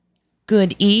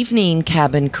Good evening,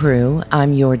 cabin crew.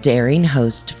 I'm your daring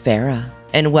host, Farah,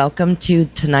 and welcome to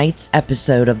tonight's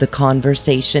episode of the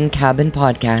Conversation Cabin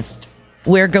podcast.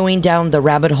 We're going down the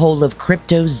rabbit hole of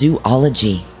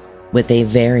cryptozoology with a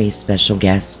very special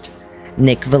guest,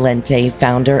 Nick Valente,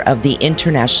 founder of the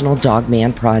International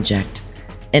Dogman Project,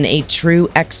 and a true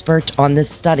expert on the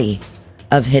study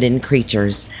of hidden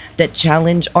creatures that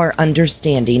challenge our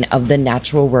understanding of the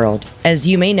natural world. As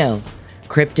you may know,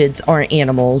 cryptids are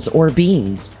animals or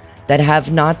beings that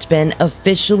have not been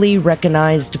officially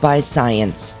recognized by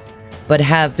science, but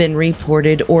have been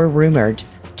reported or rumored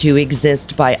to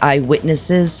exist by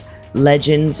eyewitnesses,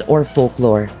 legends, or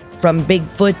folklore. From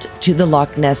Bigfoot to the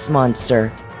Loch Ness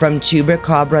Monster, from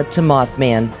Chupacabra to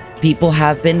Mothman, people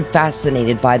have been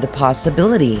fascinated by the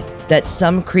possibility that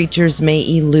some creatures may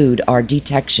elude our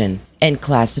detection and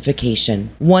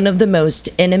classification. One of the most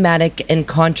enigmatic and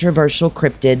controversial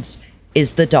cryptids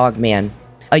is the Dogman,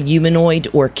 a humanoid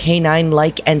or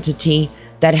canine-like entity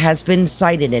that has been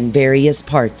sighted in various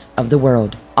parts of the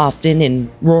world, often in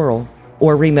rural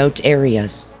or remote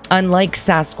areas. Unlike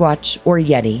Sasquatch or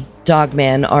Yeti,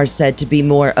 Dogman are said to be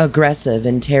more aggressive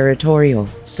and territorial,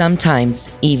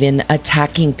 sometimes even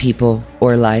attacking people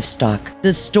or livestock.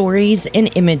 The stories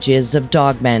and images of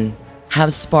Dogmen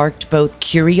have sparked both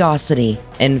curiosity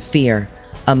and fear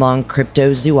among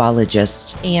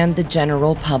cryptozoologists and the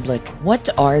general public. What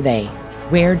are they?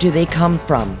 Where do they come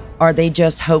from? Are they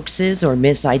just hoaxes or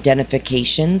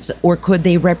misidentifications, or could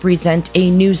they represent a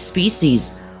new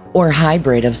species or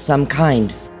hybrid of some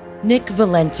kind? Nick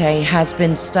Valente has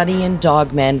been studying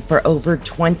dogmen for over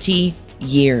 20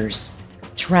 years,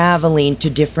 traveling to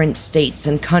different states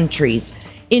and countries,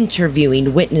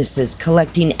 interviewing witnesses,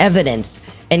 collecting evidence,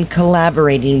 and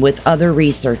collaborating with other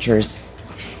researchers.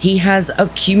 He has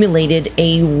accumulated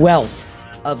a wealth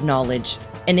of knowledge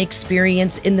and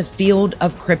experience in the field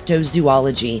of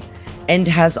cryptozoology, and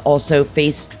has also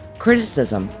faced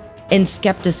criticism and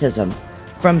skepticism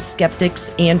from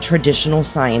skeptics and traditional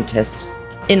scientists.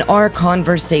 In our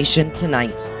conversation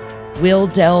tonight, we'll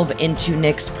delve into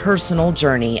Nick's personal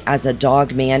journey as a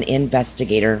dogman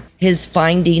investigator, his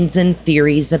findings and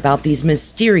theories about these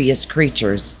mysterious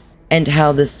creatures, and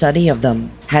how the study of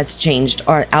them has changed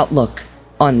our outlook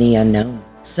on the unknown.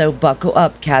 So buckle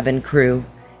up, cabin crew,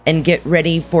 and get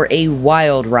ready for a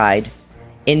wild ride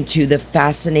into the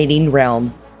fascinating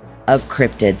realm of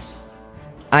cryptids.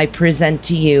 I present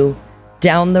to you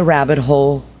Down the Rabbit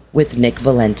Hole with Nick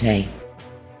Valente.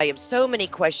 I have so many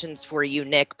questions for you,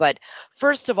 Nick, but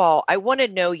first of all, I want to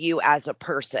know you as a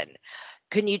person.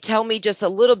 Can you tell me just a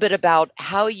little bit about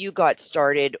how you got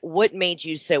started, what made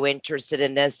you so interested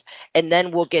in this, and then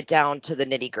we'll get down to the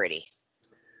nitty-gritty.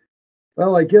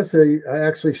 Well, I guess I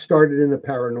actually started in the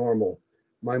paranormal.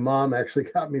 My mom actually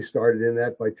got me started in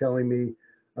that by telling me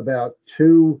about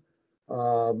two,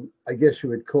 I guess you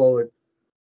would call it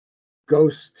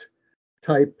ghost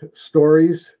type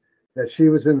stories that she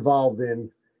was involved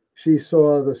in. She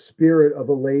saw the spirit of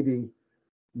a lady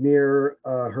near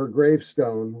her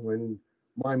gravestone when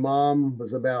my mom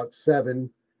was about 7,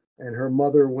 and her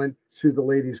mother went to the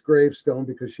lady's gravestone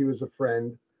because she was a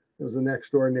friend. It was a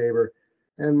next door neighbor.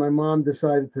 And my mom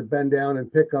decided to bend down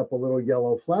and pick up a little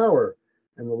yellow flower,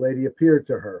 and the lady appeared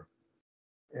to her.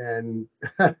 And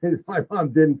my mom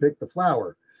didn't pick the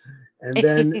flower. And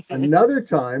then another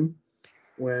time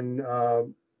when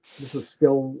this is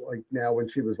still like now, when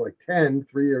she was like 10,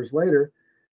 3 years later,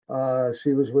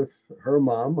 she was with her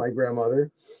mom, my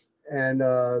grandmother, and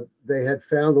they had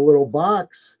found a little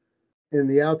box in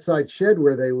the outside shed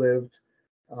where they lived.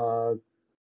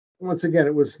 Once again,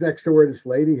 it was next to where this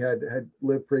lady had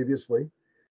lived previously.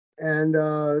 And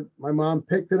my mom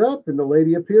picked it up, and the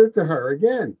lady appeared to her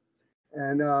again.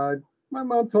 And my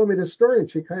mom told me this story, and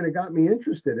she kind of got me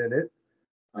interested in it.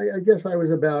 I guess I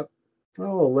was about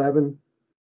 11.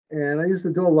 And I used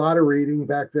to do a lot of reading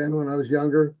back then when I was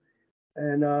younger.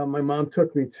 And my mom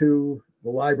took me to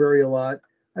the library a lot.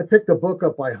 I picked a book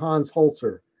up by Hans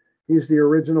Holzer. He's the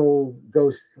original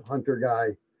ghost hunter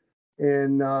guy.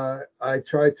 And I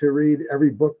tried to read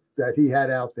every book that he had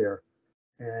out there,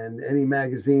 and any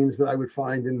magazines that I would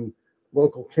find in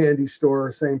local candy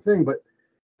store, same thing. But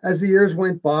as the years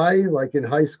went by, like in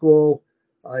high school,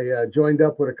 I joined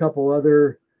up with a couple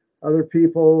other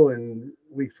people, and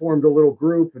we formed a little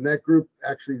group, and that group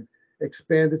actually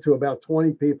expanded to about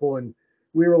 20 people, and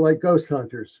we were like ghost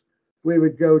hunters. We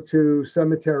would go to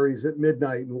cemeteries at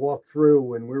midnight and walk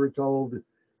through, and we were told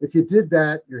if you did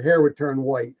that, your hair would turn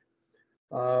white.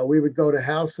 We would go to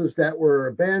houses that were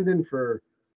abandoned for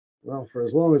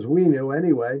as long as we knew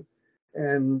anyway.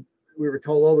 And we were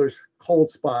told, oh, there's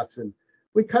cold spots. And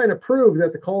we kind of proved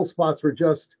that the cold spots were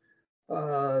just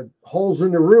holes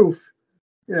in the roof,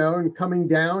 and coming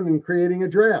down and creating a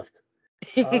draft.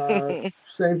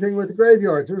 Same thing with the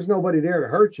graveyards. There was nobody there to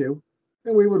hurt you.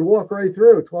 And we would walk right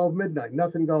through 12 midnight,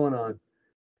 nothing going on.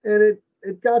 And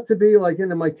it got to be like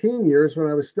into my teen years when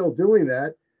I was still doing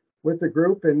that with the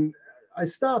group. And I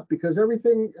stopped because every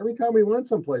time we went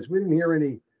someplace, we didn't hear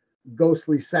any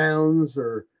ghostly sounds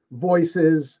or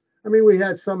voices. I mean, we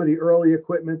had some of the early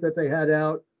equipment that they had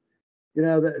out,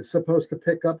 that is supposed to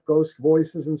pick up ghost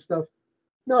voices and stuff.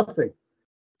 Nothing.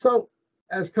 So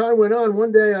as time went on,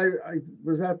 one day I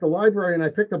was at the library and I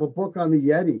picked up a book on the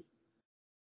Yeti.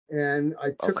 And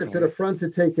I took it to the front to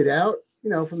take it out,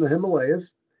 from the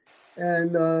Himalayas.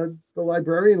 And the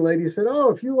librarian lady said, "Oh,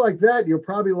 if you like that, you'll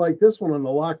probably like this one on the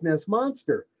Loch Ness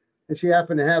Monster." And she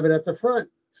happened to have it at the front.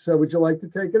 So would you like to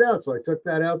take it out? So I took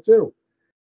that out too.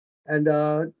 And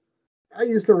I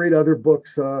used to read other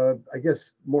books, I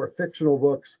guess more fictional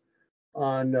books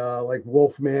on like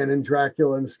Wolfman and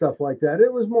Dracula and stuff like that.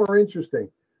 It was more interesting.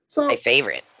 So my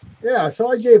favorite. Yeah, so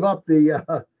I gave up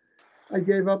the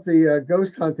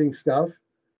ghost hunting stuff,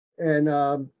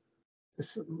 and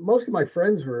most of my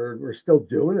friends were still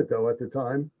doing it though at the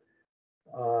time.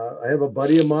 I have a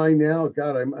buddy of mine now.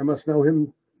 God, I must know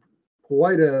him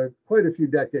quite a few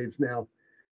decades now,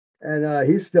 and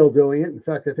he's still doing it. In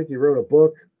fact, I think he wrote a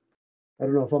book. I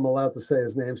don't know if I'm allowed to say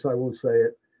his name, so I won't say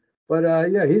it.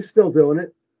 But yeah, he's still doing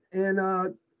it. And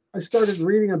I started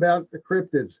reading about the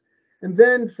cryptids. And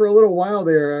then for a little while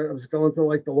there, I was going to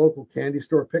like the local candy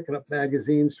store, picking up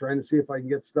magazines, trying to see if I can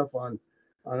get stuff on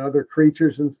other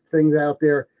creatures and things out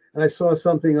there. And I saw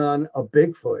something on a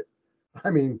Bigfoot. I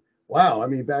mean, wow. I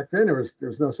mean, back then there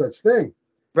was no such thing.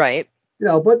 Right.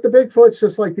 But the Bigfoot's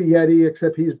just like the Yeti,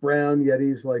 except he's brown.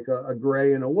 Yeti's like a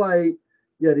gray and a white.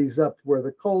 Yeti's up where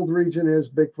the cold region is.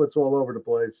 Bigfoot's all over the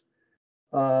place.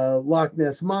 Loch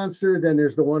Ness Monster. Then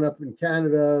there's the one up in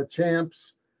Canada,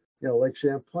 Champs, Lake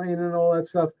Champlain and all that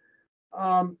stuff.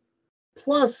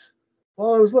 Plus,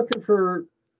 while I was looking for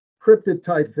cryptid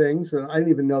type things, and I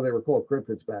didn't even know they were called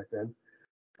cryptids back then,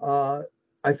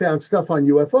 I found stuff on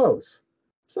UFOs.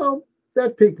 So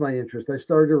that piqued my interest. I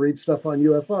started to read stuff on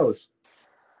UFOs.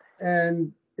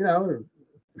 And,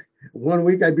 1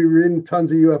 week I'd be reading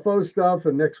tons of UFO stuff,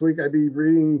 and next week I'd be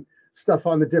reading stuff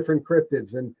on the different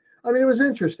cryptids. And I mean, it was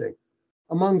interesting.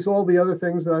 Amongst all the other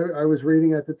things that I was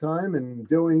reading at the time and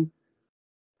doing,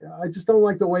 I just don't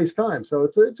like to waste time. So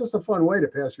it's just a fun way to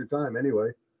pass your time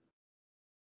anyway.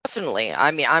 Definitely.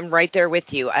 I mean, I'm right there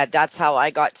with you. That's how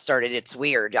I got started. It's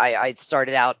weird. I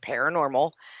started out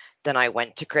paranormal, then I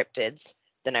went to cryptids,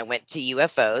 then I went to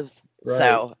UFOs. Right.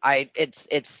 So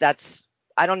that's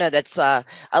I don't know. That's a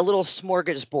little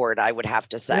smorgasbord, I would have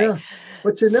to say. Yeah.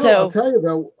 But I'll tell you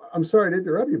though, I'm sorry to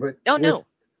interrupt you, but no.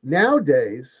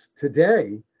 Nowadays,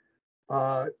 today,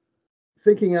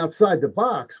 thinking outside the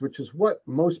box, which is what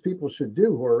most people should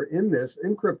do who are in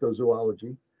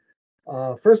cryptozoology.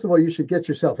 First of all, you should get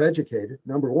yourself educated,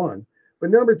 number one.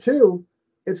 But number two,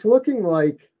 it's looking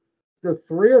like the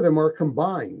three of them are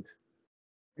combined.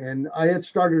 And I had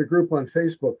started a group on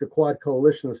Facebook, the Quad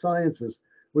Coalition of Sciences,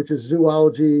 which is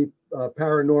zoology,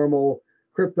 paranormal,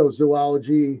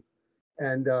 cryptozoology,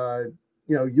 and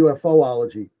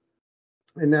UFOlogy.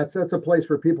 And that's a place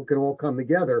where people can all come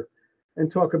together and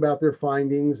talk about their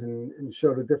findings and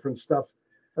show the different stuff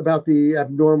about the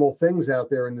abnormal things out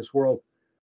there in this world.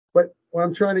 But what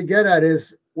I'm trying to get at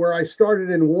is where I started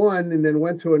in one and then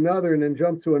went to another and then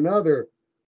jumped to another,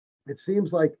 it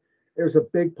seems like there's a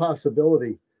big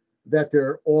possibility that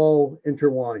they're all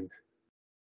intertwined.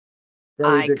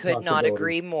 I could not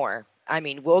agree more. I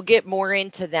mean, we'll get more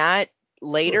into that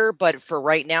later, sure. But for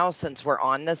right now, since we're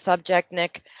on the subject,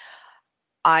 Nick,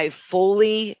 I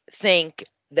fully think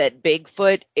that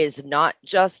Bigfoot is not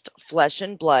just flesh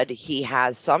and blood. He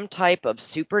has some type of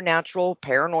supernatural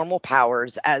paranormal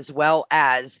powers, as well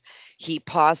as he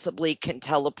possibly can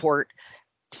teleport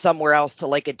somewhere else to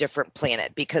like a different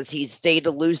planet because he's stayed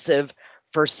elusive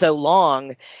for so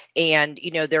long. And,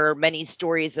 there are many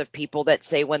stories of people that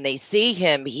say when they see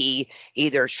him, he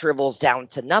either shrivels down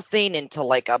to nothing, into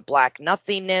like a black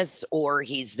nothingness, or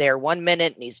he's there 1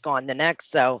 minute and he's gone the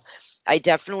next. So I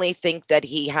definitely think that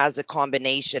he has a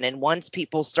combination. And once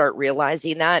people start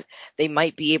realizing that, they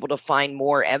might be able to find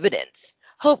more evidence,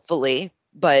 hopefully,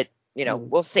 but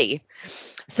we'll see.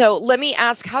 So let me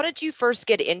ask, how did you first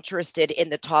get interested in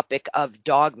the topic of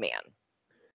Dogman?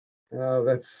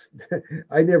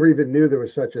 I never even knew there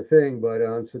was such a thing, but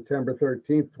on September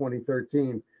 13th,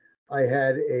 2013, I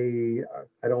had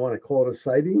I don't want to call it a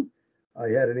sighting. I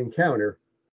had an encounter,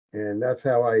 and that's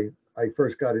how I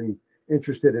first got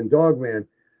interested in Dogman.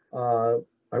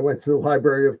 I went to the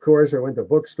library, of course. I went to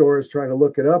bookstores trying to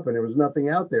look it up, and there was nothing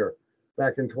out there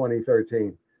back in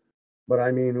 2013. But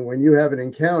I mean, when you have an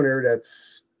encounter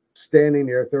that's standing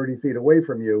there 30 feet away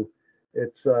from you,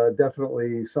 it's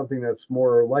definitely something that's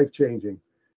more life-changing.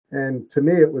 And to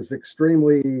me, it was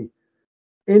extremely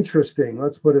interesting,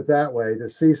 let's put it that way, to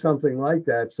see something like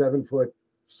that, 7 foot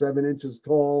 7 inches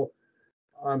tall.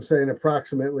 I'm saying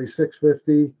approximately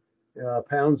 650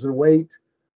 pounds in weight,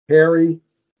 hairy,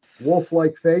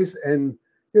 wolf-like face, and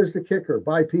here's the kicker: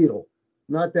 bipedal,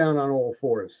 not down on all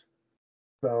fours.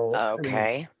 So I mean,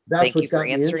 Okay. that's Thank what you for got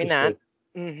me answering that.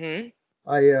 interested.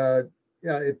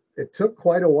 Yeah, it took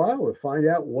quite a while to find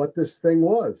out what this thing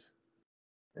was.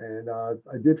 And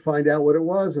I did find out what it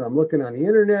was, and I'm looking on the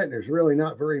internet, and there's really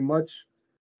not very much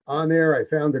on there. I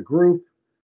found a group,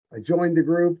 I joined the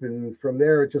group, and from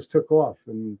there it just took off.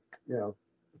 And you know,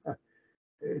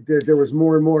 there was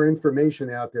more and more information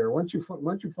out there. Once you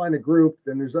find a group,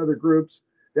 then there's other groups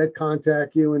that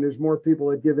contact you, and there's more people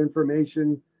that give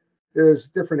information. There's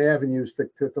different avenues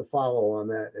to follow on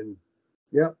that, and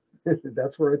yep,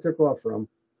 that's where I took off from.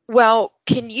 Well,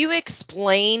 can you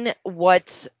explain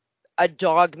what a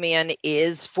dogman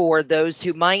is for those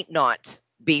who might not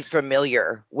be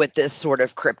familiar with this sort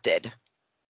of cryptid?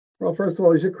 Well, first of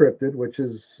all, he's a cryptid, which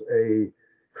is a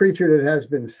creature that has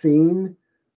been seen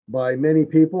by many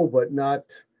people, but not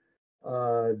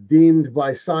deemed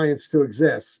by science to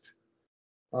exist.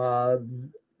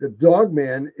 The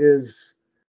dogman is,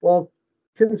 well,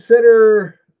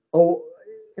 consider, oh,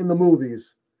 in the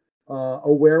movies,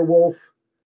 a werewolf,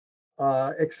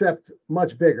 except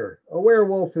much bigger. A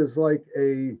werewolf is like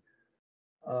a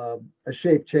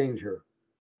shape changer,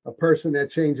 a person that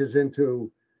changes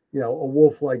into, a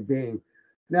wolf-like being.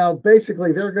 Now,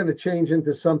 basically, they're going to change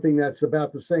into something that's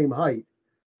about the same height.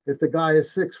 If the guy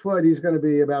is 6 foot, he's going to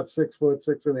be about 6 foot,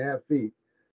 6.5 feet.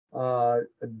 A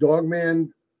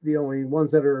dogman, the only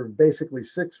ones that are basically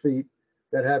 6 feet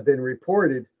that have been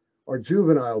reported are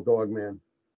juvenile dogman.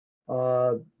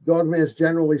 Dogman is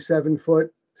generally 7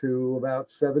 foot to about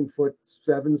 7'7",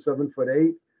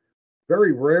 7'8".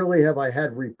 Very rarely have I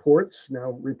had reports.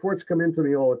 Now, reports come into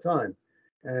me all the time,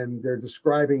 and they're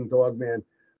describing dogman.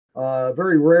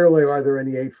 Very rarely are there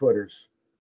any 8-footers.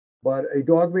 But a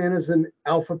dogman is an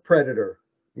alpha predator.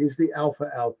 He's the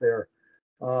alpha out there.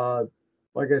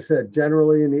 Like I said,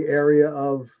 generally in the area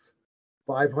of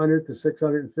 500 to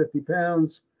 650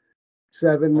 pounds,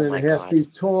 7.5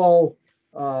 feet tall,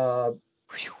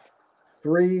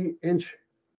 3-inch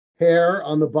hair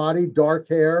on the body, dark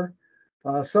hair.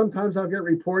 Sometimes I'll get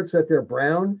reports that they're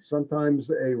brown, sometimes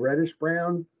a reddish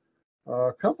brown.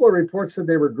 A couple of reports said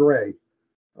they were gray.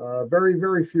 Very,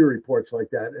 very few reports like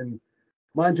that. And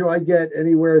mind you, I get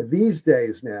anywhere these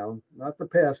days now, not the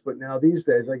past, but now these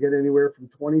days, I get anywhere from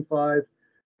 25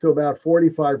 to about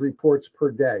 45 reports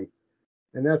per day.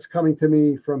 And that's coming to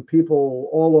me from people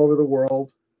all over the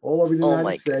world, all over the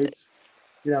United States.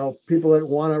 Goodness. People that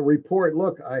want to report,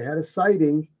 look, I had a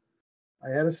sighting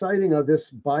of this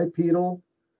bipedal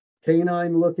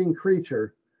canine looking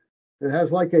creature. It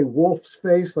has like a wolf's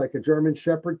face, like a German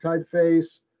Shepherd type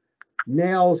face,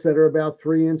 nails that are about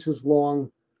 3 inches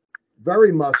long,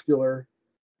 very muscular.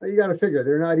 You got to figure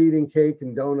they're not eating cake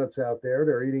and donuts out there.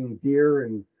 They're eating deer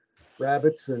and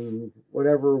rabbits and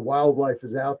whatever wildlife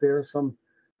is out there. Some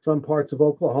parts of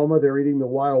Oklahoma, they're eating the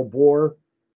wild boar.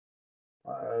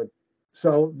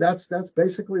 So that's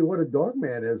basically what a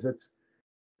dogman is.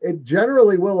 It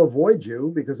generally will avoid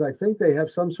you because I think they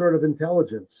have some sort of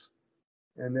intelligence,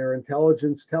 and their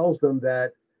intelligence tells them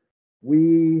that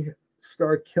we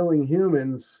start killing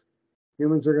humans are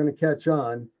going to catch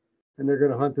on, and they're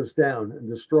going to hunt us down and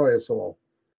destroy us all.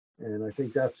 And I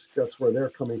think that's where they're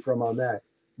coming from on that.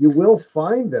 You will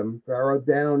find them burrowed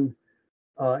down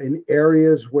in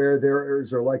areas where there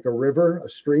is like a river, a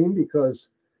stream, because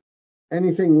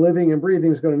anything living and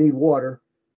breathing is going to need water.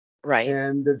 Right.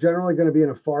 And they're generally going to be in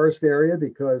a forest area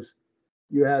because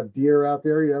you have deer out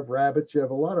there, you have rabbits, you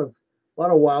have a lot of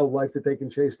wildlife that they can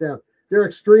chase down. They're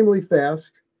extremely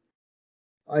fast.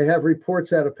 I have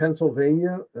reports out of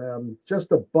Pennsylvania,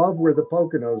 just above where the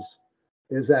Poconos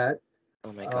is at.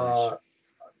 Oh my gosh.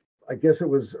 I guess it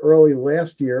was early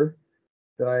last year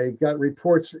that I got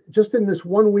reports. Just in this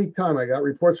 1 week time, I got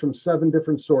reports from 7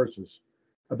 different sources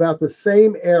about the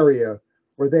same area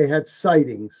where they had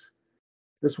sightings.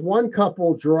 This one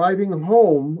couple driving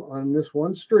home on this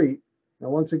one street. Now,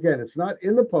 once again, it's not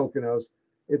in the Poconos.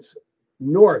 It's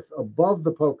north above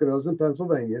the Poconos in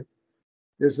Pennsylvania.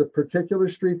 There's a particular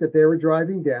street that they were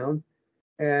driving down,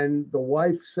 and the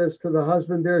wife says to the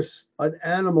husband, "There's an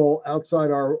animal outside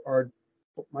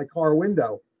my car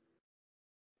window."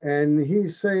 And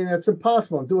he's saying, that's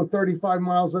impossible. I'm doing 35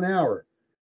 miles an hour.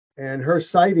 And her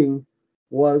sighting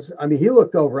was, I mean, he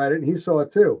looked over at it and he saw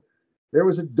it too. There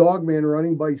was a dog man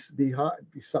running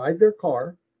beside their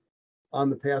car on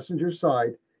the passenger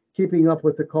side, keeping up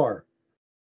with the car.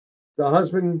 The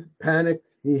husband panicked.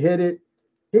 He hit it.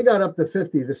 He got up to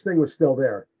 50. This thing was still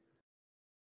there.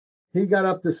 He got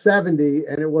up to 70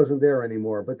 and it wasn't there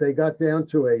anymore. But they got down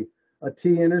to a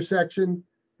T intersection.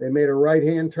 They made a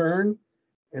right-hand turn.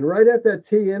 And right at that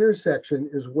T intersection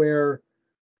is where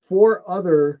 4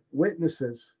 other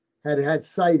witnesses had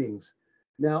sightings.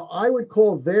 Now, I would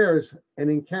call theirs an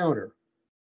encounter.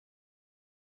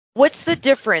 What's the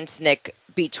difference, Nick,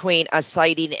 between a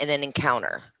sighting and an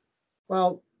encounter?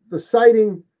 Well, the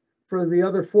sighting for the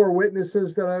other 4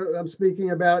 witnesses that I'm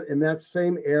speaking about in that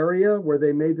same area where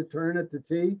they made the turn at the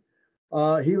T,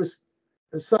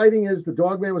 the sighting is the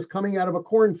dog man was coming out of a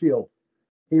cornfield.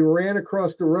 He ran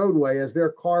across the roadway as their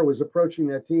car was approaching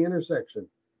that T intersection,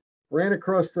 ran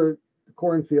across the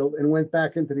cornfield and went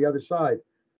back into the other side.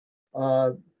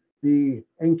 The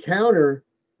encounter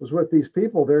was with these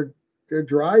people. They're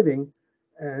driving,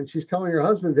 and she's telling her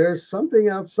husband, there's something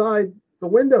outside the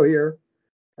window here.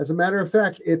 As a matter of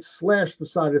fact, it slashed the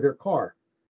side of their car,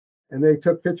 and they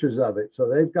took pictures of it. So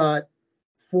they've got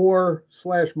 4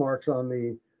 slash marks on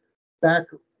the back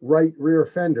right rear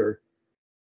fender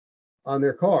on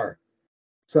their car.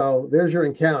 So there's your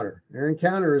encounter. Your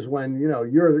encounter is when,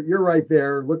 you're right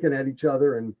there looking at each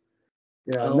other, and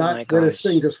not that this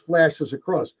thing just flashes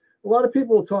across. A lot of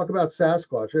people will talk about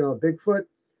Sasquatch, Bigfoot,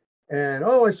 and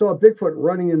I saw a Bigfoot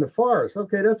running in the forest.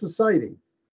 Okay, that's a sighting.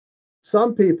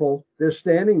 Some people, they're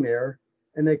standing there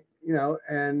and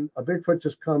and a Bigfoot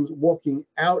just comes walking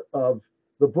out of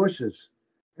the bushes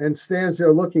and stands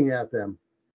there looking at them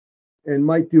and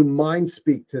might do mind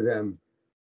speak to them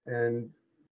and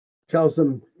tells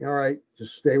them, all right,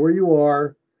 just stay where you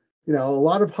are. A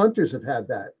lot of hunters have had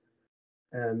that.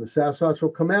 And the Sasquatch will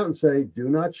come out and say, do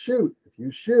not shoot. If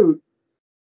you shoot,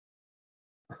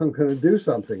 I'm going to do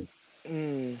something.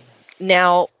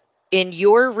 Now, in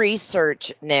your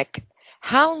research, Nick,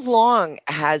 how long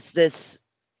has this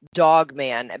dog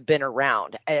man been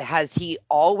around? Has he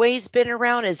always been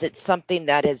around? Is it something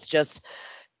that has just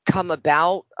come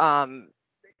about?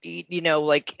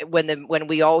 Like when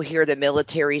we all hear the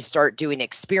military start doing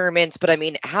experiments, but I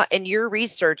mean, how, in your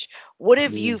research, what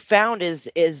have you found does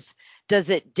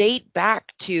it date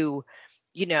back to,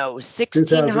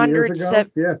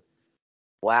 1600s? Yeah.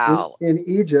 Wow. In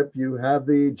Egypt, you have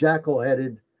the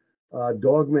jackal-headed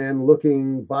dogman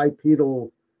looking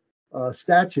bipedal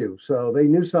statue. So they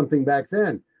knew something back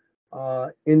then.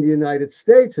 In the United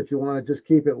States, if you want to just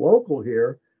keep it local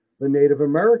here, the Native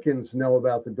Americans know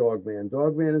about the dogman.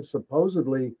 Dogman is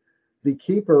supposedly the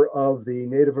keeper of the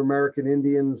Native American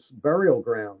Indians' burial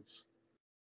grounds.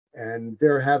 And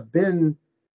there have been,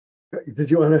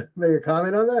 did you want to make a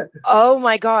comment on that? Oh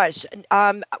my gosh.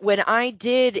 When I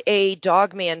did a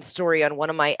dogman story on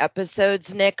one of my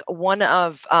episodes, Nick, one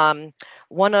of an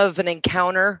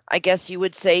encounter, I guess you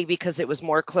would say, because it was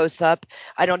more close up.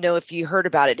 I don't know if you heard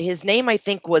about it. His name, I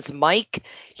think, was Mike.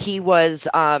 He was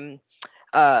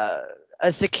a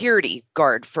security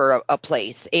guard for a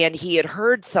place, and he had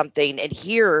heard something, and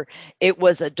here it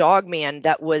was a dogman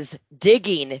that was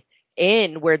digging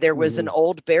in where there was an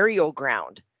old burial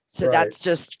ground. So that's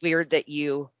just weird that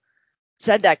you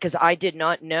said that, because I did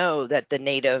not know that the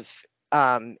Native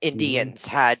Indians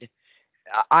had.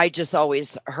 I just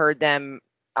always heard them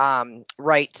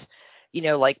write,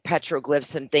 like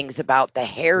petroglyphs and things about the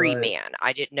hairy man.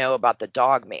 I didn't know about the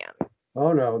dog man.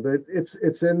 Oh no,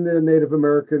 it's in the Native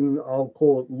American, I'll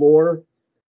call it lore,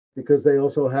 because they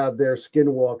also have their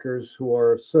skinwalkers who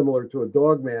are similar to a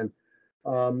dogman.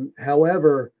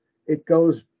 However, it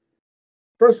goes.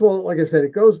 First of all, like I said,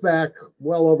 it goes back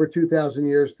well over 2,000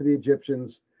 years to the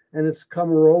Egyptians, and it's come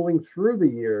rolling through the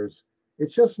years.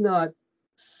 It's just not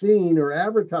seen or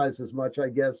advertised as much, I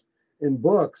guess, in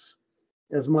books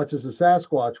as much as the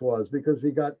Sasquatch was, because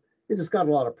he just got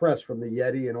a lot of press from the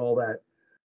Yeti and all that.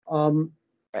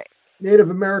 Native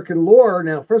American lore.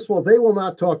 Now, first of all, they will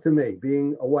not talk to me,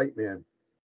 being a white man.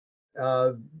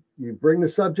 You bring the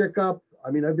subject up.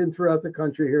 I mean, I've been throughout the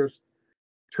country here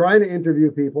trying to interview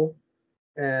people,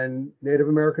 and Native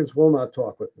Americans will not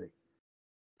talk with me.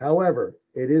 However,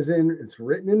 it's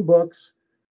written in books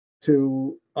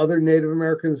to other Native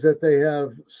Americans that they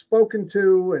have spoken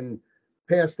to and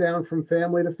passed down from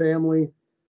family to family.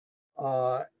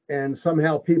 And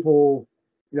somehow people,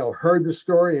 heard the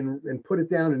story and put it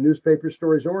down in newspaper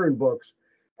stories or in books.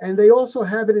 And they also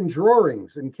have it in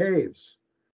drawings in caves.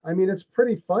 I mean, it's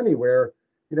pretty funny where,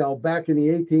 back in the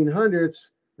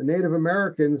 1800s, the Native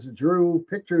Americans drew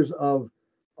pictures of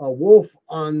a wolf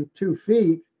on 2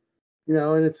 feet,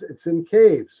 and it's in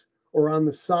caves or on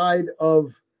the side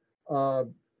of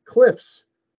cliffs,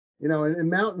 and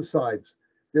mountainsides.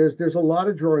 There's a lot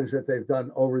of drawings that they've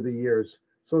done over the years,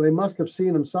 so they must have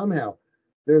seen them somehow.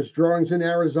 There's drawings in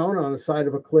Arizona on the side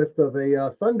of a cliff of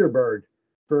a thunderbird,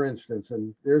 for instance,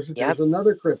 and there's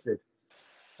another cryptid.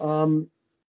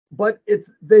 But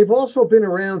they've also been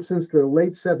around since the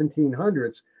late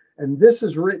 1700s, and this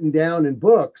is written down in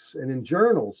books and in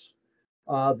journals.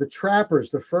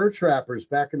 The fur trappers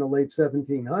back in the late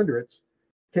 1700s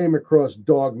came across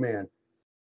Dogman.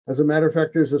 As a matter of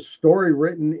fact, there's a story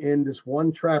written in this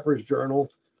one trapper's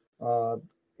journal.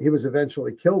 He was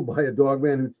eventually killed by a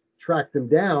Dogman who tracked him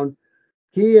down.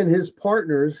 He and his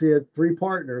partners, he had 3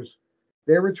 partners,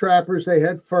 they were trappers, they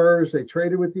had furs, they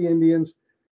traded with the Indians,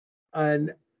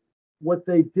 and what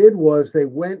they did was they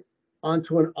went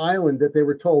onto an island that they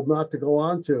were told not to go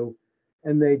onto,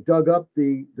 and they dug up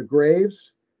the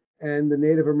graves, and the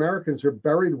Native Americans are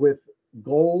buried with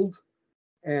gold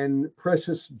and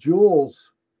precious jewels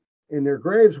in their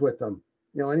graves with them.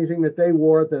 Anything that they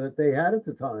wore that they had at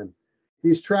the time.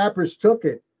 These trappers took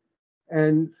it,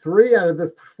 and 3 out of the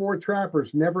 4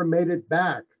 trappers never made it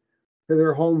back to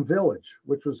their home village,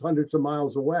 which was hundreds of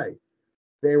miles away.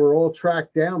 They were all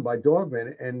tracked down by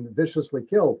Dogmen and viciously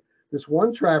killed. This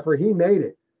one trapper, he made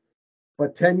it,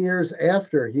 but 10 years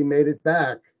after he made it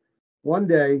back, one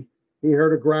day he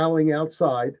heard a growling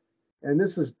outside, and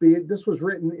this was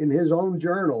written in his own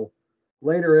journal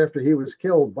later after he was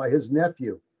killed by his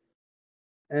nephew.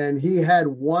 And he had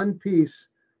 1 piece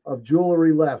of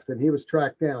jewelry left, and he was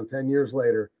tracked down 10 years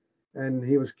later, and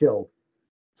he was killed.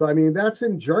 So, I mean, that's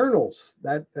in journals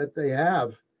that they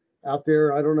have out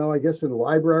there, I don't know, I guess in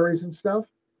libraries and stuff,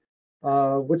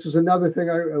 which is another thing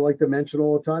I like to mention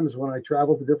all the time is when I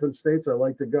travel to different states, I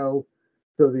like to go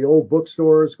to the old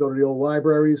bookstores, go to the old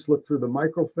libraries, look through the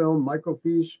microfilm,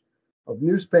 microfiche of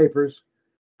newspapers,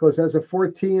 because as a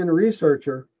 14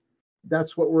 researcher,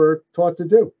 that's what we're taught to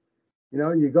do.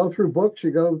 You go through books, you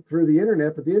go through the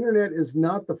internet, but the internet is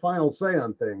not the final say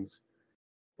on things.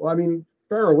 Well, I mean,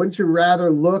 Farrah, wouldn't you rather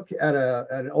look at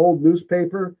an old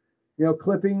newspaper,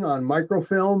 clipping on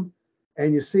microfilm,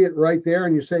 and you see it right there,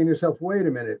 and you're saying to yourself, wait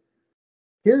a minute,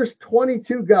 here's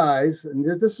 22 guys,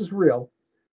 and this is real,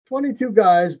 22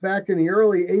 guys back in the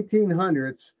early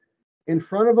 1800s in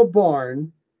front of a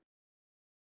barn.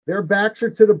 Their backs are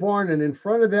to the barn, and in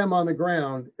front of them on the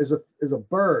ground is a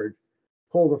bird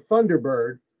called a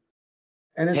thunderbird,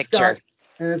 and it's got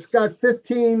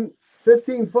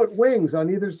 15-foot wings on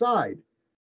either side.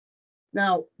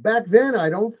 Now, back then, I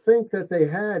don't think that they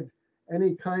had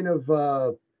any kind of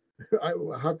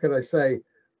how could I say,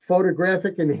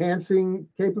 photographic enhancing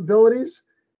capabilities.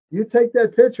 You take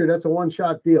that picture, that's a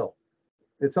one-shot deal.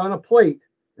 It's on a plate,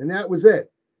 and that was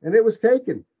it. And it was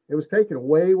taken. It was taken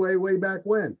way, way, way back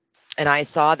when. And I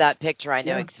saw that picture. I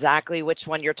know exactly which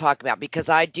one you're talking about, because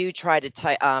I do try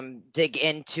to dig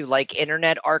into like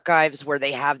internet archives where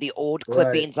they have the old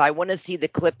clippings. Right. I want to see the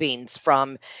clippings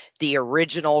from the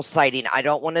original sighting. I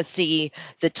don't want to see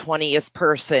the 20th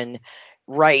person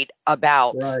write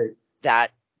about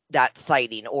that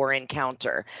sighting or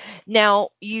encounter. Now,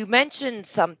 you mentioned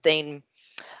something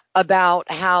about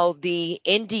how the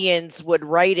Indians would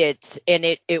write it, and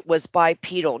it was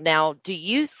bipedal. Now, do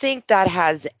you think that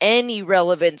has any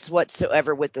relevance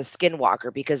whatsoever with the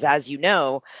skinwalker? Because as you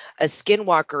know, a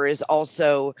skinwalker is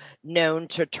also known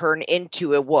to turn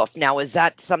into a wolf. Now, is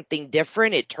that something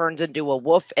different? It turns into a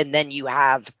wolf, and then you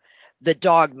have the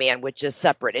Dogman, which is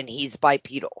separate, and he's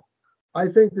bipedal. I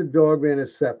think the Dogman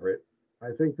is separate.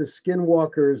 I think the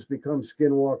skinwalkers become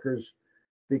skinwalkers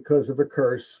because of a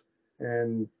curse,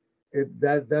 and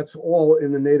that's all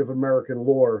in the Native American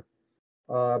lore,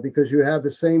 because you have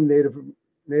the same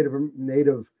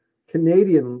Native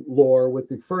Canadian lore with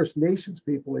the First Nations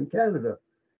people in Canada,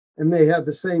 and they have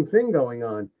the same thing going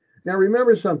on. Now,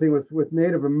 remember something with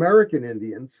Native American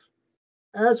Indians,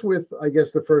 as with, I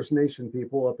guess, the First Nation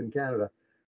people up in Canada.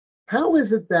 How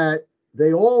is it that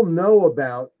they all know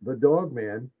about the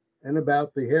Dogman and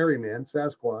about the Hairy Man,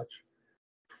 Sasquatch?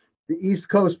 The East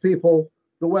Coast people,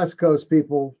 the West Coast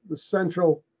people, the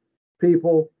Central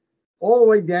people, all the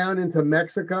way down into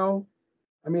Mexico.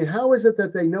 I mean, how is it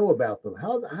that they know about them?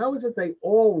 How is it they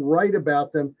all write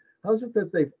about them? How is it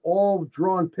that they've all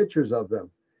drawn pictures of them?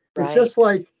 Right. It's just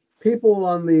like people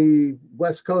on the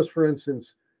West Coast, for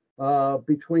instance,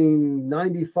 between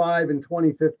 95 and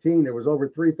 2015, there was over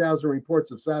 3,000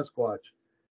 reports of Sasquatch.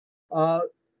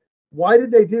 Why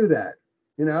did they do that?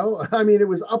 I mean, it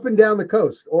was up and down the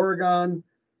coast, Oregon,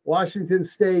 Washington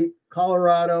State,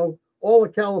 Colorado, all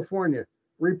of California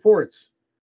reports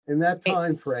in that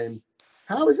time frame.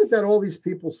 How is it that all these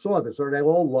people saw this? Are they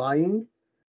all lying?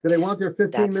 Do they want their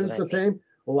 15 minutes of fame?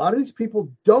 A lot of these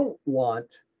people don't want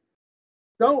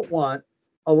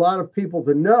a lot of people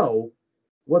to know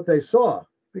what they saw,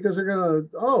 because they're gonna,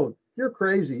 oh, you're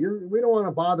crazy. We don't want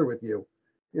to bother with you.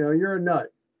 You know, you're a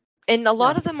nut. And a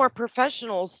lot of them are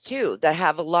professionals too that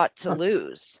have a lot to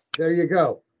lose. There you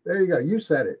go. You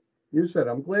said it.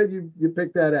 I'm glad you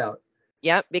picked that out.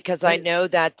 Yeah, because I know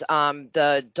that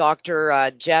the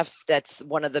Dr. Jeff, that's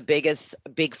one of the biggest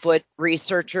Bigfoot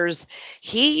researchers,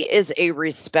 he is a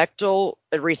respectful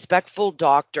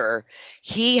doctor.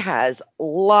 He has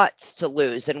lots to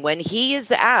lose. And when he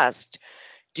is asked,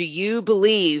 do you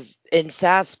believe in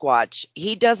Sasquatch?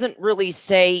 He doesn't really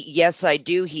say, yes, I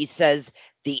do. He says,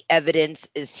 the evidence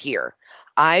is here.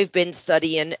 I've been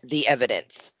studying the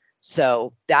evidence.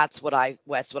 So that's what I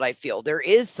feel. There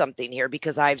is something here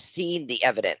because I've seen the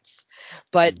evidence.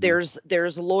 But there's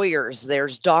lawyers,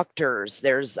 there's doctors,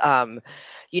 there's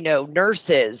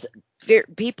nurses,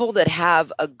 people that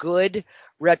have a good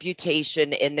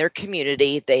reputation in their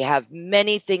community. They have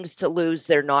many things to lose.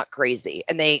 They're not crazy.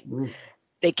 And they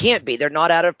can't be. They're not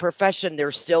out of profession.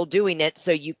 They're still doing it.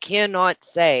 So you cannot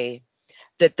say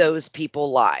that those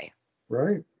people lie.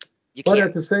 Right. But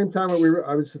at the same time, what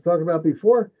I was talking about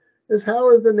before is, how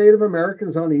are the Native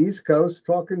Americans on the East Coast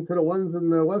talking to the ones in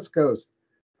the West Coast?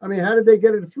 I mean, how did they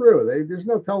get it through? There's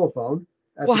no telephone.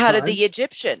 How did the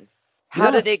Egyptian?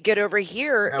 How did it get over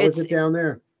here? How is it down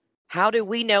there? How do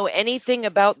we know anything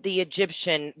about the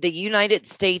Egyptian? The United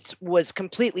States was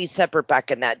completely separate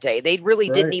back in that day. They really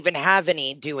didn't even have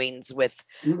any doings with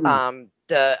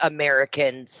the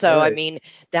Americans. So, I mean,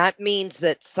 that means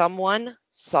that someone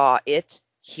saw it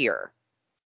here.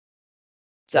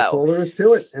 So that's all there is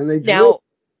to it. And they now,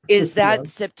 is that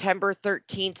September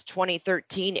 13th,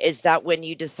 2013? Is that when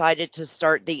you decided to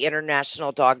start the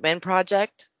International Dogman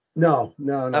Project? No.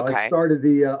 Okay. I started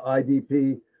the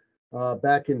IDP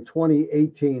back in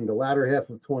 2018, the latter half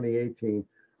of 2018.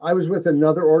 I was with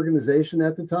another organization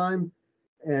at the time,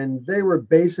 and they were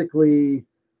basically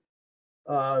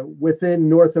within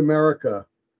North America.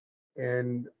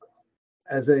 And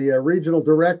as a regional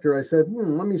director, I said,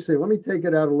 let me take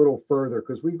it out a little further,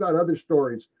 because we've got other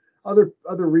stories, other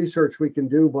research we can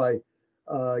do by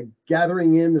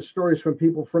gathering in the stories from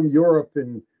people from Europe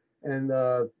and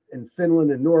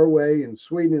Finland and Norway and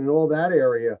Sweden and all that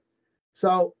area.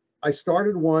 So I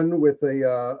started one with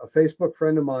a Facebook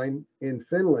friend of mine in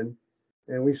Finland,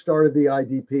 and we started the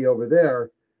IDP over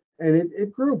there, and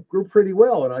it grew pretty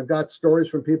well. And I've got stories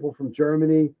from people from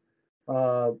Germany,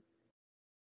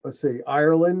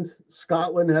 Ireland,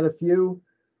 Scotland had a few,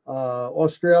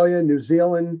 Australia, New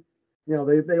Zealand,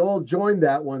 they all joined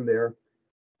that one there.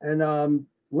 And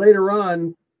later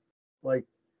on, like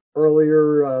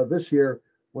earlier this year,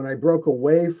 when I broke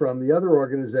away from the other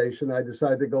organization, I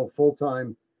decided to go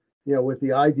full-time, with the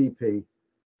IDP.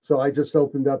 So I just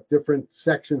opened up different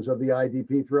sections of the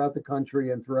IDP throughout the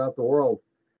country and throughout the world.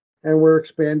 And we're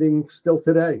expanding still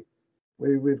today.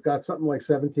 We've got something like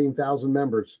 17,000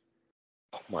 members.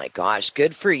 Oh my gosh,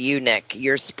 good for you, Nick.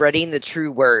 You're spreading the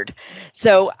true word.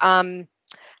 So,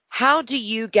 how do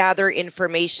you gather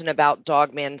information about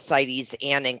dogman sightings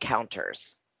and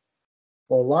encounters?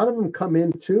 Well, a lot of them come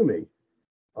in to me,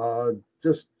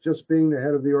 just being the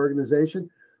head of the organization.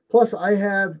 Plus, I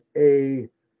have a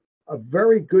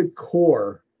very good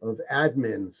core of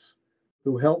admins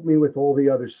who help me with all the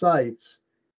other sites,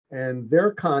 and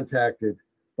they're contacted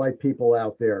by people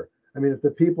out there. I mean, if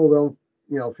the people don't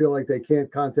feel like they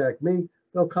can't contact me,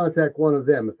 they'll contact one of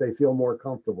them if they feel more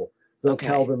comfortable. They'll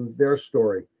tell them their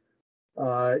story.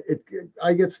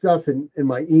 I get stuff in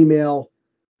my email.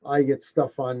 I get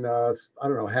stuff on, I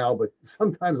don't know how, but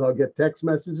sometimes I'll get text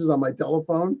messages on my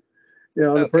telephone.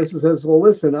 The person says, well,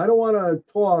 listen, I don't want to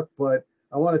talk, but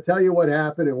I want to tell you what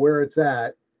happened and where it's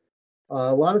at.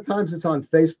 A lot of times it's on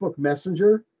Facebook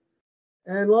Messenger.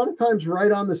 And a lot of times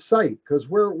right on the site, because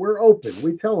we're open.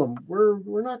 We tell them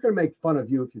we're not going to make fun of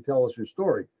you if you tell us your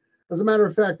story. As a matter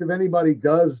of fact, if anybody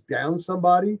does down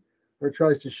somebody or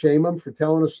tries to shame them for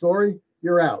telling a story,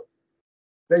 you're out.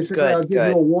 Basically, I'll give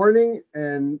you a warning,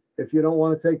 and if you don't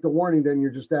want to take the warning, then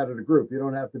you're just out of the group. You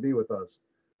don't have to be with us.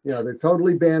 They're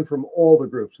totally banned from all the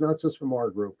groups, not just from our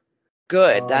group.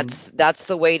 Good. That's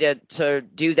the way to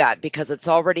do that, because it's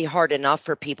already hard enough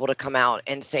for people to come out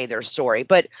and say their story.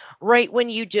 But right when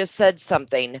you just said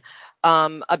something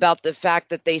about the fact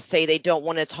that they say they don't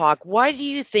want to talk, why do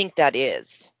you think that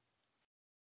is?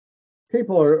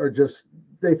 People are just,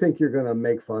 they think you're going to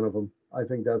make fun of them. I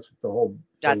think that's the whole thing.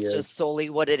 That's just solely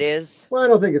what it is? Well, I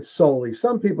don't think it's solely.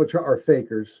 Some people are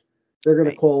fakers. they're going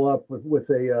to call up with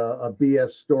a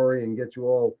BS story and get you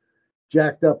all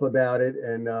jacked up about it,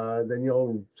 and then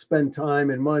you'll spend time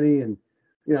and money and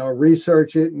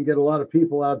research it and get a lot of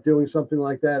people out doing something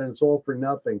like that, and it's all for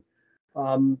nothing.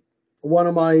 One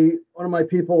of my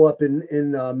people up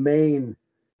in Maine,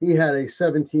 he had a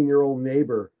 17-year-old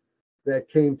neighbor that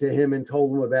came to him and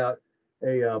told him about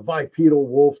a bipedal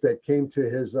wolf that came to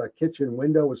his kitchen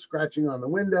window, was scratching on the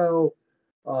window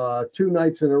 2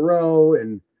 nights in a row,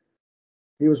 and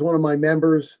he was one of my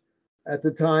members at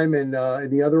the time in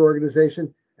the other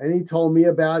organization, and he told me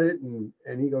about it, and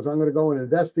he goes, I'm going to go and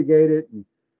investigate it. And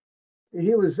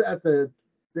he was at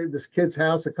this kid's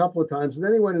house a couple of times, and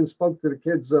then he went and spoke to the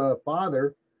kid's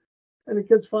father, and the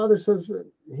kid's father says,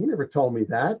 he never told me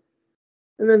that.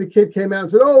 And then the kid came out and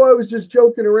said, oh, I was just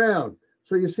joking around.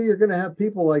 So you see, you're going to have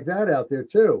people like that out there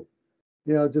too,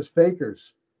 just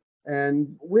fakers,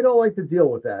 and we don't like to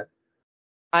deal with that.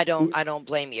 I don't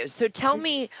blame you. So tell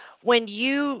me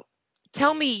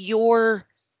your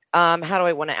how do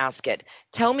I want to ask it?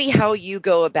 Tell me how you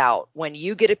go about when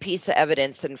you get a piece of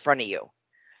evidence in front of you.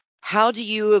 How do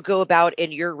you go about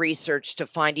in your research to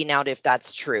finding out if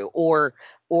that's true, or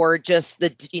just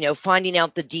finding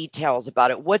out the details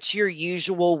about it? What's your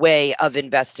usual way of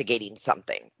investigating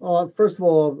something? Well, first of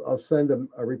all, I'll send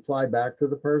a reply back to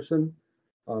the person.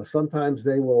 Sometimes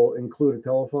they will include a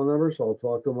telephone number, so I'll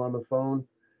talk to them on the phone.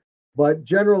 But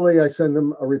generally, I send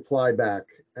them a reply back,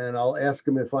 and I'll ask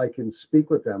them if I can speak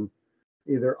with them,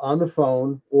 either on the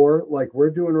phone or like we're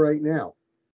doing right now.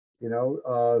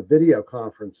 Video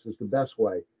conference is the best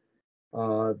way,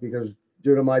 because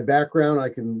due to my background, I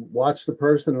can watch the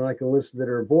person and I can listen to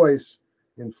their voice,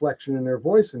 inflection in their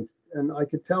voice, and I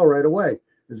could tell right away,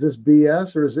 is this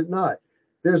BS or is it not?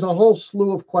 There's a whole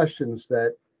slew of questions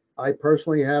that I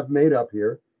personally have made up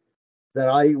here that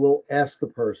I will ask the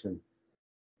person.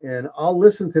 And I'll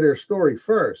listen to their story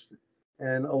first.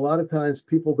 And a lot of times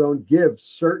people don't give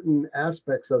certain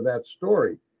aspects of that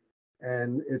story.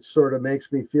 And it sort of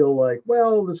makes me feel like,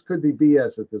 well, this could be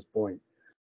BS at this point.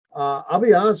 I'll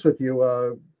be honest with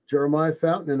you, Jeremiah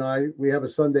Fountain and I, we have a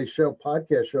Sunday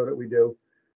podcast show that we do.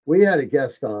 We had a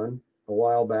guest on a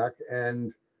while back,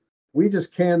 and we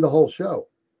just canned the whole show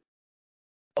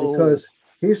because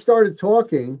he started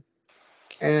talking,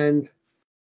 and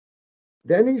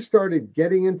then he started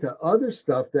getting into other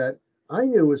stuff that I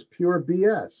knew was pure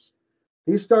BS.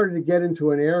 He started to get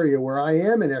into an area where I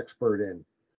am an expert in.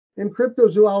 In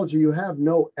cryptozoology, you have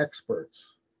no experts.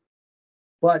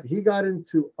 But he got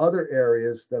into other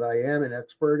areas that I am an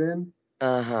expert in.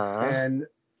 And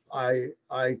I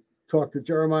talked to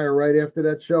Jeremiah right after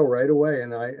that show right away,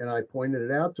 and I pointed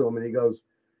it out to him, and he goes,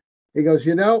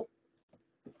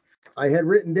 I had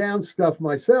written down stuff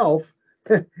myself.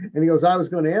 And he goes, I was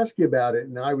going to ask you about it,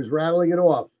 and I was rattling it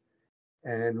off.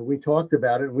 And we talked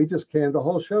about it, and we just canned the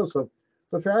whole show. So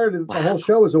Farrah, the whole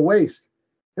show was a waste.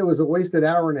 It was a wasted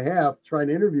hour and a half trying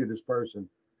to interview this person.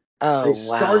 They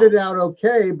started out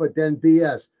okay, but then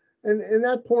BS. And at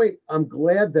that point, I'm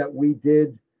glad that we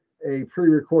did a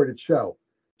pre-recorded show.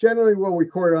 Generally, we'll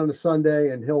record it on a Sunday,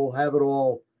 and he'll have it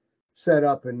all set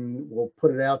up, and we'll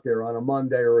put it out there on a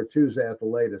Monday or a Tuesday at the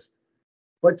latest.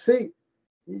 But see,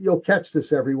 you'll catch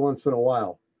this every once in a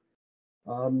while.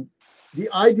 The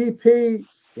IDP,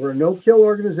 we're a no-kill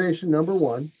organization, number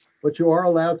one, but you are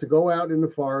allowed to go out in the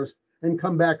forest and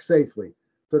come back safely.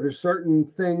 So there's certain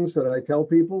things that I tell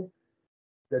people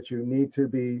that you need to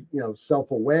be,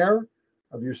 self-aware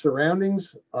of your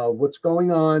surroundings, of what's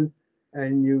going on,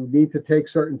 and you need to take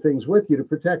certain things with you to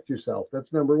protect yourself.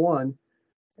 That's number one.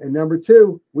 And number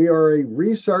two, we are a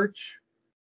research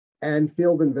and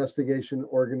field investigation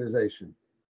organization.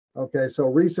 Okay, so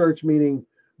research meaning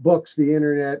books, the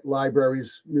internet,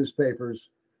 libraries, newspapers.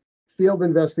 Field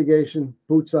investigation,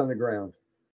 boots on the ground.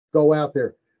 Go out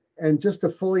there. And just to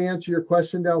fully answer your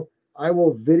question, though, I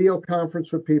will video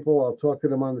conference with people. I'll talk to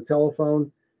them on the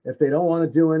telephone. If they don't want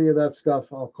to do any of that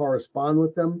stuff, I'll correspond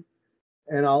with them,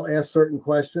 and I'll ask certain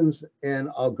questions, and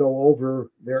I'll go over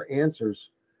their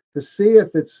answers to see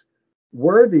if it's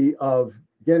worthy of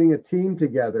getting a team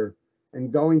together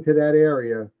and going to that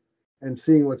area and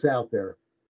seeing what's out there.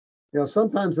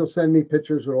 Sometimes they'll send me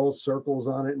pictures with all circles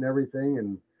on it and everything,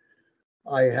 and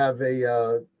I have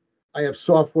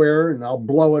software, and I'll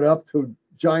blow it up to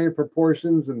giant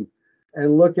proportions and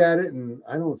look at it, and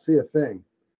I don't see a thing.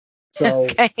 So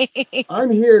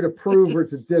I'm here to prove or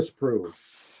to disprove.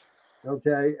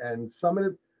 Okay, and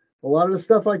a lot of the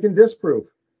stuff I can disprove,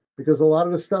 because a lot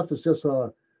of the stuff is just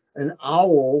an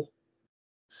owl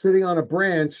sitting on a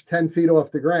branch 10 feet off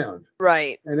the ground.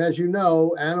 Right. And as you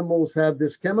know, animals have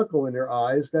this chemical in their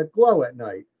eyes that glow at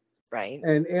night. Right.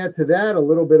 And add to that a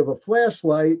little bit of a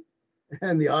flashlight,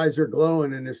 and the eyes are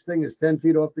glowing, and this thing is 10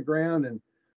 feet off the ground. And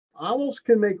owls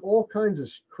can make all kinds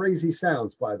of crazy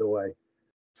sounds, by the way.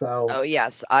 So, Oh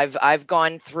yes, I've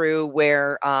gone through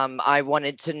where I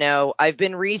wanted to know. I've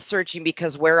been researching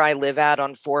because where I live at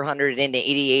on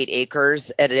 488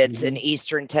 acres, and it's in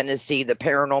eastern Tennessee, the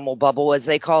paranormal bubble as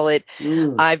they call it.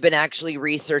 I've been actually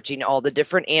researching all the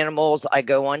different animals. I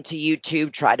go onto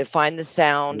YouTube, try to find the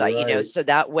sound, right. so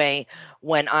that way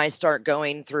when I start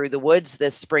going through the woods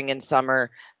this spring and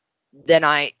summer, then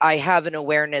I have an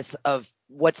awareness of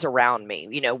what's around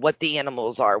me, what the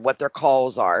animals are, what their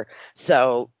calls are.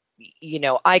 So,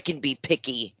 I can be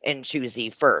picky and choosy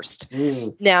first.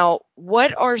 Now,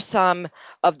 what are some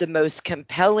of the most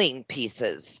compelling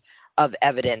pieces of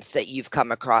evidence that you've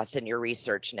come across in your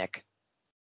research, Nick?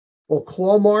 Well,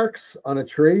 claw marks on a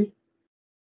tree.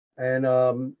 And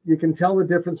you can tell the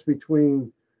difference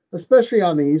between, especially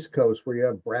on the East Coast, where you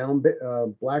have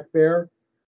black bear,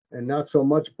 and not so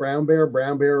much brown bear.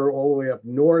 Brown bear all the way up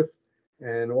north,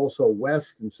 and also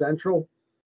west and central.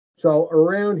 So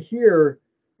around here,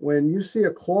 when you see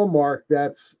a claw mark,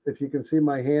 that's, if you can see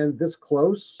my hand this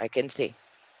close, I can see.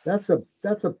 That's a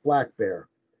black bear.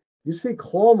 You see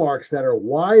claw marks that are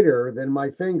wider than my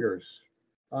fingers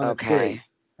on a tree.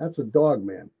 That's a dog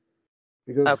man.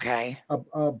 Because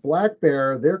a black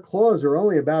bear, their claws are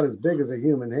only about as big as a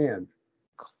human hand.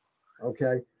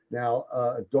 Okay. Now,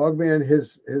 a dog man,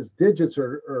 his digits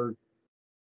are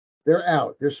they're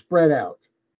out. They're spread out.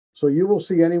 So you will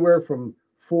see anywhere from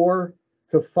 4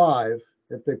 to 5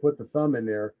 if they put the thumb in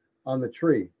there on the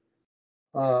tree.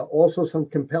 Also, some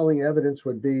compelling evidence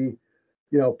would be,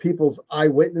 people's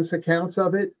eyewitness accounts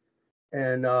of it,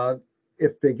 and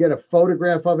if they get a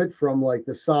photograph of it from like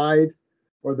the side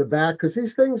or the back, because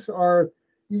these things are.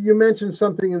 You mentioned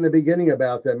something in the beginning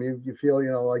about them. You feel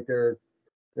like they're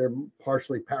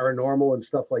partially paranormal and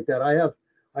stuff like that.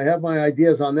 I have my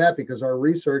ideas on that because our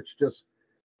research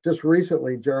just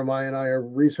recently, Jeremiah and I, our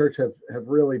research have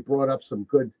really brought up some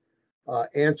good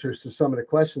answers to some of the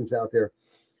questions out there.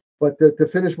 But to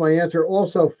finish my answer,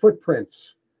 also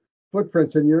footprints,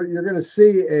 and you're going to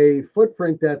see a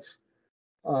footprint that's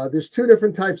there's 2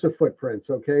 different types of footprints.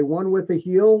 Okay, one with a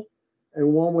heel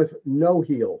and one with no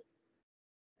heel,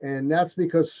 and that's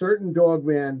because certain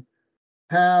dogmen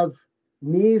have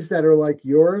knees that are like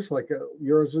yours,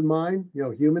 yours and mine,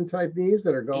 human type knees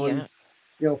that are going,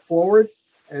 forward,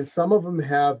 and some of them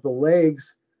have the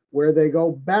legs where they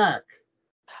go back.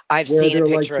 I've seen a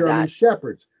picture of German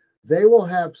shepherds. They will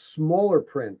have smaller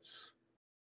prints.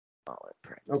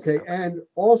 Okay, and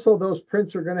also those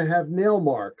prints are going to have nail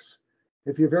marks.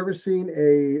 If you've ever seen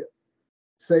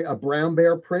a brown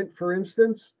bear print, for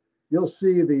instance, you'll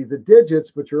see the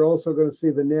digits, but you're also going to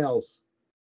see the nails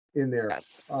in there.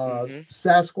 Yes.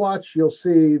 Sasquatch, you'll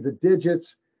see the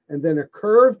digits and then a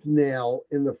curved nail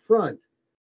in the front.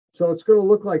 So it's going to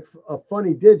look like a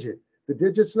funny digit. The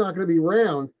digit's not going to be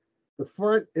round. The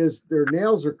front is, their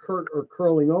nails are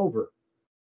curling over.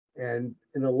 And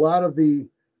in a lot of the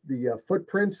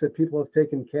footprints that people have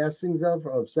taken castings of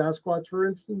Sasquatch, for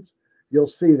instance, you'll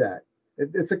see that.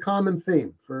 It's a common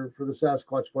theme for the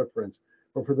Sasquatch footprints.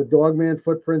 But for the dogman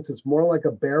footprints, it's more like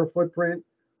a bear footprint,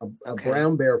 a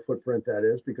brown bear footprint, that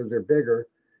is, because they're bigger.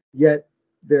 Yet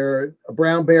a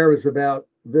brown bear is about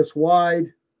this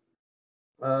wide.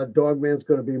 Dogman's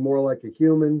going to be more like a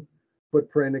human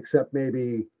footprint, except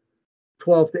maybe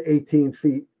 12 to 18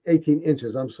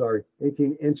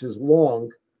 inches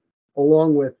long,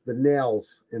 along with the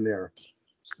nails in there.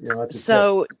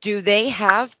 So do they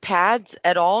have pads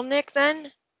at all, Nick,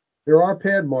 then? There are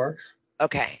pad marks.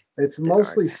 Okay. It's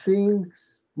mostly seen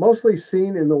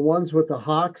in the ones with the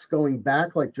hocks going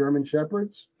back like German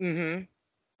shepherds.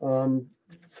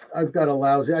 I've got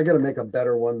I got to make a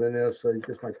better one than this. I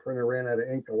guess my printer ran out of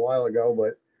ink a while ago,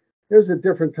 but there's a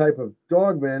different type of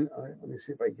dogman. Let me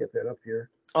see if I can get that up here.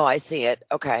 Oh, I see it.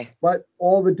 Okay. But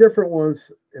all the different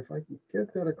ones, if I can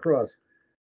get that across.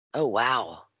 Oh,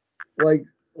 wow. Like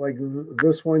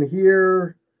this one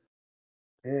here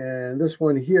and this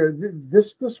one here.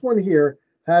 This one here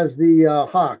has the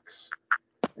hocks.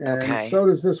 And so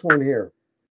does this one here.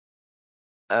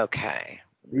 Okay.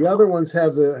 The other ones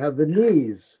have the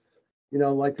knees,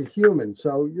 like a human.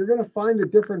 So you're going to find the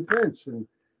different prints, and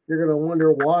you're going to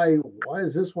wonder why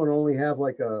does this one only have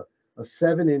like a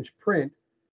 7-inch print?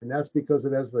 And that's because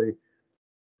it has the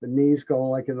knees going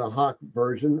like in the hock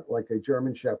version, like a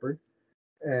German shepherd.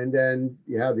 And then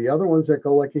you have the other ones that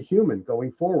go like a human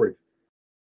going forward.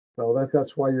 So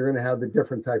that's why you're going to have the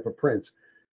different type of prints.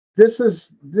 This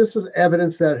is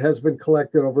evidence that has been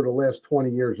collected over the last 20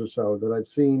 years or so, that I've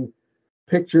seen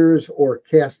pictures or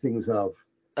castings of.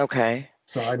 Okay.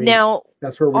 So, I mean, now,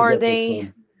 that's where we get this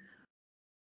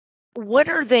from. What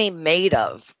are they made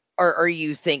of? Are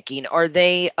you thinking? Are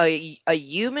they a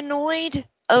humanoid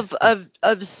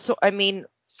so, I mean,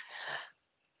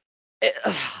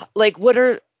 like what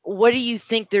do you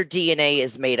think their DNA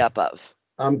is made up of?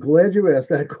 I'm glad you asked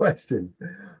that question.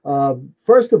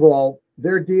 First of all,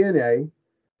 their DNA,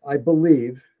 I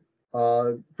believe,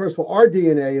 first of all, our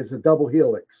DNA is a double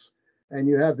helix, and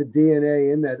you have the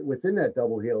DNA within that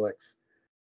double helix.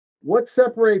 What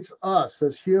separates us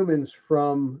as humans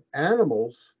from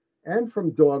animals and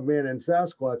from Dogman and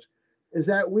Sasquatch is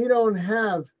that we don't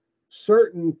have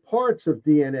certain parts of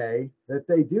DNA that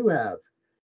they do have.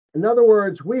 In other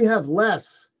words, we have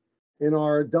less in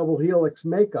our double helix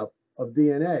makeup of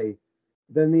DNA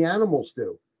than the animals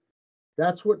do.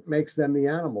 That's what makes them the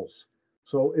animals.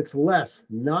 So it's less,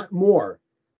 not more.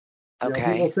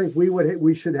 Okay. People think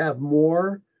we should have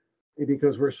more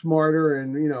because we're smarter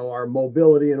and our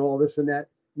mobility and all this and that.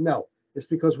 No, it's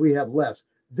because we have less.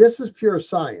 This is pure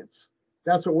science.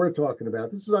 That's what we're talking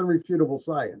about. This is unrefutable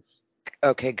science.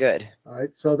 Okay, good. All right,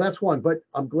 so that's one. But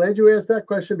I'm glad you asked that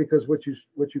question, because what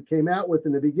you came out with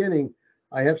in the beginning,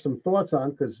 I have some thoughts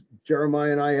on, because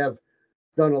Jeremiah and I have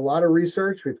done a lot of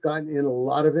research. We've gotten in a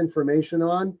lot of information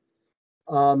on.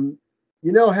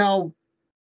 You know how,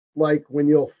 like, when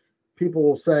people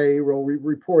will say, well, we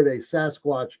report a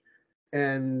Sasquatch,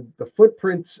 and the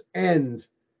footprints end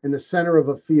in the center of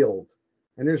a field,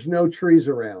 and there's no trees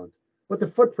around, but the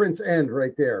footprints end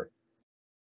right there.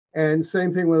 And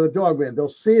same thing with a Dogman. They'll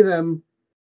see them,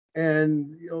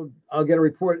 and I'll get a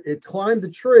report. It climbed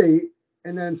the tree,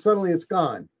 and then suddenly it's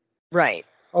gone. Right.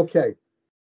 Okay.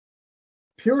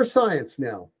 Pure science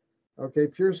now. Okay,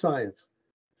 pure science.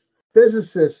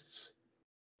 Physicists,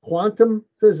 quantum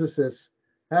physicists,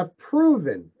 have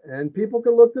proven, and people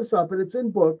can look this up, and it's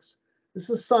in books. This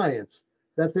is science,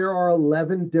 that there are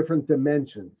 11 different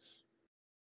dimensions.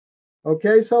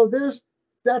 Okay, so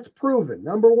that's proven.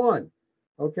 Number one.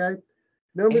 Okay.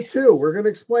 Number two, we're going to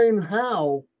explain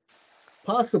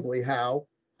possibly how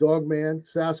Dogman,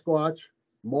 Sasquatch,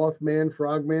 Mothman,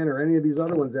 Frogman, or any of these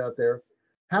other ones out there,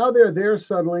 how they're there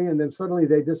suddenly and then suddenly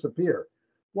they disappear.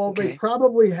 Well, They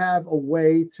probably have a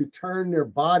way to turn their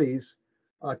bodies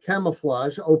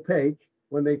camouflage, opaque,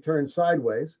 when they turn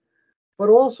sideways. But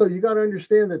also, you got to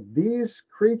understand that these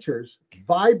creatures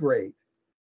vibrate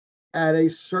at a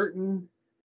certain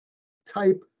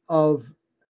type of,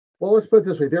 well, let's put it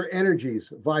this way, their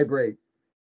energies vibrate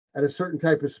at a certain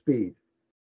type of speed.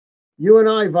 You and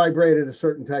I vibrate at a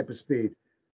certain type of speed.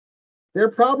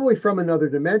 They're probably from another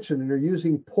dimension, and they're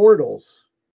using portals,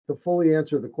 to fully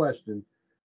answer the question,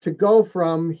 to go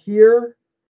from here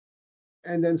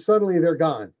and then suddenly they're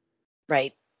gone.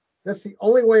 Right. That's the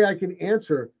only way I can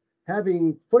answer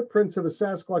having footprints of a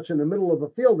Sasquatch in the middle of a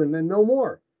field and then no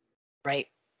more. Right.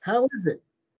 How is it?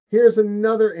 Here's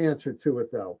another answer to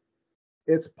it, though.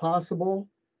 It's possible.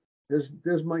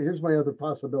 Here's my other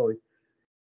possibility.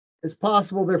 It's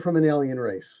possible they're from an alien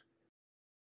race.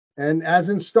 And as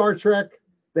in Star Trek,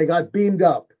 they got beamed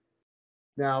up.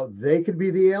 Now, they could be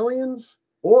the aliens,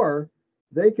 or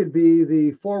they could be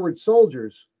the forward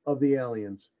soldiers of the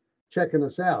aliens checking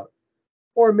us out.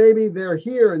 Or maybe they're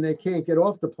here and they can't get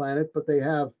off the planet, but they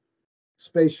have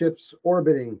spaceships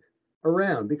orbiting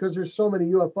around, because there's so many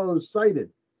UFOs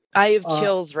sighted. I have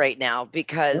chills right now,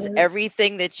 because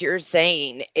everything that you're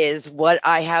saying is what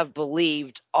I have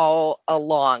believed all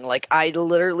along. Like, I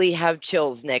literally have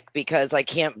chills, Nick, because I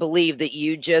can't believe that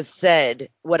you just said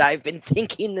what I've been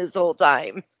thinking this whole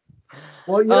time.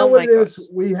 Well, you know what it is?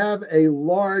 We have a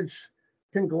large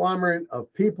conglomerate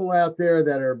of people out there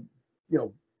that are,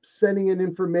 sending in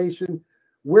information.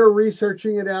 We're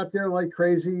researching it out there like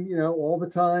crazy, all the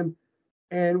time.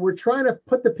 And we're trying to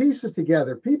put the pieces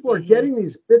together. People are getting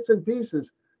these bits and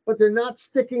pieces, but they're not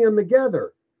sticking them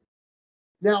together.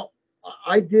 Now,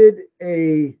 I did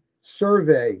a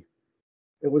survey.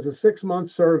 It was a 6-month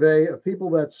survey of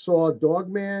people that saw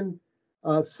Dogman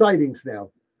sightings now.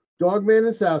 Dogman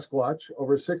and Sasquatch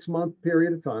over a 6-month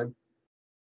period of time.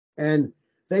 And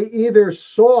they either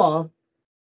saw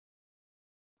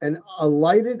a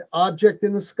lighted object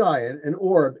in the sky, an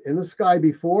orb in the sky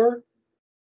before,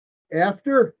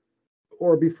 after,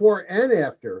 or before and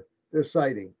after their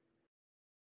sighting.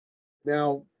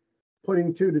 Now,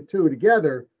 putting 2 to 2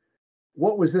 together,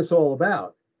 what was this all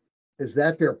about? Is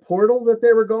that their portal that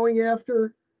they were going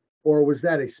after? Or was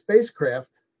that a spacecraft?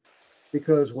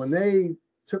 Because when they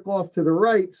took off to the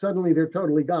right, suddenly they're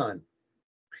totally gone.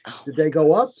 Did they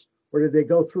go up, or did they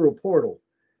go through a portal?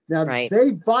 Now,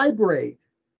 they vibrate.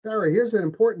 Sarah, here's an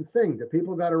important thing that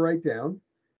people got to write down.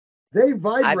 They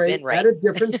vibrate at a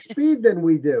different speed than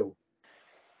we do.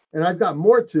 And I've got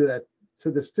more to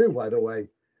this too, by the way.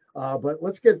 But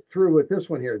let's get through with this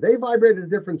one here. They vibrate at a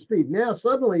different speed. Now,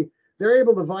 suddenly, they're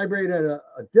able to vibrate at a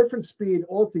different speed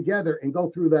altogether and go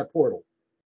through that portal.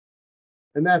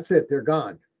 And that's it. They're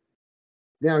gone.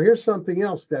 Now, here's something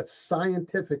else that's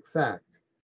scientific fact.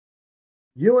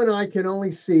 You and I can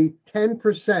only see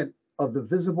 10% of the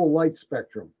visible light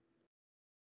spectrum.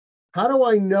 How do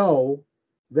I know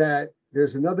that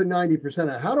there's another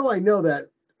 90%? How do I know that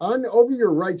over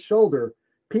your right shoulder,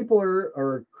 people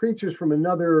or creatures from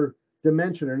another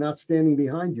dimension are not standing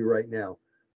behind you right now,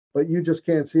 but you just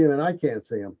can't see them and I can't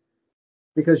see them?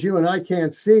 Because you and I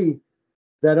can't see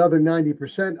that other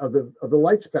 90% of the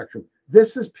light spectrum.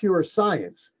 This is pure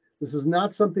science. This is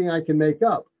not something I can make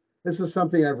up. This is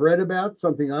something I've read about,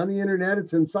 something on the internet.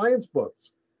 It's in science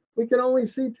books. We can only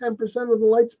see 10% of the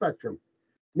light spectrum.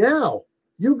 Now,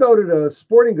 you go to the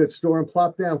sporting goods store and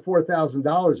plop down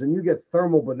 $4,000 and you get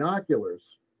thermal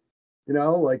binoculars,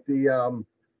 like the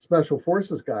special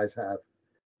forces guys have.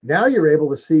 Now you're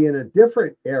able to see in a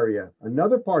different area,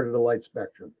 another part of the light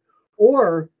spectrum.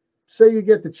 Or say you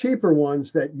get the cheaper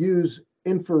ones that use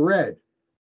infrared.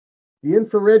 The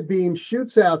infrared beam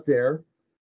shoots out there,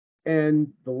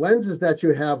 and the lenses that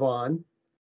you have on,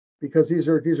 because these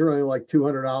are only like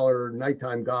 $200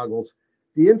 nighttime goggles,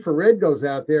 the infrared goes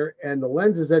out there and the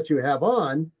lenses that you have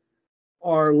on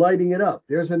are lighting it up.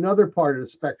 There's another part of the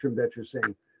spectrum that you're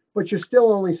seeing, but you're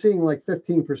still only seeing like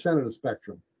 15% of the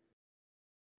spectrum.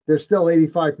 There's still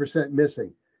 85%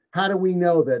 missing. How do we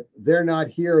know that they're not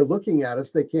here looking at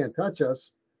us? They can't touch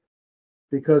us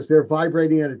because they're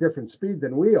vibrating at a different speed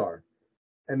than we are,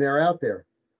 and they're out there.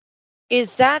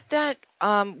 Is that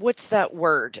what's that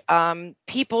word?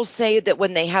 People say that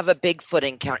when they have a Bigfoot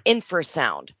encounter,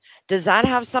 infrasound. Does that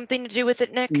have something to do with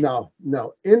it, Nick? No.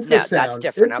 Infrasound. No, that's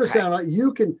different. Infrasound,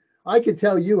 okay. I can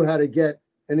tell you how to get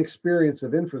an experience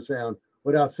of infrasound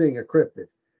without seeing a cryptid.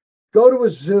 Go to a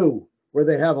zoo where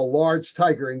they have a large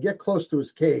tiger and get close to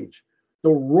his cage.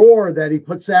 The roar that he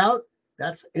puts out,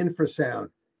 that's infrasound.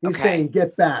 He's saying,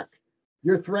 get back.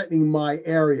 You're threatening my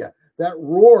area. That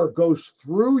roar goes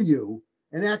through you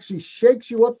and actually shakes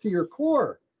you up to your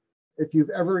core, if you've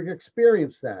ever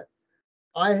experienced that.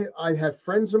 I have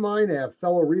friends of mine, I have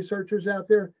fellow researchers out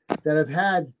there that have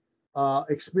had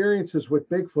experiences with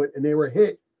Bigfoot, and they were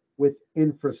hit with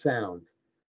infrasound.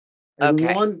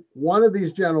 And one of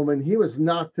these gentlemen, he was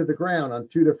knocked to the ground on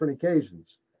 2 different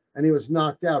occasions, and he was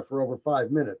knocked out for over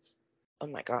 5 minutes. Oh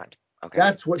my God. Okay.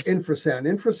 That's what infrasound.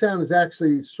 Infrasound is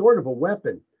actually sort of a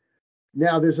weapon.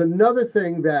 Now, there's another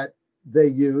thing that they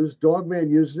use. Dogman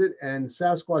uses it, and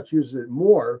Sasquatch uses it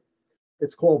more.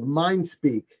 It's called mind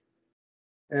speak.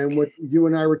 And what you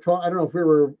and I were talking, I don't know if we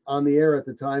were on the air at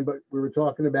the time, but we were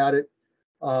talking about it,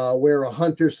 where a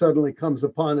hunter suddenly comes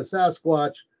upon a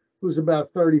Sasquatch who's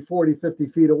about 30, 40, 50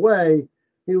 feet away.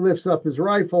 He lifts up his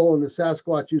rifle, and the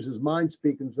Sasquatch uses mind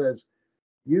speak and says,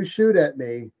 you shoot at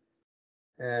me.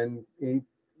 And he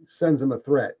sends him a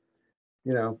threat,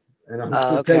 and I'm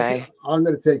going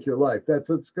to take your life. It's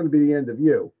going to be the end of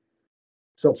you.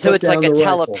 So it's like a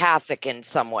telepathic in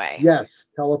some way. Yes,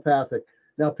 telepathic.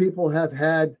 Now, people have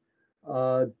had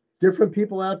different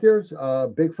people out there,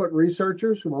 Bigfoot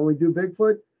researchers who only do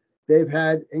Bigfoot. They've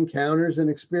had encounters and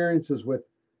experiences with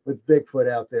Bigfoot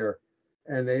out there,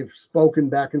 and they've spoken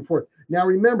back and forth. Now,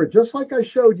 remember, just like I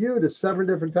showed you the 7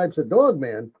 different types of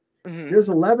Dogman, there's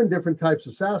 11 different types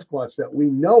of Sasquatch that we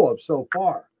know of so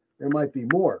far. There might be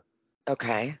more.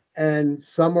 Okay. And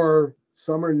some are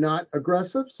not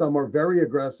aggressive. Some are very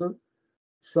aggressive.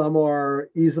 Some are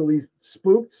easily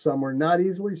spooked. Some are not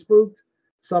easily spooked.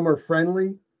 Some are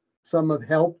friendly. Some have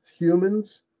helped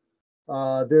humans.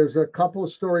 There's a couple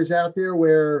of stories out there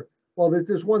where,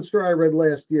 there's one story I read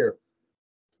last year.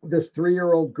 This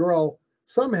 3-year-old girl,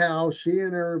 somehow she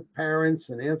and her parents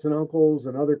and aunts and uncles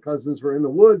and other cousins were in the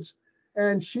woods,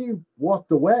 and she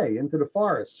walked away into the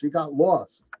forest. She got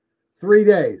lost. 3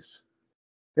 days.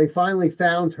 They finally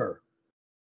found her.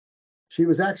 She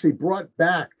was actually brought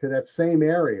back to that same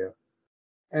area.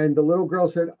 And the little girl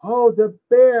said, oh, the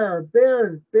bear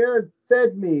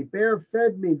fed me.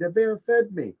 The bear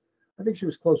fed me. I think she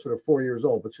was closer to 4 years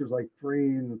old, but she was like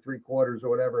 3 3/4 or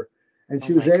whatever. And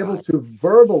she was able to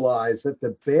verbalize that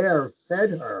the bear fed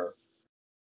her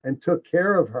and took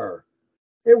care of her.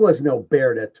 It was no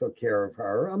bear that took care of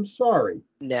her. I'm sorry.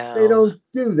 No. They don't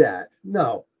do that.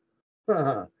 No.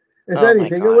 If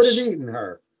anything, it would have eaten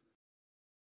her.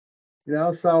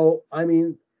 So, I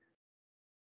mean,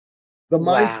 the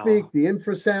mind speak, the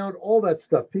infrasound, all that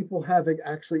stuff, people have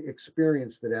actually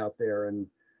experienced it out there. And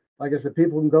like I said,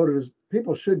 people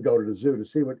should go to the zoo to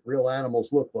see what real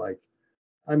animals look like.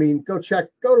 I mean, go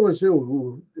to a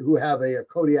zoo who have a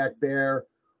Kodiak bear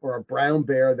or a brown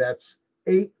bear that's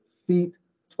 8 feet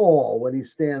tall when he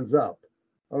stands up.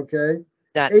 Okay,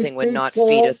 That eight thing would feet not tall.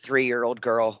 feed a 3-year-old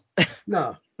girl.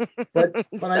 No, but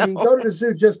I mean, go to the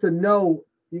zoo just to know.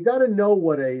 You got to know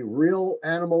what a real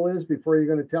animal is before you're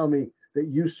going to tell me that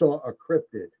you saw a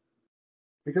cryptid,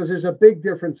 because there's a big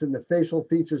difference in the facial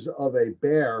features of a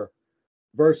bear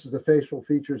versus the facial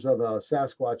features of a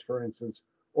Sasquatch, for instance,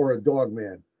 or a dog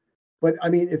man. But I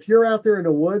mean, if you're out there in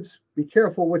the woods, be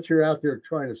careful what you're out there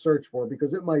trying to search for,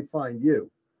 because it might find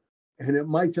you. And it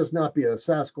might just not be a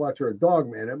Sasquatch or a dog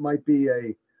man. It might be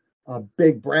a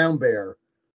big brown bear.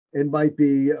 It might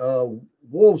be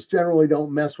wolves generally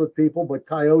don't mess with people, but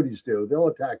coyotes do. They'll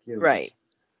attack humans. Right.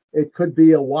 It could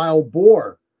be a wild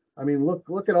boar. I mean,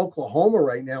 look at Oklahoma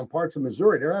right now and parts of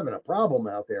Missouri. They're having a problem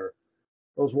out there.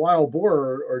 Those wild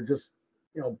boar are just,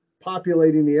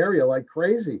 populating the area like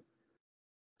crazy.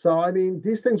 So, I mean,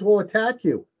 these things will attack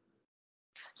you.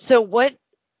 So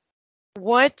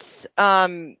what's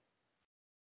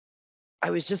I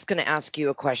was just going to ask you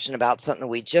a question about something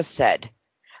we just said.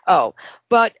 Oh,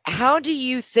 but how do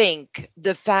you think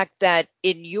the fact that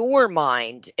in your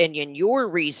mind and in your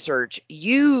research,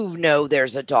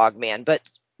 there's a dog man,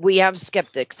 but we have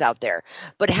skeptics out there.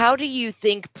 But how do you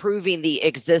think proving the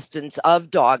existence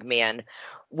of dog man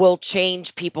will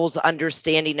change people's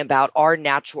understanding about our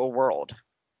natural world?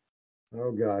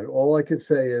 Oh, God. All I could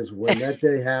say is when that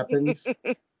day happens,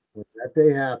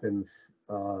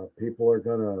 people are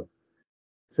going to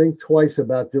think twice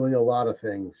about doing a lot of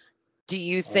things. Do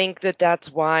you think that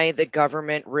that's why the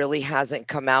government really hasn't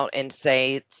come out and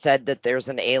said that there's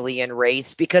an alien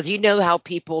race? Because you know how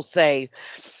people say,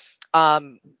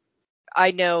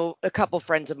 I know a couple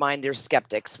friends of mine, they're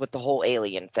skeptics with the whole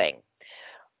alien thing.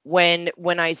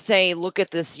 When I say, look at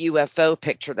this UFO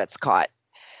picture that's caught,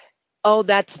 oh,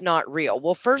 that's not real.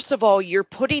 Well, first of all, you're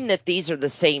putting that these are the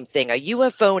same thing. A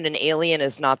UFO and an alien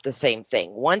is not the same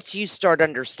thing. Once you start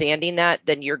understanding that,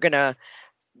 then you're going to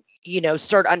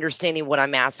start understanding what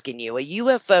I'm asking you. A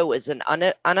UFO is an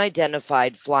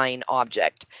unidentified flying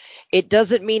object. It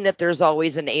doesn't mean that there's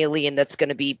always an alien that's going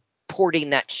to be porting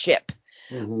that ship.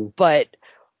 Mm-hmm. But,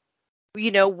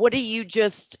 what do you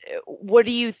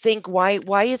think?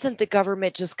 Why isn't the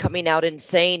government just coming out and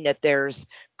saying that there's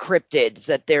cryptids,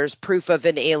 that there's proof of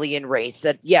an alien race,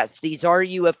 that yes, these are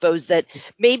UFOs, that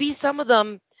maybe some of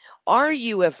them are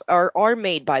are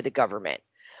made by the government?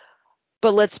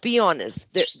 But let's be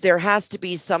honest, there has to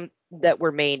be some that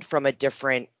were made from a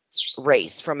different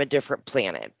race, from a different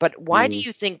planet. But why do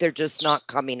you think they're just not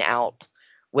coming out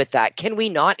with that? Can we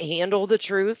not handle the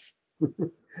truth?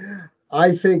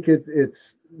 I think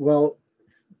it's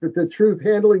the truth,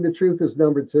 handling the truth is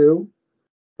number two.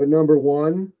 But number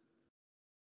one,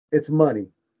 it's money.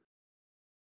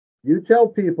 You tell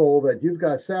people that you've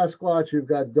got Sasquatch, you've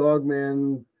got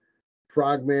Dogman,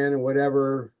 Frogman, and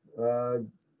whatever,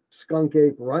 skunk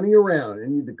ape running around,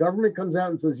 and the government comes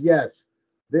out and says, yes,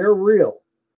 they're real.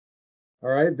 All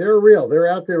right, they're real. They're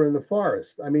out there in the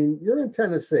forest. I mean, you're in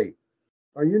Tennessee.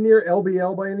 Are you near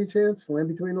LBL by any chance? Land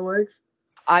Between the Legs?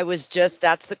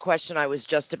 That's the question I was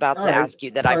just about to ask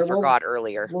you that I forgot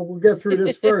earlier. Well, we'll get through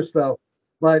this first, though.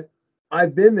 But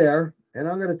I've been there, and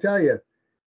I'm going to tell you,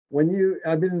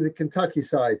 I've been in the Kentucky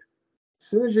side. As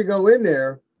soon as you go in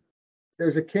there,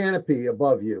 there's a canopy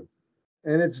above you,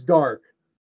 and it's dark,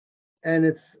 and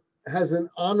has an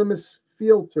ominous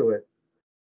feel to it.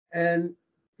 And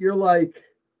you're like,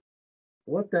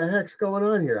 what the heck's going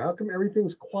on here? How come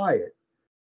everything's quiet?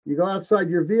 You go outside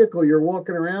your vehicle, you're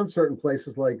walking around certain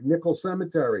places like Nickel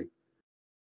Cemetery.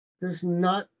 There's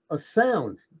not a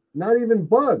sound, not even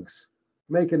bugs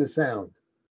making a sound.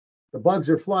 The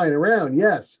bugs are flying around,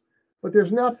 yes, but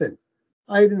there's nothing.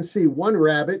 I didn't see one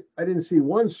rabbit. I didn't see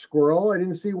one squirrel. I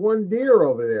didn't see one deer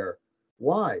over there.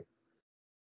 Why?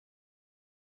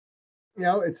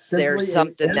 It's simply there's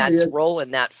something that's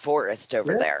rolling that forest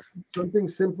over there. Something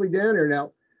simply down there.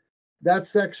 Now, that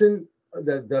section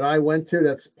that I went to,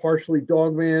 that's partially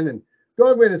Dogman and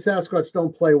Sasquatch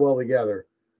don't play well together,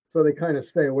 so they kind of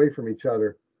stay away from each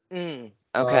other.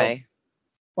 Okay.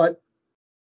 But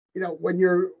when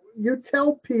you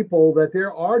tell people that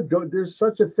there's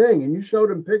such a thing, and you show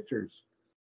them pictures,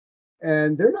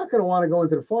 and they're not going to want to go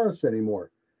into the forest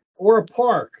anymore, or a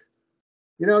park.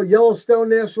 Yellowstone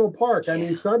National Park. I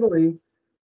mean, suddenly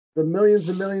the millions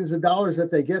and millions of dollars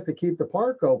that they get to keep the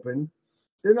park open,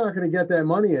 they're not going to get that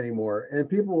money anymore. And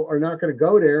people are not going to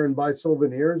go there and buy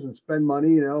souvenirs and spend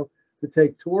money, to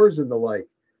take tours and the like.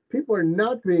 People are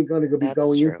not going to be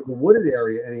going into the wooded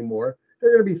area anymore.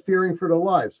 they're going to be fearing for their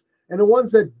lives. And the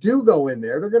ones that do go in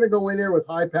there, they're going to go in there with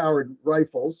high-powered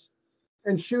rifles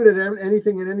and shoot at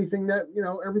anything and anything that,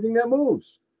 everything that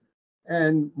moves.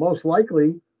 And most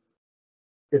likely,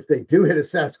 if they do hit a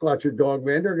Sasquatch or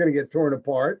Dogman, they're going to get torn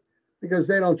apart because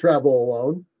they don't travel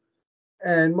alone.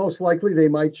 And most likely, they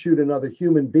might shoot another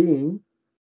human being.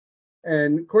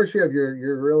 And of course, you have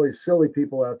your really silly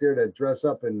people out there that dress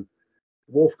up in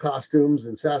wolf costumes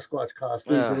and Sasquatch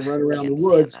costumes and run around the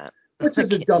woods, which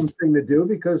is a dumb thing to do,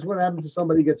 because what happens if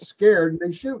somebody gets scared and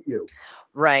they shoot you?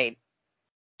 Right.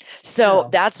 So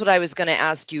that's what I was going to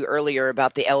ask you earlier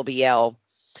about the LBL.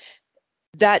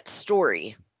 That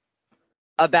story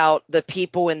about the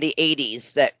people in the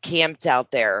 80s that camped out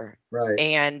there, right,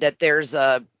 and that there's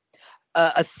a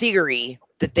theory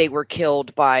that they were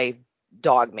killed by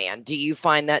Dogman. Do you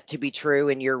find that to be true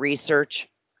in your research?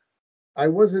 I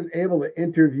wasn't able to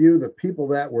interview the people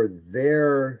that were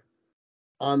there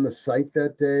on the site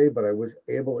that day, but I was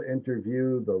able to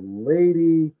interview the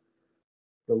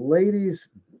lady's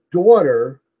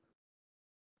daughter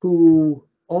who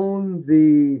owned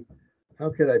the,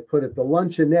 how could I put it, the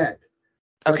luncheonette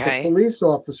that the police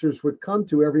officers would come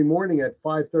to every morning at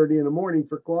 5:30 in the morning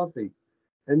for coffee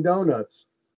and donuts.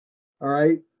 All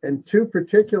right. And two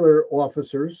particular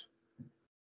officers,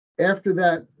 after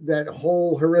that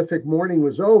whole horrific morning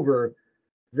was over,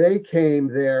 they came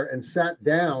there and sat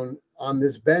down on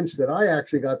this bench that I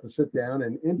actually got to sit down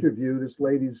and interview this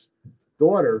lady's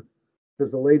daughter,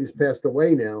 because the lady's passed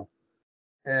away now.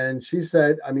 And she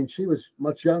said, I mean, she was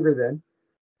much younger then.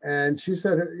 And she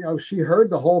said, she heard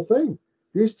the whole thing.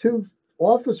 These two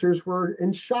officers were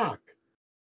in shock.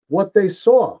 What they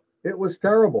saw, it was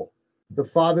terrible. The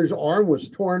father's arm was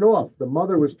torn off. The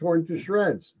mother was torn to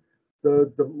shreds.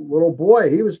 The little boy,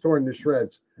 he was torn to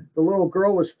shreds. The little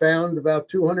girl was found about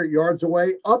 200 yards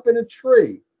away up in a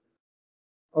tree.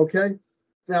 Okay.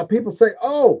 Now people say,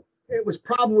 oh, it was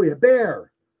probably a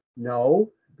bear.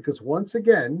 No, because once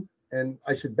again, and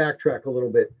I should backtrack a little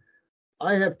bit,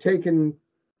 I have taken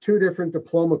 2 different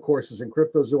diploma courses in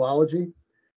cryptozoology,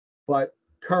 but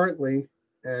currently,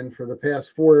 and for the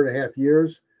past 4.5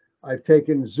 years, I've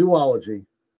taken zoology.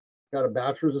 Got a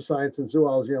bachelor's of science in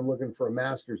zoology. I'm looking for a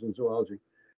master's in zoology.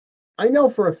 I know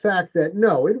for a fact that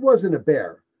no, it wasn't a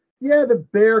bear. Yeah, the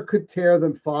bear could tear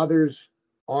the father's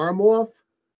arm off,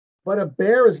 but a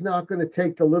bear is not going to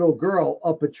take the little girl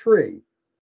up a tree.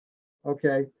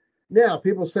 Okay. Now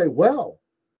people say, well,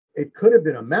 it could have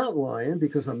been a mountain lion,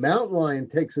 because a mountain lion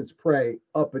takes its prey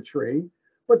up a tree,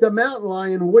 but the mountain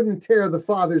lion wouldn't tear the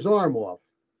father's arm off.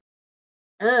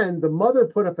 And the mother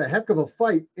put up a heck of a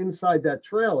fight inside that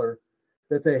trailer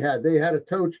that they had. They had a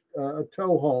tow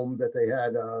home that they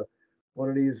had, one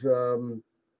of these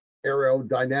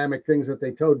aerodynamic things that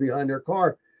they towed behind their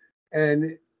car.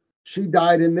 And she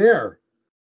died in there.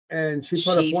 And she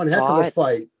put up one heck of a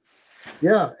fight.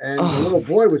 Yeah. And the little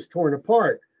boy was torn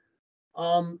apart.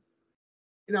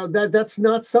 That's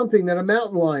not something that a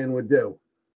mountain lion would do.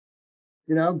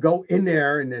 Go in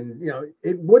there and then,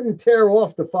 it wouldn't tear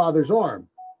off the father's arm,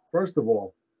 first of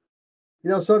all.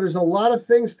 So there's a lot of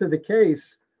things to the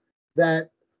case that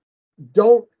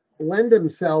don't lend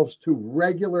themselves to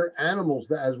regular animals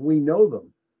as we know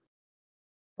them.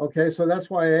 Okay, so that's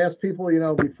why I ask people,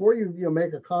 before you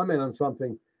make a comment on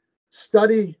something,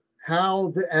 study how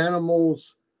the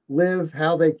animals live,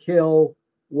 how they kill,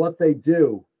 what they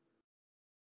do.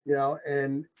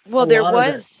 And well, there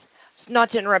was, not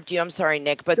to interrupt you, I'm sorry,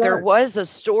 Nick, but there was a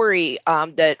story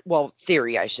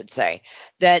theory, I should say,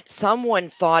 that someone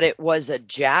thought it was a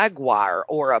jaguar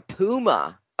or a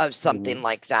puma of something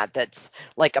like that. That's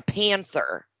like a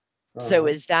panther. So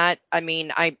is that,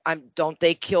 I don't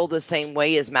they kill the same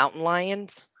way as mountain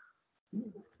lions?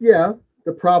 Yeah.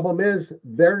 The problem is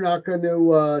they're not going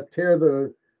to tear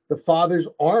the father's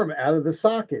arm out of the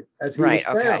socket as he was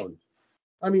found.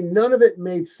 None of it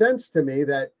made sense to me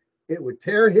that it would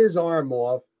tear his arm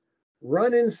off,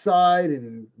 run inside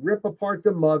and rip apart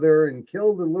the mother and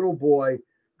kill the little boy,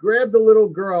 grab the little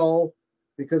girl,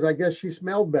 because I guess she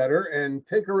smelled better, and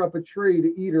take her up a tree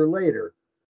to eat her later.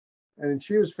 And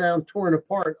she was found torn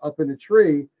apart up in a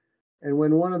tree. And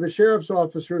when one of the sheriff's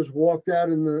officers walked out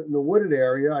in the wooded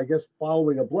area, I guess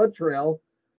following a blood trail,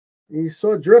 he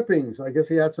saw drippings. I guess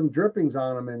he had some drippings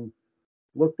on him, and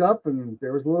looked up, and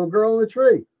there was a little girl in the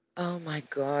tree. Oh my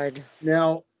God.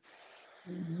 Now,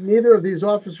 neither of these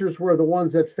officers were the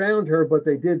ones that found her, but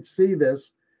they did see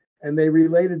this, and they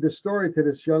related the story to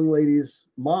this young lady's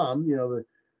mom,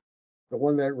 the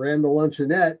one that ran the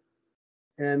luncheonette,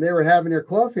 and they were having their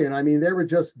coffee, and they were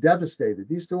just devastated.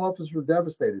 These 2 officers were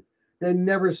devastated. They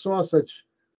never saw such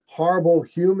horrible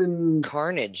human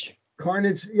carnage.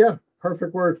 Yeah,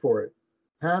 Perfect word for it.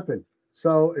 Happen.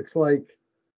 So it's like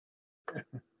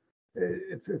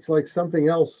it's like something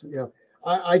else.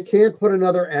 I can't put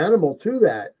another animal to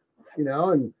that.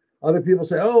 And other people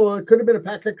say, oh, it could have been a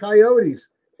pack of coyotes.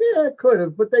 Yeah, it could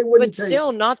have, but they wouldn't. But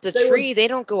still, not the tree. They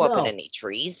don't go up in any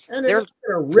trees. And they're not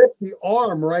going to rip the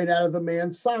arm right out of the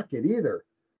man's socket either.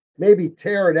 Maybe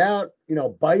tear it out,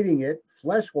 biting it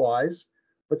flesh-wise,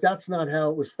 but that's not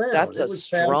how it was found. That's a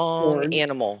strong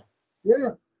animal.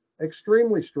 Yeah,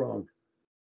 extremely strong.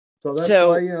 So that's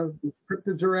why,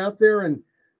 cryptids are out there. And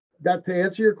that, to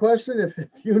answer your question, if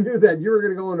you knew that you were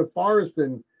going to go in the forest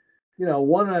and,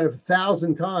 1 out of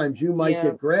 1,000 times you might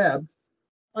get grabbed.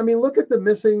 I mean, look at the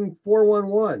missing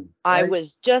 411. Right? I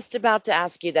was just about to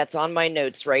ask you, that's on my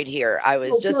notes right here. I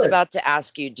was about to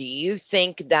ask you, do you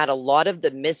think that a lot of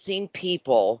the missing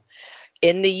people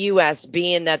in the U.S.,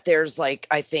 being that there's I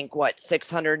think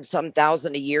 600 some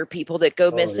thousand a year people that go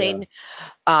missing,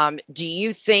 do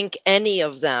you think any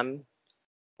of them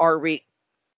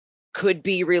could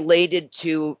be related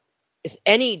to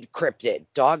any cryptid,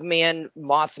 Dogman,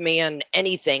 Mothman,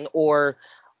 anything, or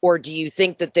do you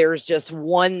think that there's just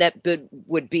one that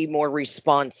would be more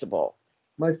responsible?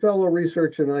 My fellow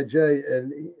researcher and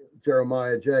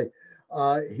Jeremiah J,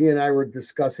 he and I were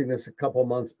discussing this a couple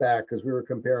months back because we were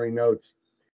comparing notes.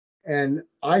 And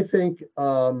I think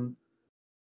 50%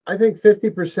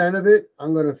 of it,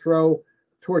 I'm going to throw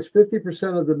towards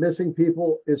 50% of the missing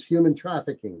people is human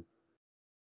trafficking.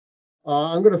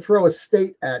 I'm going to throw a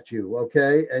state at you,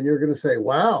 okay? And you're going to say,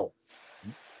 wow.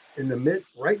 Right in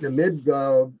the mid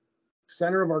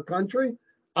center of our country,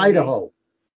 Idaho,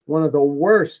 one of the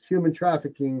worst human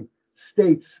trafficking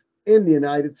states in the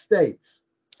United States,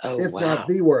 if not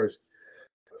the worst.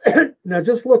 Now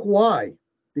just look why.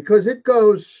 Because it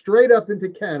goes straight up into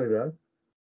Canada.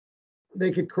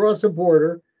 They could cross a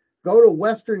border, go to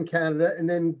Western Canada, and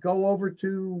then go over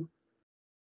to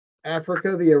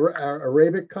Africa, the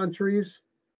Arabic countries.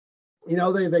 They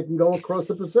can go across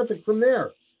the Pacific from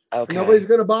there. Okay. Nobody's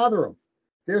going to bother them.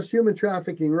 There's human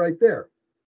trafficking right there.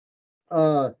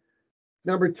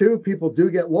 Number two, people do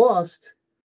get lost,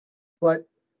 but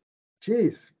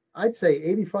geez, I'd say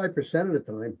 85% of the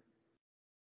time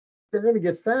they're going to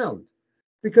get found.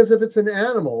 Because if it's an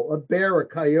animal, a bear, a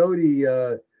coyote,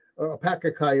 a pack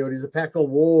of coyotes, a pack of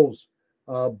wolves,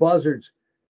 buzzards,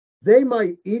 they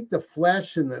might eat the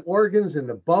flesh and the organs and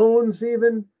the bones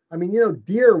even. I mean,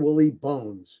 deer will eat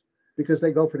bones because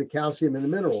they go for the calcium and the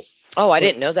minerals. Oh, I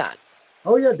didn't know that.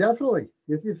 Oh, yeah, definitely.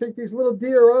 If you think these little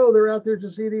deer, they're out there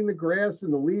just eating the grass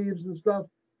and the leaves and stuff,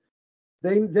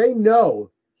 they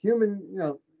know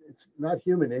human, it's not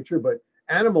human nature, but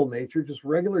animal nature, just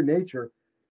regular nature,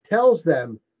 tells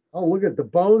them, oh, look at the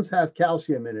bones have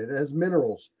calcium in it. It has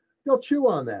minerals. They'll chew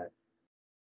on that.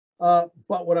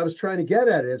 But what I was trying to get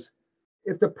at is,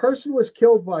 if the person was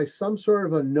killed by some sort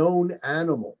of a known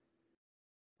animal,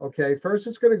 okay, first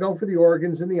it's going to go for the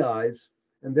organs and the eyes,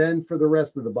 and then for the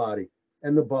rest of the body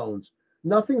and the bones.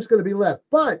 Nothing's going to be left.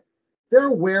 But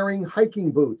they're wearing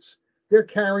hiking boots. They're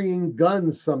carrying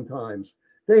guns sometimes.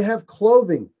 They have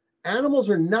clothing. Animals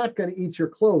are not going to eat your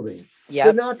clothing. Yep.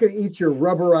 They're not going to eat your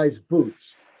rubberized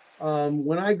boots.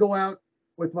 When I go out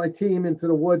with my team into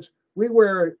the woods, we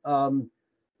wear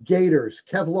gaiters,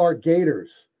 Kevlar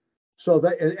gaiters, so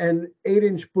that and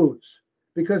 8-inch boots.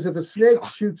 Because if a snake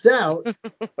shoots out,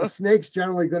 a snake's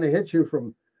generally going to hit you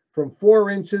from 4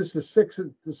 inches to 6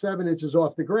 to 7 inches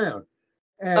off the ground.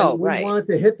 And we want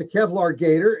it to hit the Kevlar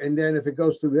gaiter, and then if it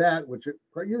goes through that, which it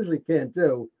usually can't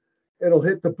do, it'll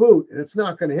hit the boot, and it's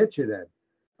not going to hit you then.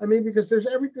 I mean, because there's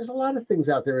a lot of things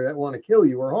out there that want to kill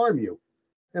you or harm you,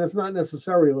 and it's not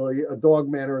necessarily a dog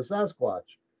man or a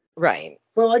Sasquatch. Right.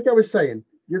 But like I was saying,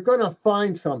 you're going to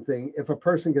find something if a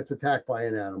person gets attacked by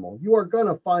an animal. You are going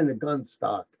to find a gun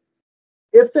stock.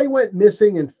 If they went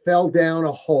missing and fell down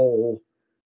a hole,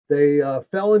 they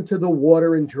fell into the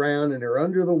water and drowned, and they're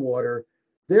under the water,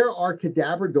 there are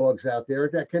cadaver dogs out there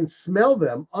that can smell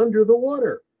them under the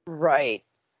water. Right.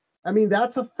 I mean,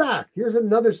 that's a fact. Here's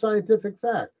another scientific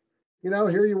fact.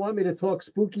 Here you want me to talk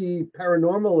spooky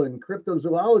paranormal and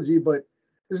cryptozoology, but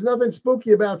there's nothing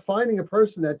spooky about finding a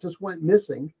person that just went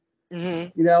missing,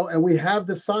 and we have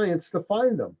the science to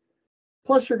find them.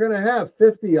 Plus, you're going to have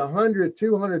 50, 100,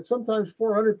 200, sometimes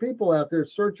 400 people out there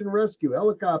search and rescue,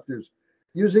 helicopters,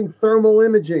 using thermal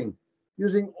imaging,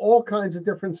 using all kinds of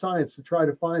different science to try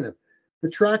to find them. The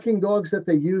tracking dogs that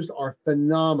they used are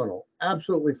phenomenal,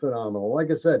 absolutely phenomenal.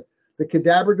 Like I said, the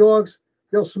cadaver dogs,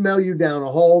 they'll smell you down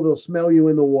a hole. They'll smell you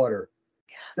in the water.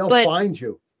 They'll find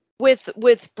you.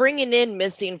 With bringing in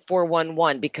Missing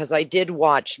 411, because I did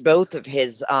watch both of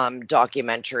his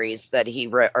documentaries that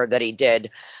he did.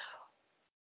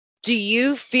 Do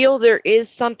you feel there is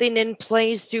something in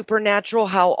play supernatural?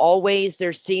 How always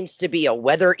there seems to be a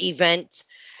weather event?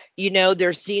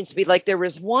 There seems to be, like, there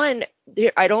was one,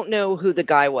 I don't know who the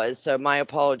guy was, so my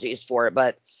apologies for it,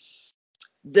 but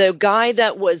the guy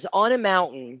that was on a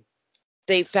mountain,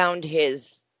 they found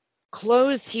his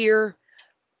clothes here,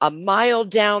 a mile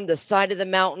down the side of the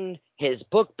mountain, his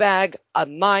book bag, a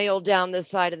mile down the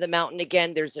side of the mountain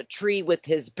again. There's a tree with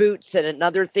his boots and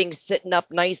another thing sitting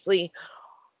up nicely,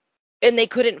 and they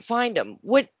couldn't find him.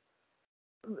 What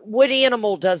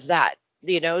animal does that?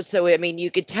 So I mean,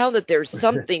 you could tell that there's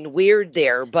something weird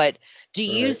there, but do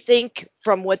you think,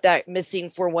 from what that missing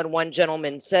 411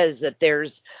 gentleman says, that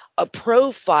there's a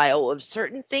profile of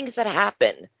certain things that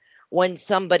happen when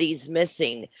somebody's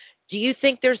missing? Do you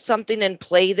think there's something in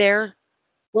play there?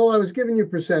 Well, I was giving you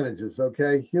percentages,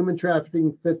 okay? Human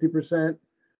trafficking, 50%.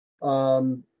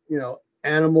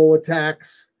 Animal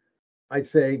attacks, I'd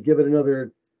say give it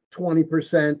another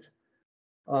 20%.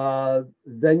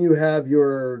 Then you have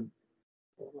your,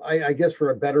 I guess for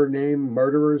a better name,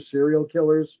 murderers, serial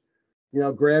killers,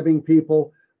 grabbing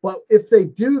people. But if they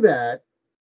do that,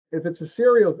 if it's a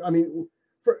serial, I mean,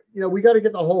 we got to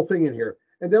get the whole thing in here.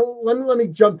 And then let me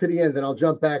jump to the end, and I'll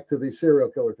jump back to the serial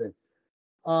killer thing.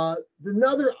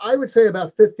 Another, I would say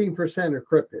about 15% are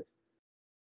cryptid.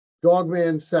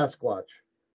 Dogman, Sasquatch.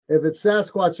 If it's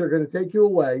Sasquatch, they're going to take you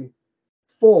away,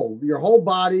 full, your whole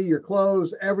body, your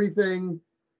clothes, everything,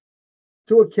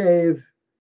 to a cave,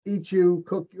 eat you,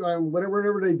 cook you,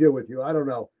 whatever they do with you. I don't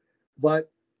know.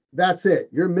 But that's it.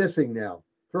 You're missing now.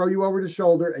 Throw you over the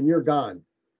shoulder and you're gone.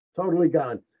 Totally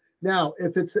gone. Now,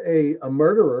 if it's a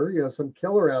murderer, some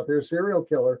killer out there, serial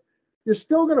killer, you're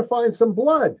still going to find some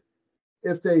blood.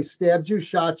 If they stabbed you,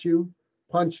 shot you,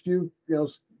 punched you,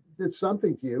 did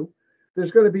something to you,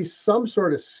 there's going to be some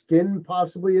sort of skin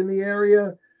possibly in the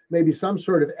area, maybe some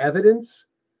sort of evidence.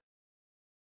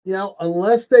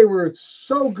 Unless they were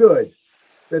so good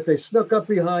that they snuck up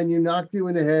behind you, knocked you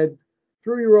in the head,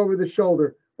 threw you over the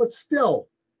shoulder. But still,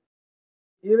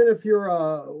 even if you're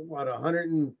a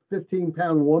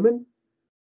 115-pound woman,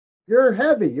 you're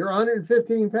heavy. You're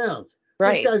 115 pounds.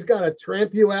 Right. This guy's got to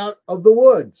tramp you out of the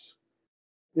woods.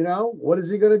 What is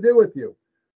he going to do with you?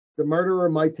 The murderer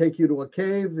might take you to a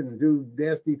cave and do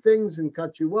nasty things and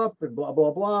cut you up and blah,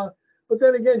 blah, blah. But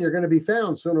then again, you're going to be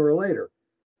found sooner or later.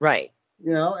 Right.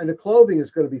 And the clothing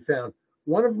is going to be found.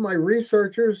 One of my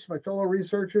researchers, my fellow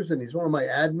researchers, and he's one of my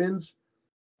admins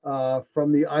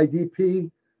from the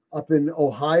IDP up in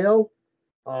Ohio.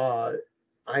 I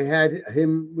had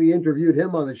him, we interviewed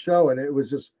him on the show, and it was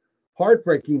just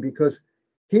heartbreaking because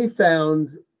he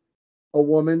found a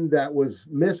woman that was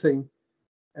missing,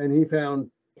 and he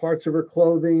found parts of her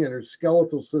clothing and her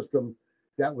skeletal system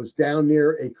that was down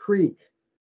near a creek.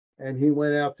 And he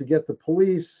went out to get the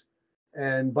police.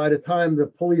 And by the time the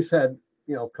police had,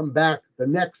 come back the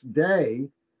next day,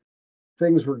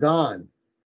 things were gone.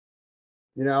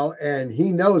 And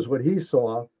he knows what he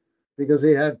saw because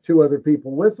he had two other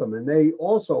people with him. And they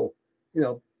also,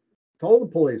 told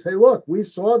the police, hey, look, we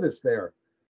saw this there.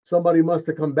 Somebody must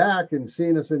have come back and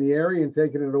seen us in the area and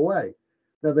taken it away.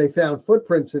 Now, they found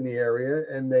footprints in the area,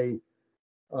 and they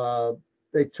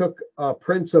took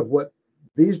prints of what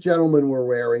these gentlemen were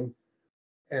wearing,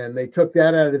 and they took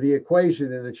that out of the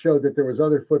equation, and it showed that there was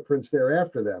other footprints there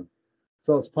after them.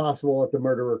 So it's possible that the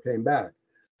murderer came back.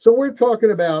 So we're talking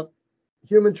about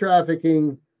human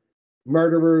trafficking,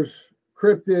 murderers,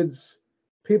 cryptids,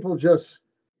 people just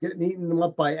getting eaten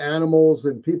up by animals,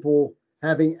 and people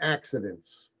having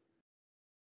accidents.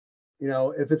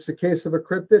 If it's the case of a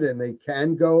cryptid and they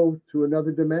can go to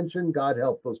another dimension, God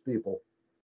help those people.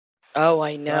 Oh,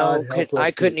 I know. I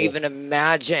couldn't even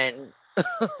imagine.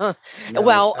 No,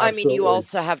 well, absolutely. I mean, you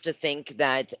also have to think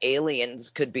that aliens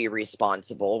could be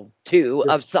responsible too,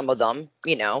 of some of them,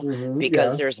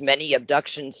 because there's many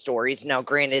abduction stories. Now,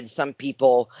 granted, some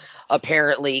people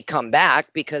apparently come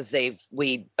back because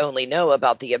we only know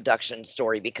about the abduction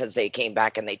story because they came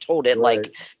back and they told it,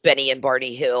 like Benny and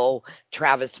Barney Hill,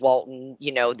 Travis Walton,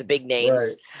 the big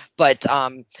names. But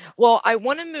well, I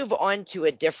want to move on to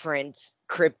a different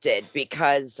cryptid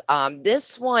because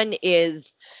this one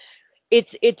is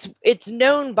it's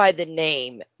known by the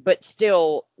name, but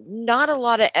still not a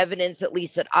lot of evidence, at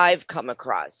least that I've come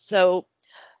across. So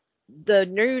the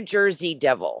New Jersey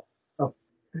Devil. Oh,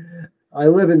 I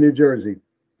live in New Jersey,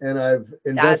 and I've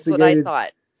investigated. That's what I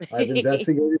thought. I've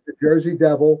investigated the Jersey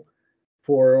Devil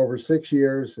for over 6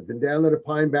 years. I've been down to the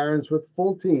Pine Barrens with a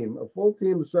full team of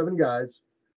 7 guys,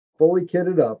 fully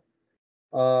kitted up.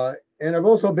 And I've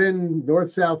also been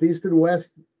north, south, east, and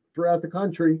west throughout the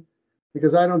country,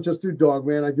 because I don't just do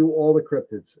Dogman, I do all the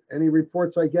cryptids. Any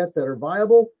reports I get that are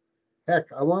viable, heck,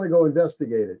 I want to go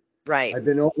investigate it. Right. I've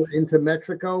been over into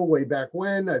Mexico way back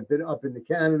when. I've been up into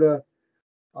Canada.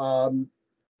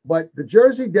 But the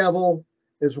Jersey Devil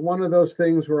is one of those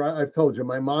things where I've told you,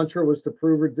 my mantra was to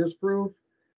prove or disprove.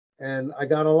 And I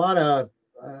got a lot of,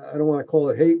 I don't want to call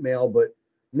it hate mail, but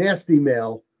nasty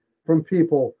mail from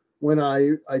people when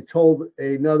I told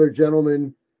another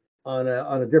gentleman on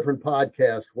a different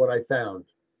podcast what I found.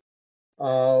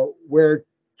 We're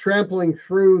trampling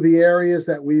through the areas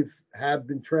that have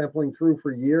been trampling through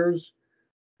for years.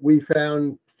 We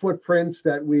found footprints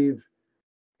that we've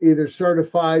either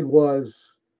certified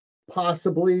was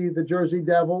possibly the Jersey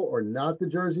Devil or not the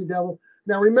Jersey Devil.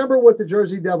 Now, remember what the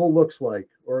Jersey Devil looks like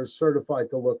or is certified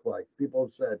to look like. People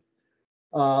have said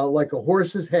like a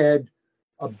horse's head,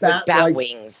 a bat, with bat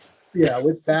wings. Yeah,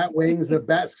 with bat wings, a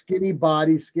bat, skinny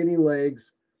body, skinny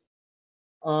legs.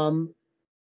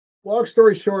 Long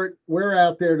story short, we're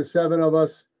out there, the 7 of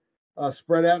us,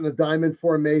 spread out in a diamond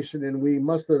formation, and we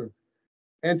must have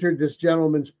entered this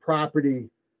gentleman's property.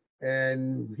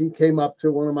 And he came up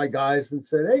to one of my guys and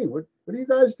said, "Hey, what are you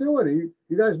guys doing? Are you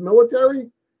guys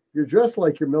military? You're dressed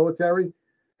like you're military."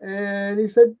 And he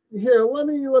said, "Here,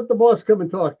 let the boss come and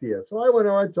talk to you." So I went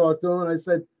over and talked to him, and I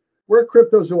said, "We're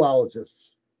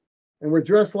cryptozoologists, and we're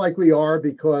dressed like we are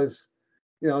because,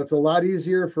 it's a lot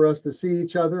easier for us to see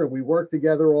each other, and we work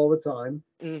together all the time."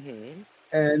 Mm-hmm.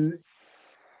 And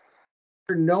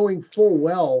knowing full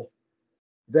well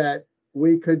that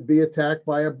we could be attacked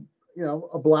by a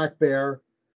black bear,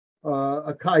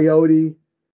 a coyote,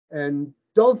 and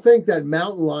don't think that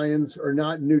mountain lions are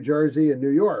not in New Jersey and New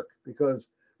York, because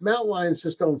mountain lions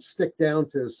just don't stick down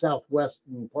to the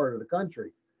southwestern part of the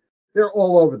country. They're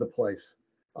all over the place.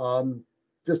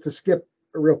 Just to skip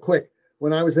real quick,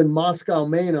 when I was in Moscow,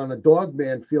 Maine on a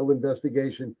dogman field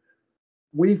investigation,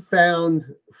 we found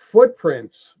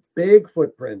footprints, big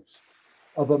footprints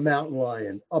of a mountain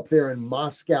lion up there in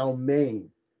Moscow,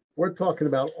 Maine. We're talking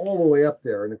about all the way up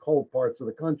there in the cold parts of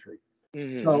the country.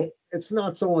 Mm-hmm. So it's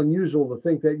not so unusual to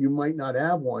think that you might not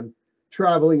have one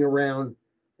traveling around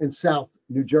in South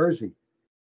New Jersey.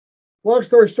 Long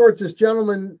story short, this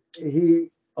gentleman, a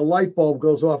light bulb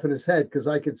goes off in his head because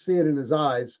I could see it in his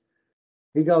eyes.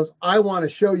 He goes, "I want to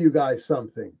show you guys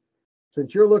something.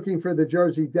 Since you're looking for the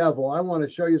Jersey Devil, I want to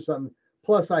show you something.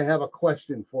 Plus, I have a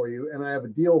question for you, and I have a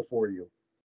deal for you."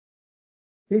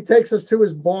 He takes us to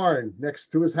his barn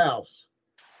next to his house.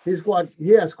 He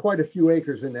has quite a few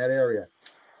acres in that area.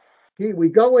 We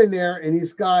go in there, and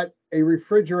he's got a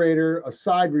refrigerator, a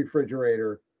side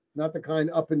refrigerator, not the kind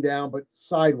up and down, but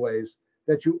sideways,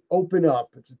 that you open up.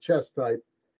 It's a chest type.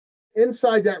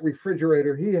 Inside that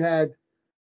refrigerator, he had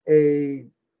a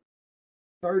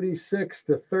 36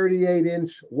 to 38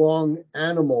 inch long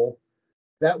animal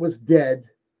that was dead,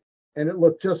 and it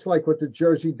looked just like what the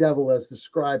Jersey Devil has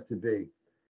described to be.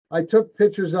 I took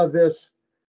pictures of this,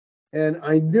 and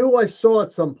I knew I saw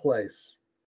it someplace.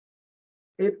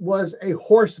 It was a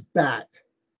horse bat.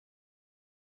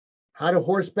 How do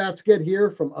horse bats get here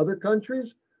from other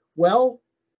countries? Well,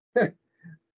 the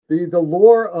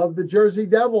lore of the Jersey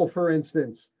Devil, for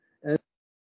instance, and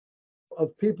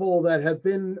of people that have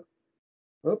been,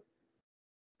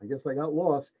 I guess I got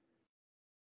lost.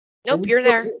 Nope, you're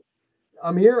there.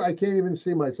 I'm here. I can't even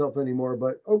see myself anymore,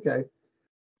 but okay.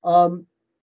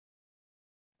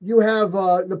 You have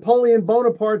Napoleon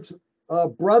Bonaparte's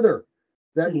brother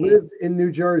that lived in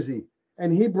New Jersey,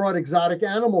 and he brought exotic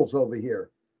animals over here.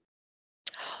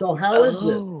 So how is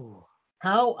this?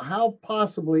 How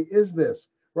possibly is this,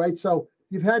 right? So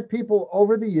you've had people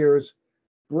over the years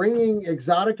bringing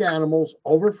exotic animals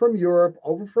over from Europe,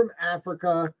 over from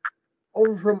Africa,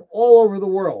 over from all over the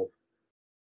world.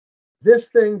 This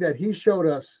thing that he showed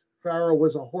us, Pharaoh,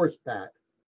 was a horse bat.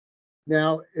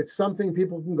 Now, it's something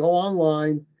people can go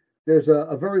online. There's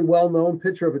a very well-known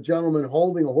picture of a gentleman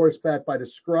holding a horse bat by the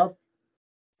scruff,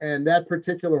 and that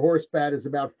particular horse bat is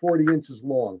about 40 inches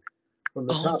long from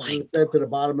the top of its head to the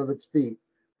bottom of its feet.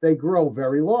 They grow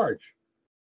very large.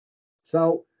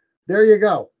 So there you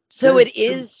go. So it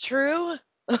is true?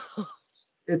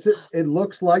 It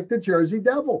looks like the Jersey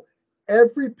Devil.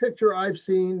 Every picture I've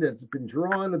seen that's been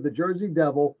drawn of the Jersey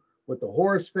Devil with the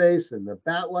horse face and the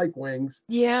bat-like wings,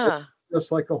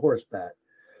 just like a horse bat.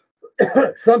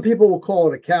 Some people will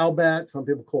call it a cow bat. Some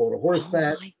people call it a horse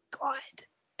bat. Oh, my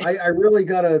God. I really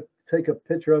got to take a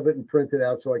picture of it and print it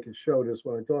out so I can show this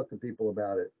when I talk to people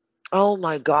about it. Oh,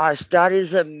 my gosh. That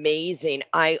is amazing.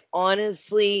 I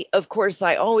honestly, of course,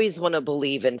 I always want to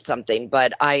believe in something,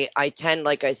 but I tend,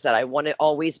 like I said, I want to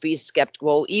always be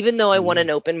skeptical, even though I want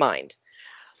an open mind.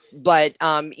 But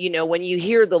when you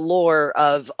hear the lore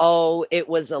of, oh, it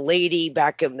was a lady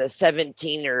back in the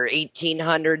 17 or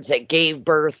 1800s that gave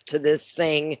birth to this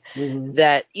thing,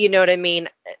 that, you know what I mean?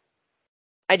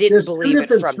 I didn't believe it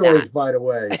from that. There's 2 different stories, by the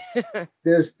way.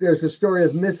 There's a story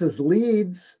of Mrs.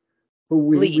 Leeds, who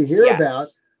we hear about,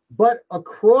 but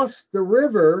across the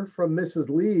river from Mrs.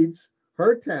 Leeds,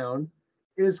 her town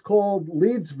is called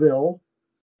Leedsville,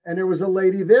 and there was a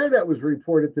lady there that was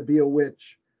reported to be a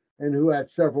witch and who had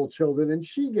several children, and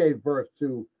she gave birth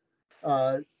to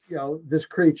this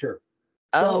creature.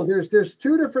 So there's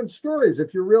 2 different stories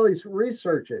if you really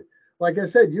research it. Like I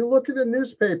said, you look at the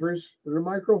newspapers, the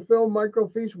microfilm,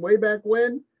 microfiche way back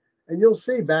when, and you'll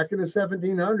see back in the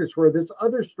 1700s where this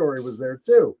other story was there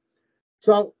too.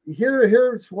 So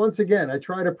here's once again, I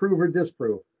try to prove or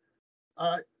disprove.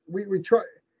 We try.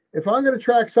 If I'm going to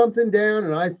track something down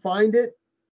and I find it,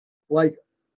 like,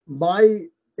 my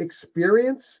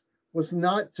experience was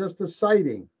not just a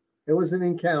sighting, it was an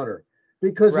encounter,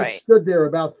 because it stood there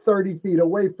about 30 feet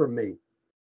away from me,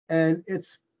 and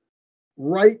its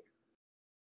right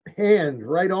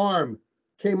arm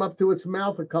came up to its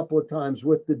mouth a couple of times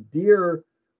with the deer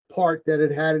part that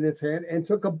it had in its hand and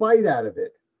took a bite out of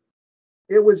it.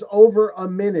 It was over a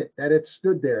minute that it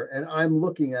stood there, and I'm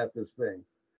looking at this thing,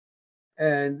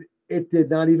 and it did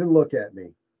not even look at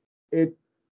me. It,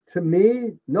 to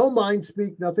me, no mind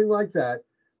speak, nothing like that.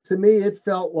 To me, it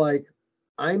felt like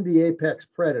I'm the apex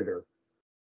predator,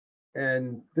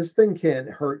 and this thing can't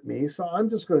hurt me, so I'm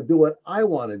just going to do what I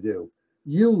want to do.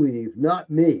 You leave, not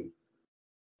me.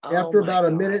 After about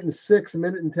a minute and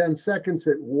 10 seconds,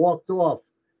 it walked off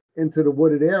into the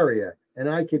wooded area, and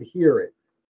I could hear it.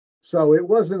 So it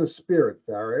wasn't a spirit,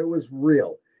 Farah. It was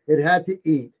real. It had to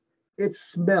eat. It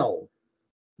smelled.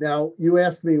 Now, you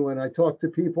asked me when I talk to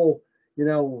people,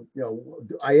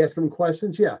 I ask them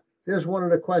questions. Yeah, there's one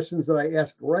of the questions that I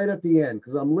asked right at the end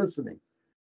because I'm listening.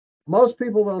 Most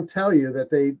people don't tell you that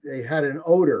they had an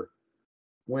odor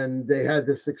when they had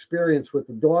this experience with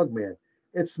the dog man.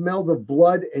 It smelled of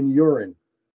blood and urine.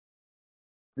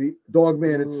 The dog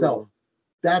man itself.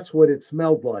 That's what it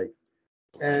smelled like.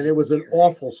 And it was an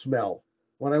awful smell.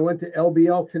 When I went to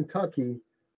LBL, Kentucky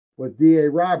with DA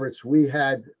Roberts, we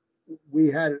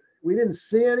didn't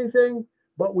see anything,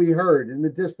 but we heard in the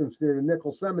distance near the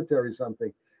Nickel Cemetery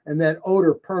something, and that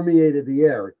odor permeated the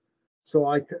air. So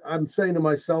I'm saying to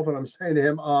myself, and I'm saying to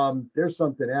him, there's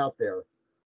something out there,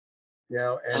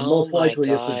 and most likely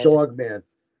it's a dog man.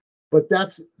 But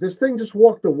this thing just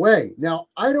walked away. Now,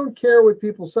 I don't care what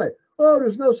people say. Oh,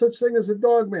 there's no such thing as a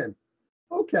dog man.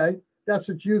 Okay, that's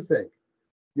what you think.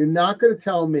 You're not going to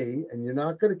tell me, and you're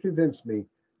not going to convince me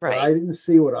that I didn't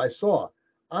see what I saw.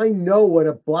 I know what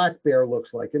a black bear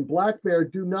looks like, and black bear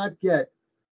do not get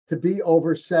to be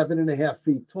over 7.5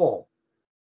 feet tall.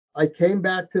 I came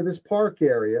back to this park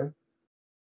area,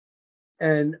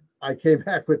 and I came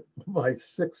back with my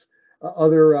 6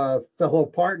 other fellow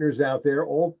partners out there,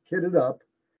 all kitted up,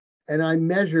 and I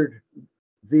measured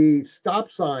the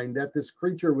stop sign that this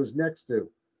creature was next to,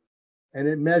 and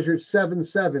it measured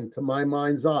 7.7 to my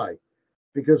mind's eye,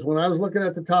 because when I was looking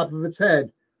at the top of its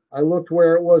head, I looked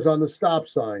where it was on the stop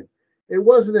sign. It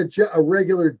wasn't a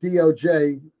regular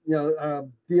DOJ,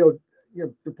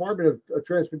 Department of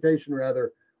Transportation,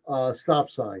 rather, stop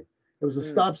sign. It was a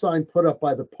stop sign put up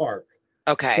by the park.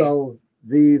 Okay. So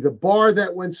the bar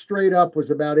that went straight up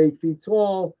was about 8 feet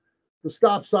tall. The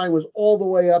stop sign was all the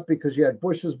way up because you had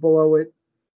bushes below it.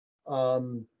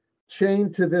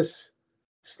 Chained to this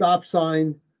stop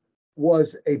sign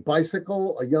was a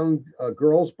bicycle, a young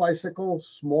girl's bicycle,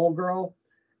 small girl.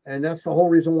 And that's the whole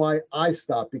reason why I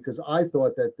stopped, because I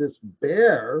thought that this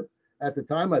bear, at the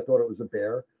time I thought it was a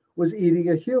bear, was eating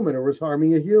a human or was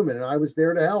harming a human, and I was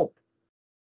there to help.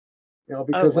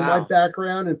 Because of my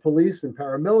background in police and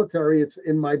paramilitary, it's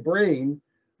in my brain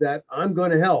that I'm going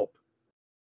to help.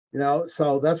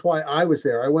 So that's why I was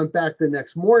there. I went back the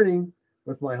next morning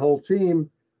with my whole team,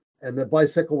 and the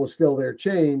bicycle was still there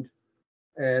chained,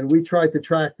 and we tried to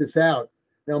track this out.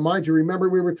 Now, mind you, remember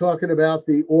we were talking about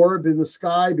the orb in the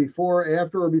sky before,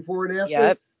 after, or before and after?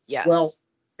 Yep. Yes. Well,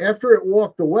 after it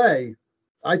walked away,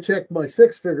 I checked my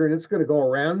 6-figure, and it's going to go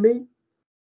around me.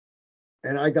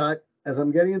 And as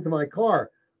I'm getting into my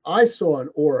car, I saw an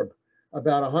orb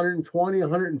about 120,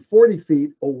 140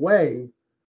 feet away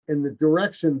in the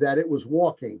direction that it was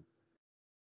walking.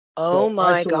 Oh, so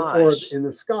my gosh. An orb in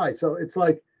the sky. So it's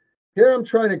like, here I'm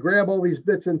trying to grab all these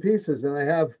bits and pieces, and I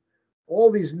have all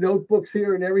these notebooks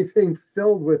here and everything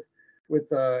filled with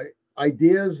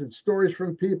ideas and stories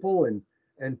from people and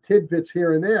tidbits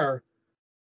here and there.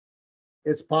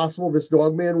 It's possible this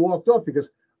dog man walked off, because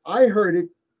I heard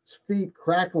its feet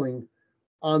crackling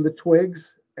on the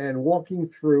twigs and walking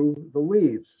through the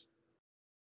leaves.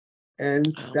 And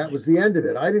that was the end of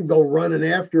it. I didn't go running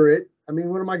after it. I mean,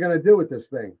 what am I going to do with this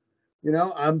thing? You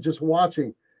know, I'm just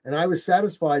watching. And I was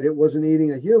satisfied it wasn't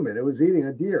eating a human. It was eating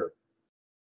a deer.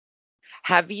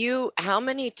 How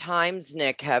many times,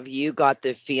 Nick, have you got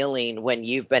the feeling when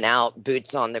you've been out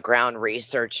boots on the ground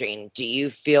researching, do you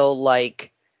feel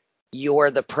like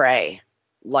you're the prey?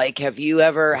 Like,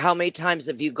 how many times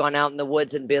have you gone out in the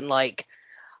woods and been like,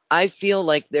 I feel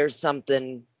like there's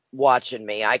something watching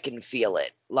me. I can feel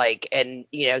it. Like, and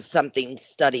something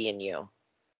studying you.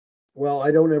 Well,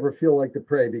 I don't ever feel like the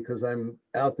prey because I'm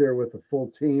out there with a full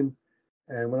team.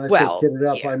 And when I say kitted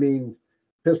up, I mean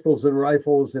pistols and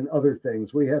rifles and other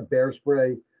things. We have bear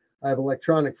spray. I have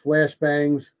electronic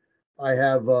flashbangs. I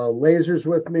have lasers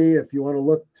with me. If you want to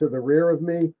look to the rear of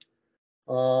me,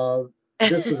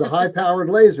 this is a high-powered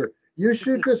laser. You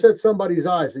shoot this at somebody's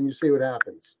eyes and you see what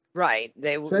happens. Right.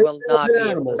 They will not be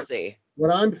able to see.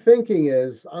 What I'm thinking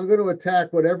is I'm going to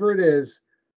attack whatever it is,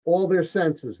 all their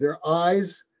senses, their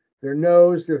eyes, their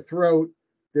nose, their throat,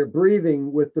 their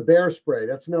breathing with the bear spray.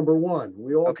 That's number one.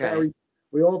 We all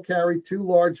carry 2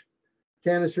 large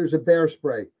canisters of bear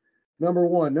spray. Number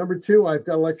one. Number two, I've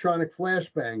got electronic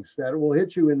flashbangs that will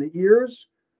hit you in the ears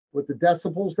with the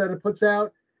decibels that it puts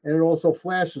out, and it also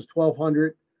flashes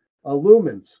 1200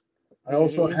 lumens. I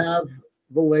also have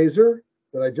the laser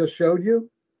that I just showed you.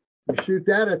 You shoot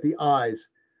that at the eyes.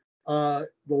 The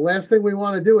last thing we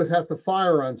want to do is have to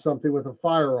fire on something with a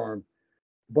firearm.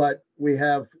 But we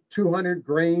have 200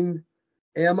 grain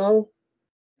ammo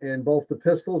in both the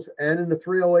pistols and in the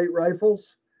 308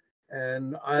 rifles.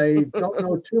 And I don't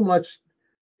know too much.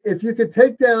 If you could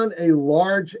take down a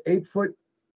large 8-foot,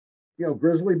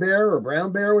 grizzly bear or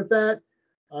brown bear with that,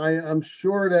 I'm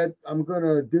sure that I'm going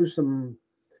to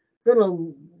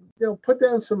put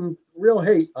down some real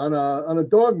hate on a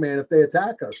dog man if they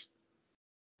attack us.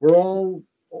 We're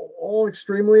all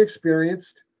extremely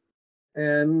experienced,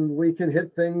 and we can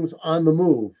hit things on the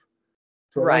move.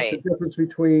 So that's the difference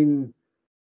between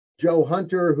Joe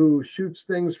Hunter, who shoots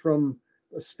things from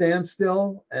a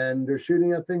standstill and they're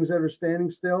shooting at things that are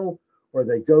standing still, or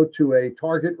they go to a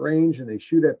target range and they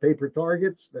shoot at paper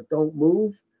targets that don't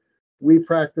move. We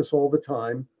practice all the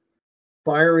time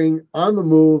firing on the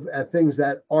move at things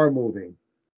that are moving.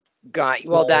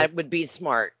 Well, that would be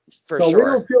smart for sure. So we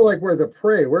don't feel like we're the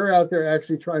prey. We're out there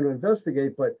actually trying to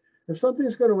investigate, but if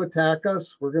something's going to attack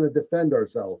us, we're going to defend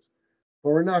ourselves.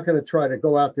 But we're not going to try to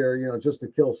go out there, just to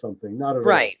kill something. Not at all.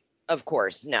 Right. Of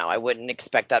course. No, I wouldn't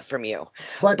expect that from you.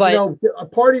 But a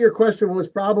part of your question was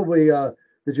probably,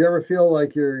 did you ever feel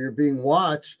like you're being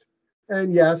watched?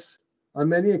 And yes, on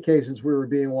many occasions we were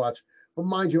being watched. But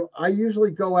mind you, I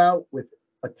usually go out with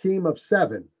a team of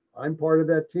 7. I'm part of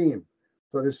that team.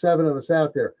 So there's 7 of us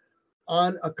out there.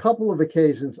 On a couple of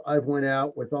occasions, I've went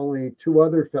out with only 2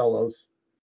 other fellows.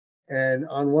 And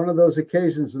on one of those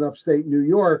occasions in upstate New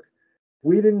York,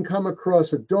 we didn't come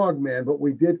across a dog man, but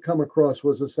we did come across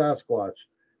was a Sasquatch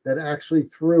that actually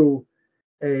threw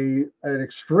an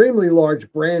extremely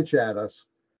large branch at us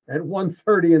at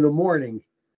 1:30 in the morning.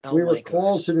 We were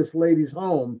called to this lady's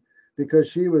home because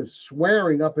she was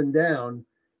swearing up and down.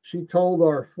 She told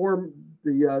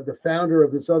the founder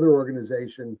of this other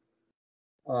organization,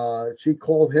 she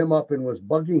called him up and was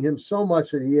bugging him so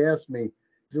much that he asked me,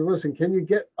 he says, listen, can you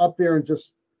get up there and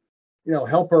just,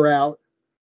 help her out?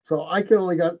 So I can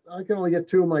only get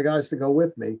 2 of my guys to go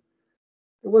with me.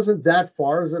 It wasn't that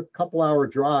far. It was a couple-hour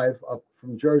drive up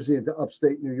from Jersey into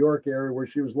upstate New York area where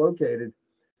she was located.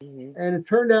 Mm-hmm. And it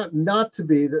turned out not to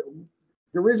be. The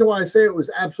reason why I say it was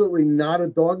absolutely not a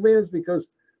dogman is because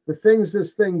the things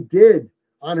this thing did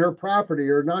on her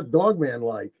property are not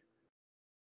dogman-like.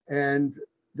 And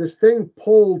this thing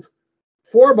pulled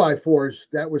 4x4s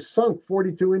that was sunk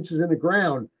 42 inches in the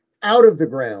ground out of the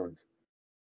ground.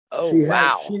 Oh,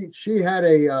 she had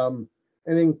an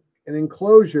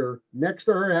enclosure next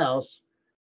to her house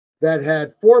that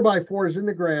had 4x4s in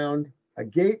the ground, a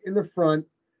gate in the front,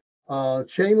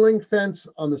 chain link fence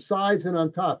on the sides and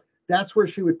on top. That's where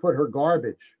she would put her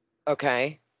garbage.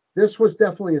 Okay. This was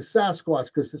definitely a Sasquatch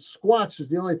because the Squatch is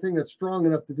the only thing that's strong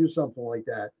enough to do something like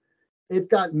that. It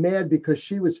got mad because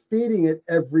she was feeding it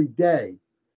every day.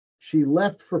 She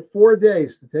left for 4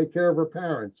 days to take care of her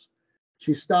parents.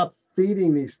 She stopped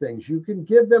feeding these things. You can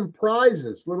give them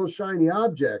prizes, little shiny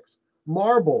objects,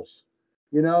 marbles,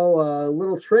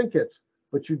 little trinkets,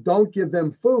 but you don't give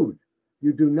them food.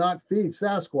 You do not feed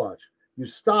Sasquatch. You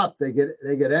stop, they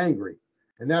get angry.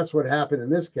 And that's what happened in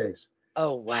this case.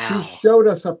 Oh, wow.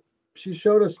 She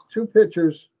showed us 2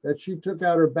 pictures that she took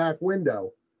out her back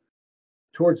window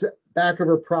towards the back of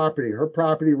her property. Her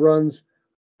property runs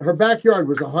her backyard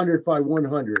was 100 by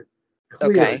 100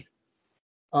 cleared. Okay.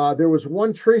 There was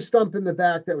one tree stump in the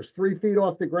back that was 3 feet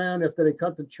off the ground. After they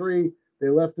cut the tree, they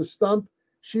left the stump.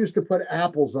 She used to put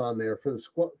apples on there for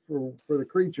the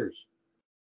creatures.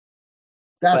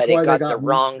 That's why they got the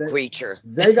wrong creature.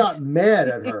 They got mad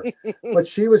at her. But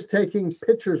she was taking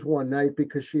pictures one night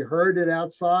because she heard it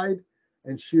outside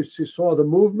and she saw the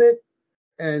movement.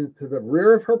 And to the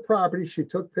rear of her property, she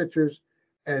took pictures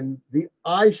and the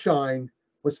eye shine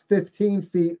was 15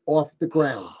 feet off the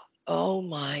ground. Oh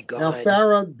my God. Now,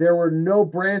 Farah, there were no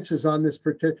branches on this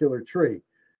particular tree.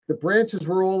 The branches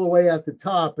were all the way at the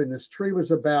top, and this tree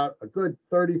was about a good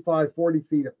 35, 40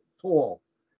 feet tall.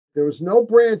 There was no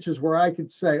branches where I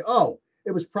could say, oh,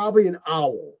 it was probably an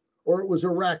owl or it was a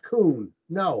raccoon.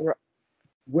 No.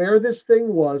 Where this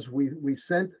thing was, we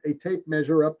sent a tape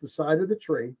measure up the side of the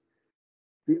tree.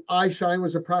 The eye shine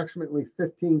was approximately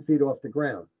 15 feet off the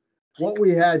ground. What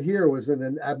we had here was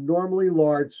an abnormally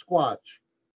large squatch.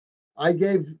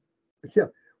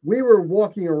 We were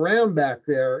walking around back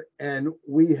there and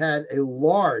we had a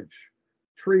large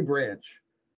tree branch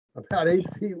about 8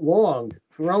 feet long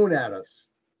thrown at us.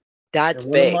 That's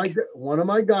big. One of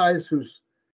my guys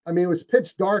it was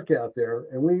pitch dark out there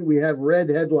and we have red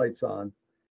headlights on.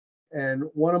 And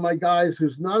one of my guys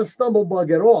who's not a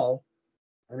stumblebug at all,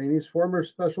 he's former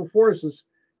special forces.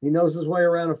 He knows his way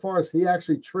around a forest. He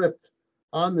actually tripped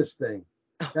on this thing.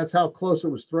 That's how close it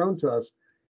was thrown to us.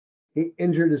 He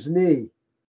injured his knee.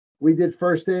 We did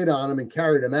first aid on him and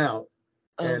carried him out.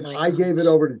 And I gave it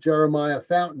over to Jeremiah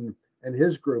Fountain and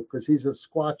his group because he's a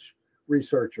Squatch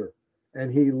researcher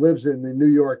and he lives in the New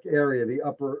York area, the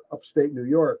upstate New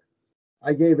York.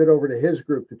 I gave it over to his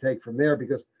group to take from there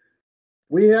because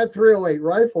we had 308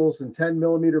 rifles and 10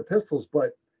 millimeter pistols,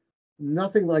 but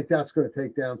nothing like that's going to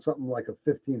take down something like a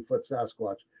 15-foot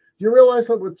Sasquatch. Do you realize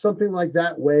what something like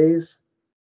that weighs?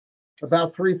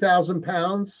 About 3,000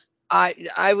 pounds?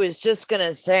 I was just going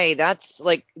to say, that's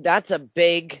a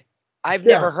big, I've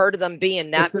never heard of them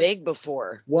being that big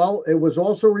before. Well, it was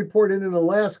also reported in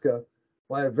Alaska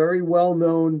by a very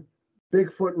well-known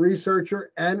Bigfoot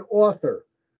researcher and author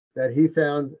that he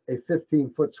found a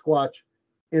 15-foot Squatch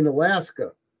in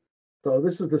Alaska. So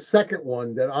this is the second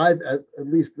one that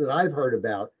I've heard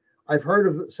about. I've heard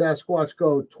of Sasquatch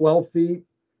go 12 feet,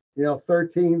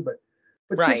 13, but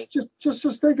right.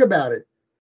 just think about it.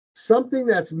 Something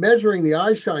that's measuring the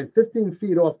eye shine 15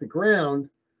 feet off the ground,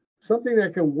 something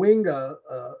that can wing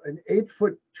an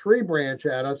 8-foot tree branch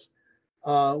at us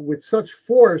with such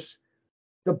force,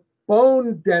 the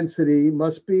bone density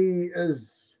must be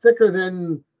as thicker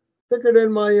than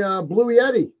my Blue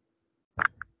Yeti.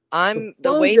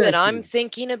 The way that I'm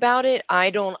thinking about it,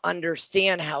 I don't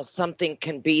understand how something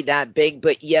can be that big,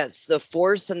 but yes, the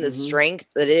force and the strength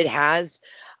that it has,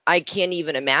 I can't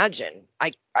even imagine.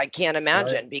 I can't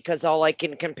imagine because all I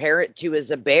can compare it to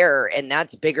is a bear, and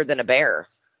that's bigger than a bear.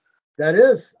 That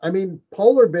is.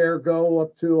 Polar bear go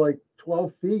up to like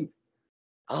 12 feet.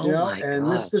 Oh my and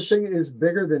gosh. this thing is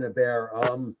bigger than a bear.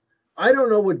 I don't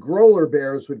know what growler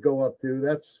bears would go up to.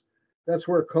 That's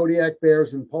where Kodiak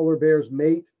bears and polar bears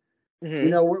mate.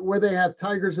 Mm-hmm. Where they have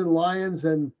tigers and lions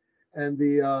and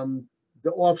the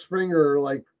offspring are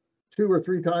like 2 or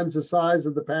 3 times the size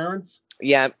of the parents.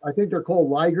 Yeah. I think they're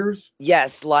called ligers.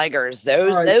 Yes, ligers.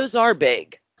 Those are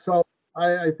big. So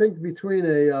I think between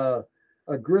a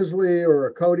grizzly or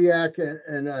a Kodiak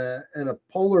and a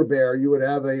polar bear, you would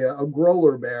have a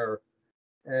growler bear.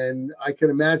 And I can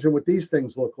imagine what these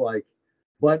things look like.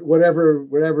 But whatever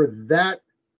that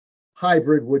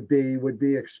hybrid would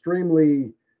be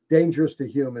extremely dangerous to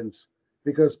humans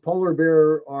because polar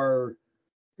bear are,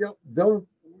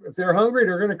 if they're hungry,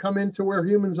 they're going to come into where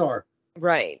humans are.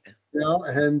 Right.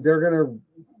 And they're going to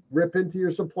rip into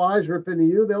your supplies, rip into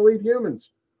you. They'll eat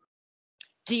humans.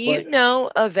 Do you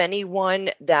know of anyone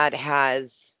that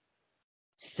has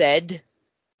said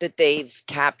that they've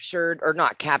captured, or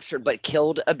not captured, but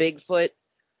killed a Bigfoot?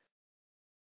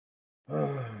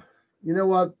 You know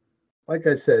what? Like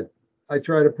I said, I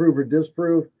try to prove or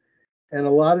disprove. And a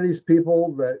lot of these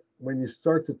people that when you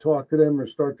start to talk to them or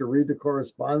start to read the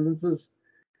correspondences,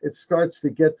 it starts to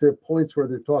get to points where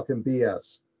they're talking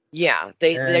BS. Yeah,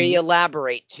 they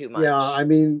elaborate too much. Yeah,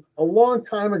 a long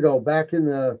time ago, back in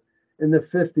the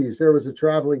 50s, there was a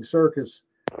traveling circus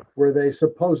where they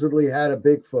supposedly had a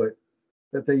Bigfoot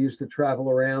that they used to travel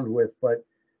around with, but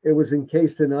it was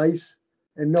encased in ice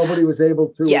and nobody was able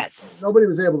to nobody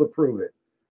was able to prove it.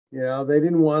 They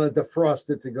didn't want to defrost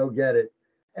it to go get it.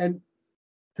 And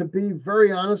to be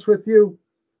very honest with you,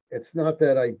 it's not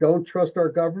that I don't trust our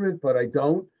government, but I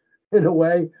don't, in a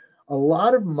way. A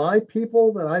lot of my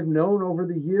people that I've known over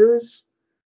the years,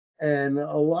 And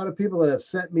a lot of people that have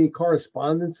sent me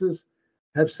correspondences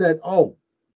have said, oh,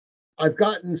 I've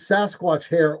gotten Sasquatch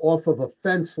hair off of a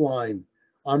fence line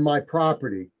on my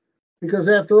property. Because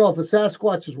after all, if a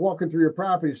Sasquatch is walking through your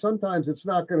property, sometimes it's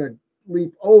not going to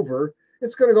leap over.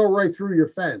 It's going to go right through your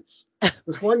fence.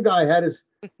 This one guy had his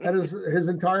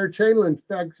entire chain link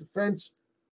fence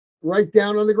right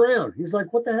down on the ground. He's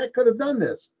like, what the heck could have done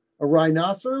this? A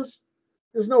rhinoceros?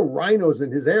 There's no rhinos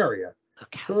in his area.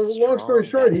 So long story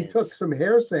short, he took some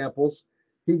hair samples.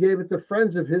 He gave it to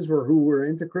friends of his who were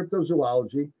into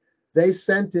cryptozoology. They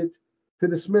sent it to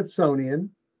the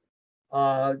Smithsonian,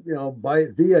 via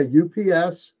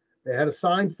UPS. They had a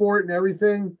sign for it and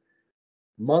everything.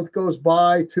 Month goes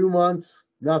by, 2 months,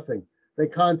 nothing. They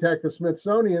contact the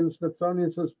Smithsonian. The Smithsonian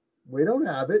says, we don't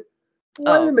have it.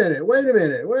 Wait a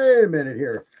minute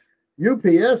here.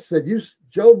 UPS said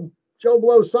Joe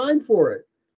Blow signed for it.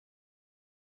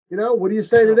 What do you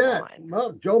say to that?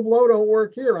 Well, Joe Blow don't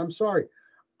work here. I'm sorry.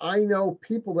 I know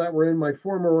people that were in my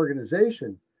former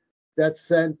organization that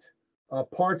sent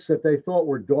parts that they thought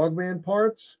were Dogman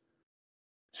parts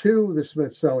to the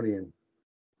Smithsonian.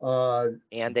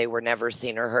 And they were never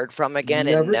seen or heard from again.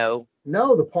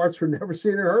 No, the parts were never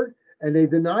seen or heard, and they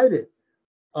denied it.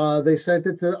 They sent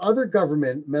it to other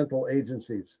governmental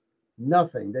agencies.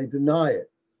 Nothing. They deny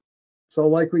it. So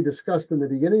like we discussed in the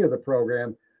beginning of the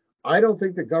program, I don't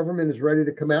think the government is ready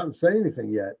to come out and say anything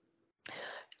yet.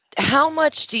 How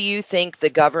much do you think the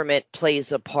government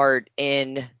plays a part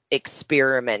in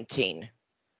experimenting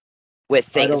with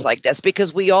things like this?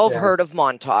 Because we all have heard of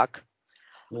Montauk.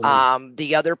 Mm-hmm.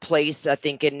 The other place, I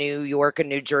think in New York and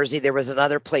New Jersey, there was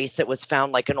another place that was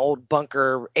found, like an old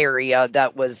bunker area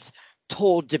that was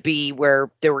told to be where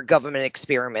there were government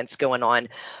experiments going on.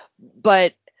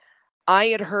 But I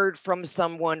had heard from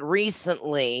someone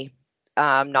recently,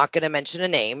 I'm not going to mention a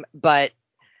name, but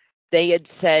they had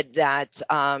said that,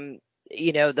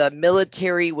 the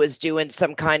military was doing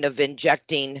some kind of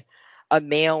injecting a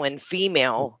male and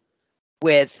female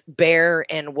with bear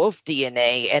and wolf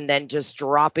DNA and then just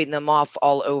dropping them off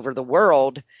all over the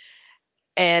world.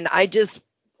 And I just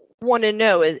want to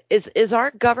know, is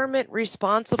our government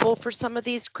responsible for some of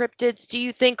these cryptids, do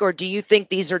you think? Or do you think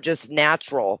these are just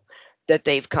natural that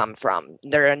they've come from?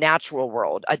 They're a natural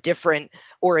world, a different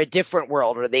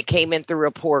world, or they came in through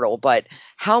a portal. But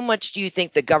how much do you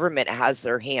think the government has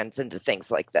their hands into things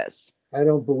like this? I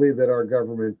don't believe that our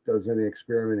government does any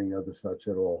experimenting of such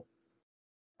at all.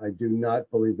 I do not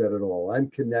believe that at all. I'm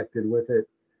connected with it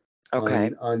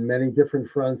on many different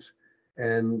fronts.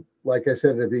 And like I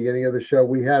said at the beginning of the show,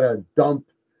 we had to dump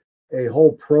a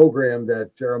whole program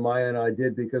that Jeremiah and I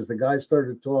did because the guy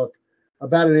started to talk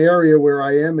about an area where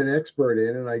I am an expert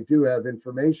in and I do have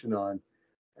information on.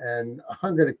 And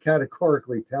I'm going to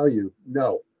categorically tell you,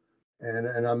 no.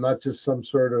 And I'm not just some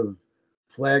sort of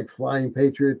flag flying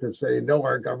patriot that's saying, no,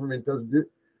 our government doesn't do.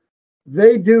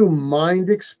 They do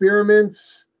mind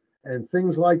experiments and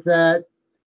things like that.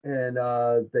 And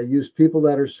they use people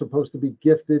that are supposed to be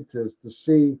gifted to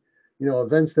see,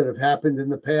 events that have happened in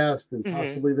the past and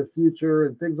possibly the future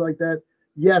and things like that.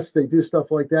 Yes, they do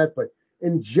stuff like that, but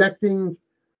injecting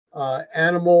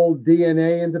animal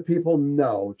DNA into people,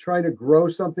 no. Trying to grow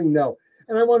something, no.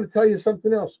 And I want to tell you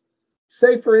something else.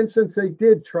 Say, for instance, they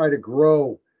did try to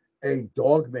grow a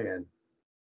dogman.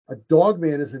 A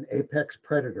dogman is an apex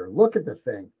predator. Look at the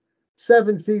thing.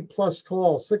 7 feet plus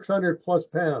tall, 600 plus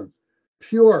pounds,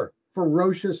 pure,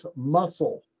 ferocious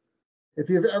muscle. If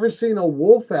you've ever seen a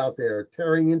wolf out there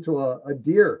tearing into a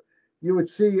deer, you would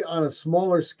see on a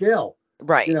smaller scale,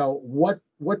 right?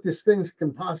 What this thing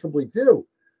can possibly do.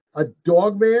 A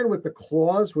dogman with the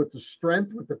claws, with the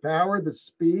strength, with the power, the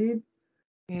speed.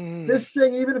 This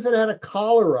thing, even if it had a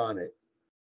collar on it,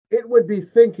 it would be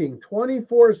thinking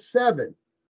 24/7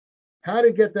 how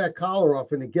to get that collar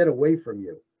off and to get away from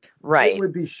you. Right. It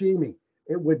would be scheming.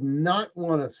 It would not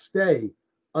want to stay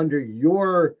under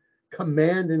your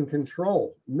command and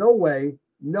control. No way,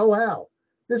 no how.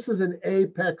 This is an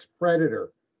apex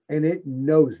predator, and it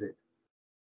knows it.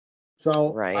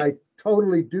 So I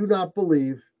totally do not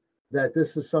believe that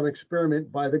this is some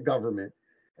experiment by the government,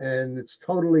 and it's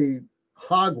totally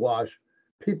hogwash.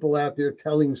 People out there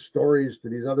telling stories to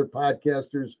these other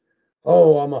podcasters,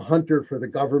 oh, I'm a hunter for the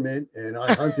government, and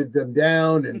I hunted them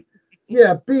down, and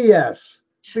yeah, BS.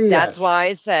 That's why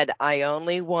I said I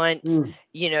only want,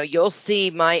 you'll see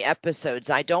my episodes.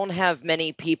 I don't have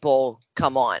many people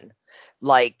come on.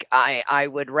 Like I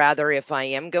would rather, if I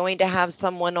am going to have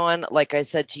someone on, like I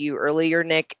said to you earlier,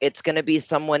 Nick, it's going to be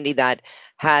somebody that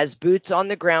has boots on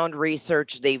the ground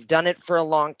research. They've done it for a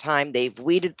long time. They've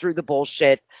weeded through the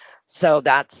bullshit. So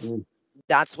that's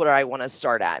That's what I want to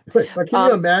start at. But can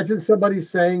you imagine somebody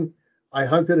saying, I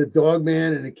hunted a dog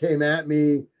man and it came at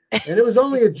me, and it was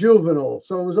only a juvenile,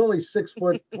 so it was only 6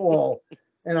 foot tall,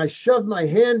 and I shoved my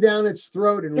hand down its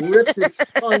throat and ripped its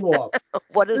tongue off.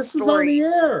 What a This story. was on the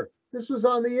air. This was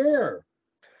on the air.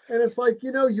 And it's like,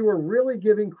 you were really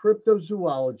giving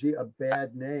cryptozoology a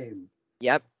bad name.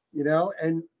 Yep.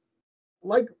 And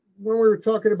like when we were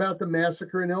talking about the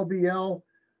massacre in LBL,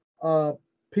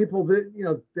 people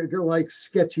that, they're like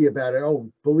sketchy about it.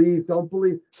 Oh, believe, don't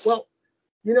believe. Well,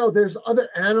 there's other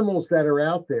animals that are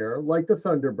out there, like the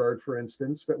thunderbird, for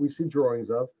instance, that we see drawings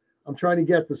of. I'm trying to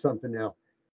get to something now,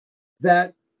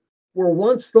 that were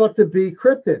once thought to be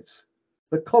cryptids.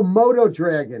 The Komodo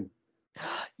dragon.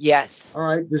 Yes. All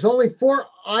right. There's only 4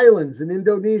 islands in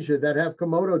Indonesia that have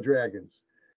Komodo dragons.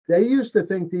 They used to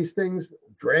think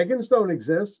dragons don't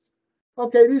exist.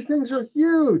 Okay, these things are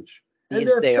huge. And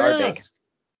they're fast, are big.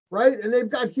 Right? And they've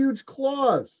got huge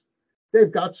claws.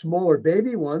 They've got smaller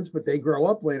baby ones, but they grow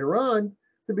up later on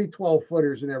to be 12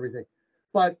 footers and everything.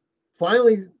 But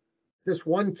finally, this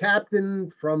one captain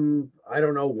from, I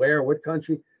don't know where, what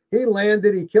country, he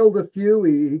landed, he killed a few,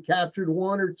 he captured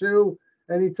 1 or 2,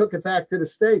 and he took it back to the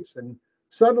States. And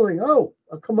suddenly,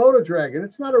 a Komodo dragon.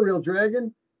 It's not a real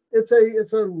dragon. It's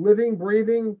a living,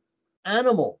 breathing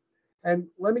animal. And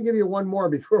let me give you one more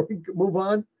before we move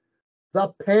on.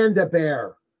 The panda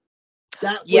bear.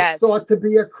 That was thought to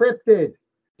be a cryptid.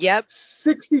 Yep.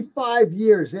 65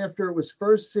 years after it was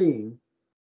first seen,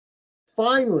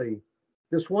 finally,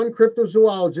 this one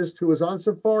cryptozoologist who was on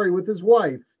safari with his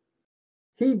wife,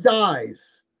 he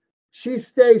dies. She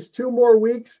stays 2 more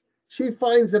weeks. She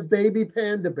finds a baby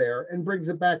panda bear and brings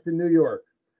it back to New York.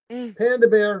 Panda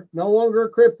bear, no longer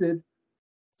a cryptid.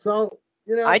 So,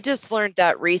 I just learned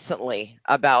that recently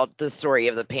about the story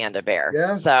of the panda bear.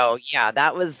 Yeah. So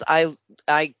that was,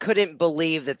 I couldn't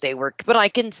believe that they were, but I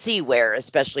can see where,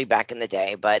 especially back in the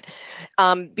day. But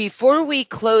before we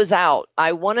close out,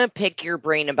 I want to pick your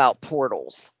brain about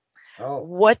portals. Oh.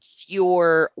 What's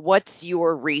your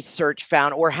research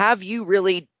found, or have you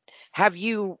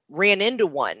ran into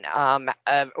one?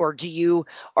 Or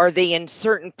are they in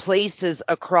certain places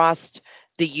across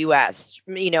the U.S.,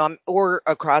 or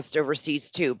across overseas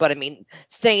too? But I mean,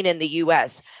 staying in the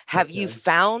U.S., have you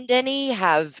found any?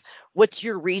 What's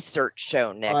your research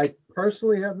shown, Nick? I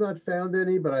personally have not found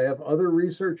any, but I have other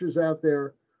researchers out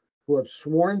there who have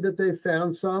sworn that they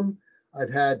found some.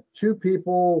 I've had 2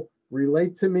 people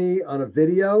relate to me on a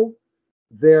video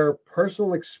their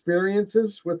personal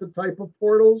experiences with the type of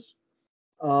portals.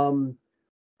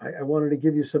 I wanted to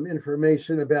give you some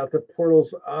information about the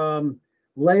portals.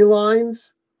 Ley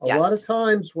lines. A lot of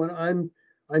times when I'm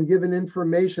given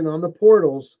information on the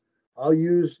portals, I'll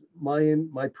use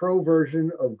my pro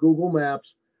version of Google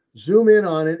Maps, zoom in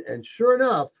on it, and sure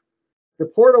enough, the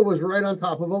portal was right on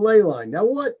top of a ley line. Now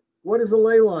what is a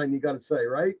ley line? You got to say,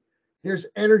 right? There's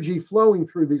energy flowing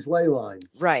through these ley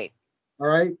lines. Right. All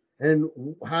right. And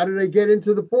how do they get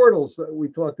into the portals that we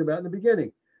talked about in the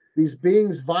beginning? These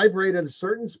beings vibrate at a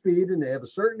certain speed and they have a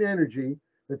certain energy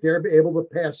that they're able to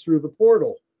pass through the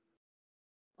portal.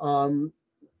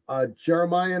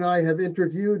 Jeremiah and I have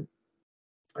interviewed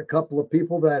a couple of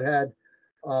people that had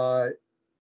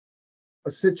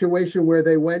a situation where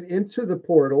they went into the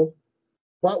portal,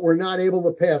 but were not able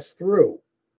to pass through.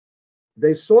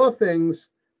 They saw things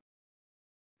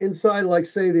inside, like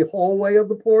say the hallway of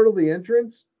the portal, the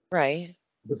entrance. Right.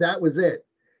 But that was it.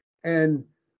 And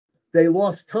they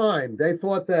lost time. They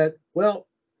thought that,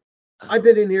 I've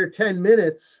been in here 10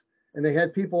 minutes, and they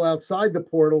had people outside the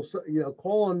portal,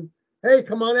 calling, hey,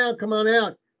 come on out, come on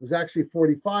out. It was actually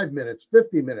 45 minutes,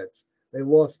 50 minutes. They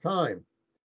lost time.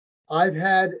 I've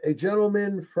had a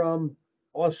gentleman from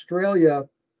Australia.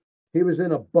 He was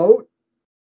in a boat.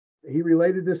 He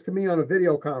related this to me on a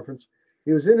video conference.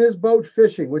 He was in his boat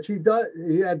fishing, which he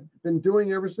had been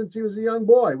doing ever since he was a young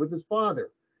boy with his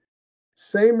father.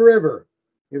 Same river.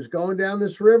 He was going down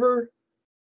this river.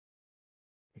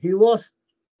 He lost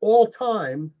all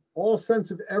time, all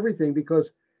sense of everything,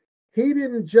 because he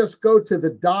didn't just go to the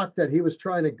dock that he was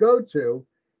trying to go to.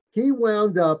 He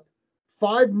wound up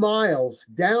 5 miles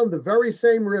down the very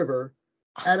same river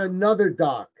at another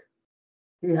dock.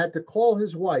 He had to call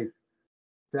his wife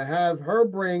to have her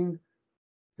bring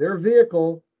their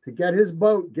vehicle to get his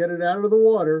boat, get it out of the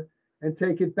water, and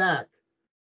take it back.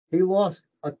 He lost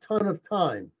a ton of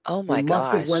time. Oh my gosh. He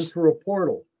must have went through a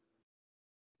portal.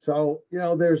 So,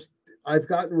 I've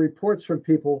gotten reports from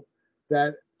people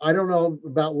that, I don't know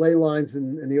about ley lines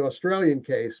in the Australian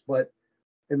case, but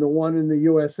in the one in the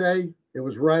USA, it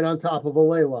was right on top of a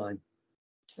ley line.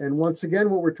 And once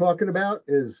again, what we're talking about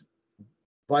is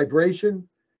vibration,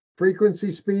 frequency,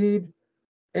 speed,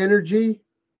 energy,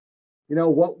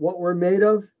 what we're made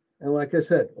of. And like I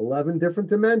said, 11 different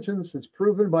dimensions. It's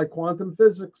proven by quantum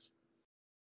physics.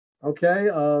 Okay.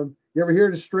 You ever hear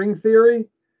of the string theory?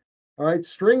 All right.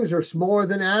 Strings are smaller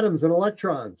than atoms and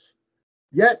electrons,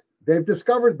 yet they've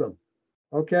discovered them.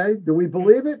 Okay. Do we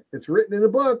believe it? It's written in the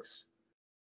books.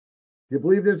 You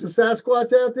believe there's a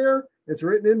Sasquatch out there? It's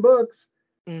written in books.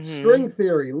 String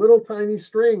theory, little tiny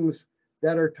strings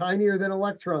that are tinier than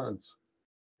electrons,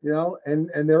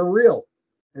 and they're real,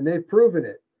 and they've proven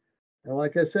it. And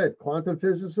like I said, quantum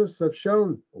physicists have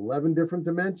shown 11 different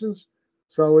dimensions.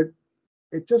 So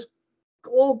it just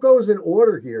all goes in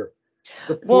order here.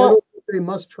 The portal they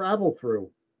must travel through.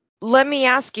 Let me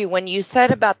ask you, when you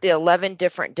said about the 11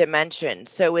 different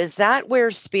dimensions, so is that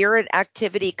where spirit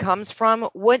activity comes from?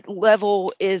 What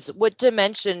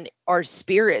dimension are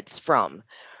spirits from?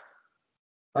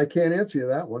 I can't answer you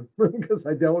that one because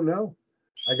I don't know.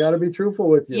 I got to be truthful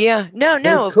with you. Yeah, no,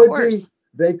 of course.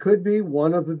 They could be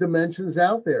one of the dimensions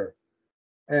out there.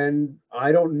 And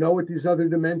I don't know what these other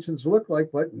dimensions look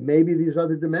like, but maybe these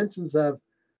other dimensions have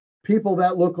people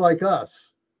that look like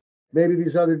us. Maybe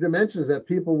these other dimensions have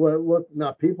people that look,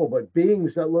 not people, but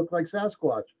beings that look like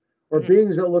Sasquatch, or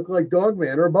beings that look like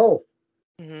Dogman, or both.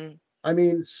 I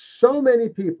mean, so many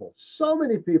people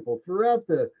throughout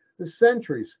the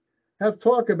centuries have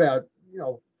talked about,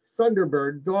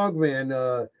 Thunderbird, Dogman,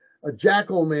 a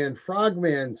Jackal Man,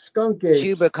 Frogman, Skunk Ape.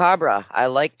 Chupacabra. I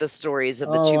like the stories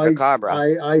of the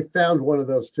Chupacabra. I found one of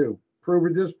those too. Prove or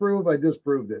disprove? I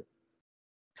disproved it.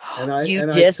 You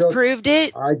disproved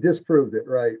it? I disproved it,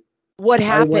 right. What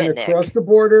happened, I went across the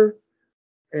border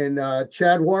in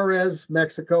Chad Juarez,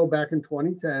 Mexico, back in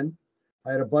 2010.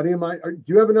 I had a buddy of mine. Do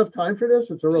you have enough time for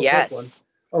this? It's a real quick one.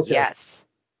 Okay. Yes.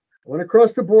 I went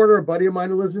across the border. A buddy of mine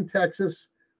who lives in Texas.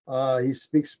 He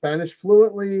speaks Spanish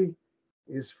fluently.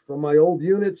 He's from my old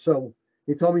unit. So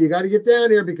he told me, you got to get down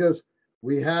here because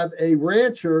we have a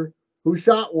rancher who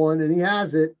shot one and he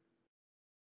has it.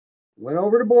 Went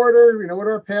over the border, with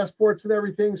our passports and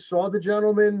everything, saw the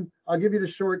gentleman. I'll give you the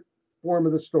short form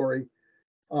of the story.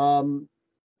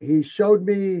 He showed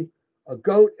me a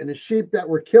goat and a sheep that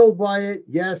were killed by it.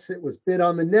 Yes, it was bit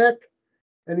on the neck.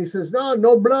 And he says,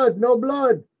 no blood, no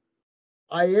blood.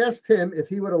 I asked him if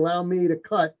he would allow me to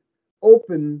cut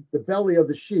open the belly of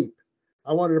the sheep.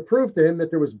 I wanted to prove to him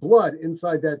that there was blood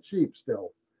inside that sheep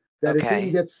still, that it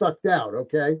didn't get sucked out,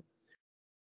 okay?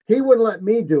 He wouldn't let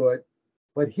me do it,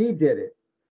 but he did it.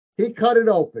 He cut it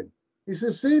open. He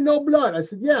says, see, no blood. I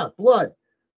said, yeah, blood.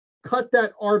 Cut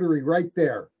that artery right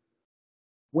there.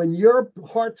 When your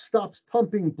heart stops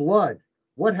pumping blood,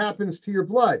 what happens to your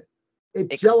blood? It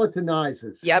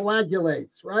gelatinizes,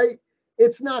 coagulates, right?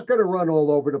 It's not going to run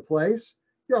all over the place.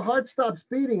 Your heart stops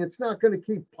beating. It's not going to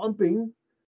keep pumping.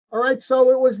 All right, so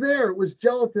it was there. It was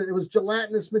gelatin. It was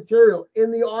gelatinous material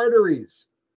in the arteries.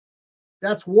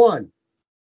 That's one.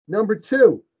 Number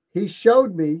two, he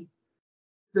showed me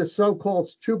the so-called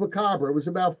chupacabra. It was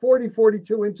about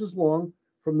 42 inches long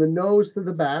from the nose to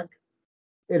the back.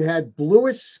 It had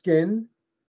bluish skin,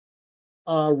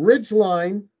 ridge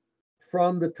line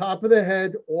from the top of the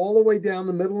head all the way down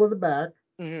the middle of the back,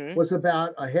 was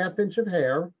about a half inch of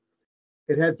hair.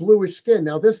 It had bluish skin.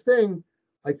 Now this thing,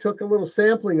 I took a little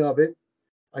sampling of it.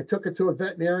 I took it to a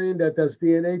veterinarian that does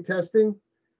DNA testing.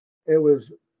 It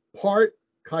was part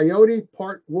coyote,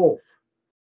 part wolf.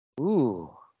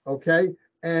 Ooh. Okay.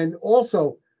 And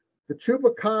also the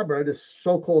chupacabra, this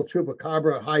so-called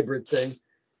chupacabra hybrid thing,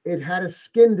 it had a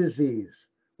skin disease,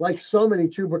 like so many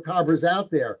chupacabras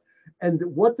out there. And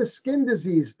what the skin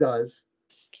disease does,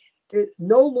 it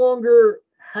no longer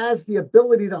has the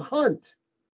ability to hunt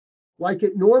like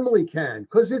it normally can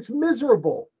because it's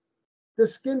miserable. The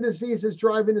skin disease is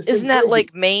driving this. Isn't that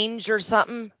like mange or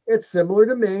something? It's similar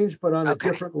to mange, but on a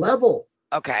different level.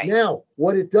 Okay. Now,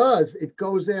 what it does, it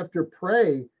goes after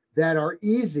prey that are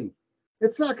easy.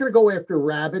 It's not going to go after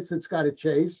rabbits. It's got to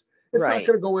chase. It's not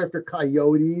going to go after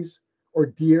coyotes or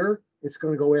deer. It's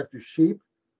going to go after sheep,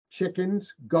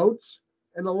 chickens, goats,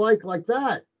 and the like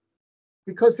that,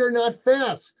 because they're not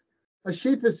fast. A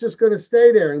sheep is just going to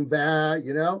stay there and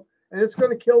and it's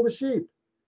going to kill the sheep.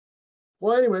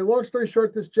 Well, anyway, long story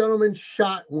short, this gentleman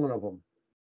shot one of them.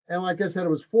 And like I said, it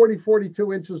was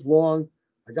 42 inches long.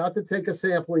 I got to take a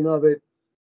sampling of it.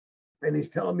 And he's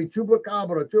telling me,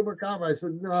 chupacabra. I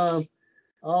said, no,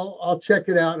 I'll check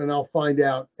it out and I'll find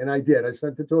out. And I did. I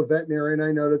sent it to a veterinarian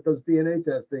I know that does DNA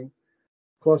testing.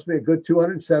 Cost me a good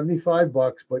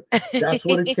 $275, but that's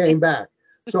what it came back.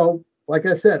 So, like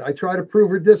I said, I try to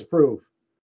prove or disprove.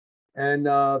 And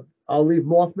I'll leave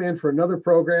Mothman for another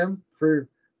program for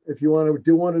if you want to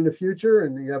do one in the future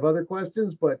and you have other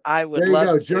questions. But I would there you love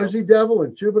go, to. Jersey Devil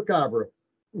and Chupacabra.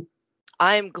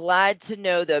 I'm glad to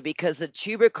know, though, because the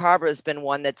Chupacabra has been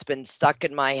one that's been stuck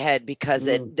in my head because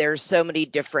there's so many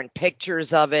different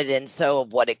pictures of it and so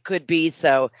of what it could be.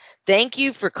 So thank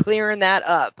you for clearing that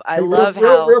up. I love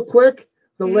how... Real quick,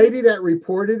 the lady that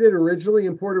reported it originally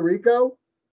in Puerto Rico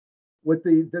with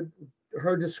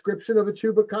her description of a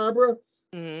Chupacabra,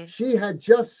 she had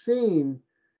just seen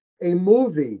a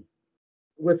movie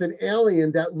with an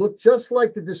alien that looked just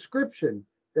like the description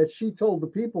that she told the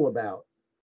people about,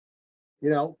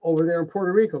 over there in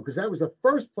Puerto Rico, because that was the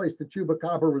first place the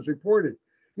Chupacabra was reported.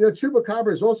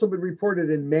 Chupacabra has also been reported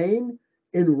in Maine,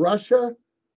 in Russia.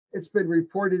 It's been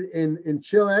reported in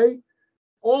Chile,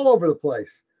 all over the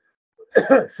place.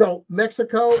 So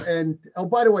Mexico and, oh,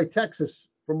 by the way, Texas,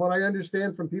 from what I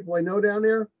understand from people I know down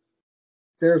there,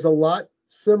 there's a lot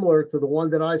similar to the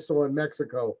one that I saw in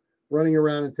Mexico running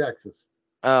around in Texas.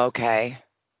 Okay.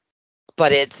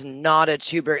 But it's not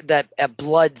a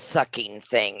blood-sucking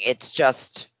thing. It's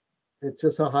just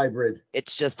a hybrid.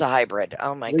 It's just a hybrid.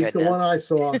 Oh, my goodness. At least the one I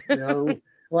saw.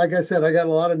 Like I said, I got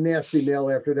a lot of nasty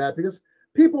mail after that because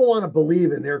people want to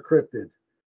believe in their cryptid.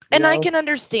 And I can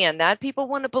understand that. People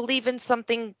want to believe in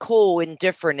something cool and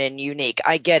different and unique.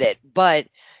 I get it. But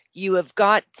you have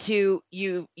got to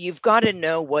you've got to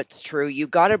know what's true.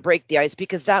 You've got to break the ice,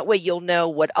 because that way you'll know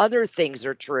what other things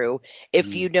are true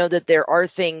if you know that there are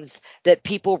things that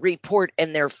people report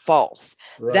and they're false.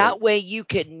 Right. That way you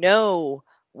can know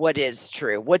what is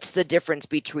true. What's the difference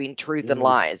between truth and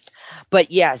lies?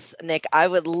 But yes, Nick, I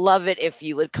would love it if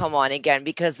you would come on again,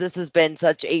 because this has been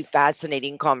such a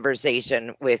fascinating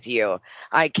conversation with you.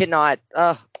 I cannot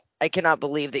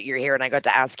believe that you're here and I got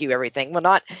to ask you everything. Well,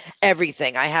 not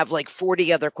everything. I have like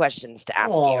 40 other questions to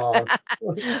ask you.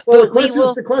 Well,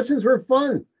 the questions were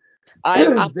fun. They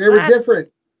were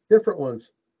different ones.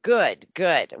 Good.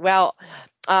 Well,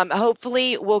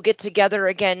 hopefully we'll get together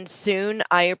again soon.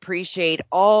 I appreciate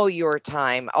all your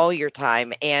time,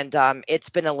 and it's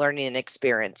been a learning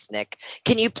experience, Nick.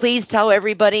 Can you please tell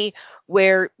everybody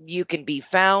where you can be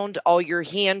found, all your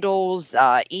handles,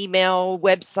 email,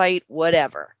 website,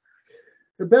 whatever?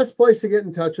 The best place to get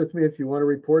in touch with me if you want to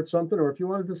report something or if you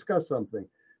want to discuss something,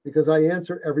 because I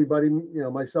answer everybody,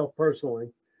 myself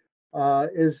personally,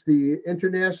 is the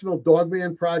International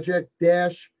Dogman Project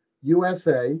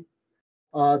USA.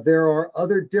 There are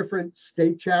other different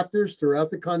state chapters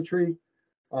throughout the country.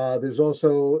 There's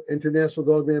also International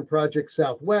Dogman Project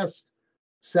Southwest,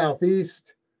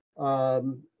 Southeast,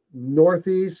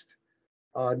 Northeast,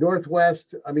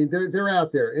 Northwest. I mean, they're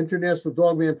out there. International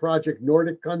Dogman Project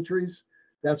Nordic countries.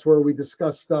 That's where we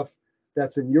discuss stuff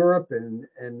that's in Europe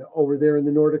and over there in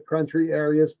the Nordic country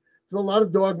areas. There's a lot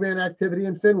of dogman activity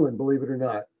in Finland, believe it or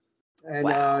not. And,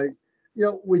 wow.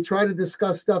 We try to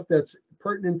discuss stuff that's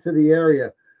pertinent to the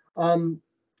area.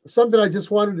 Something I just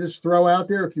wanted to just throw out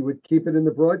there, if you would keep it in the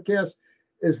broadcast,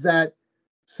 is that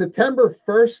September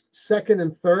 1st, 2nd,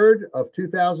 and 3rd of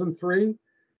 2003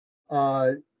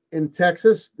 in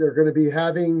Texas, they're going to be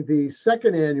having the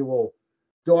second annual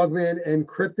Dogman and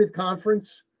Cryptid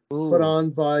Conference put on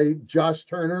by Josh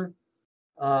Turner.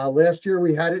 Last year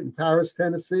we had it in Paris,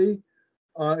 Tennessee.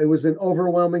 It was an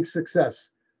overwhelming success.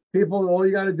 People, all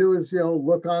you got to do is,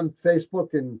 look on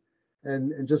Facebook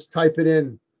and just type it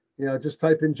in. Just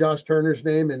type in Josh Turner's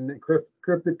name and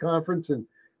Cryptid Conference, and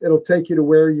it'll take you to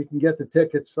where you can get the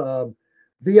tickets.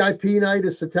 VIP night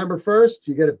is September 1st.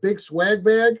 You get a big swag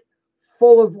bag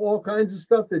full of all kinds of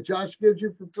stuff that Josh gives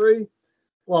you for free.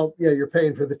 Well, yeah, you're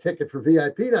paying for the ticket for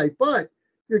VIP night, but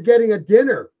you're getting a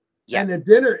dinner. Yeah. And the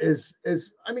dinner is,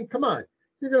 I mean, come on.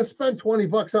 You're going to spend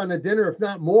 $20 on a dinner, if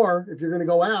not more, if you're going to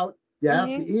go out. You have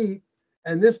to eat.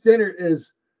 And this dinner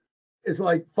is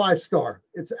like 5-star.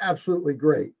 It's absolutely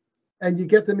great. And you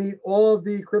get to meet all of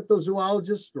the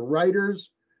cryptozoologists, the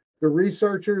writers, the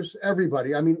researchers,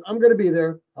 everybody. I mean, I'm going to be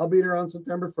there. I'll be there on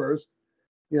September 1st,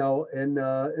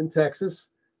 in Texas.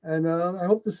 And I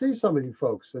hope to see some of you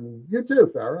folks. And you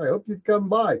too, Farah. I hope you'd come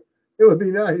by. It would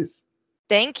be nice.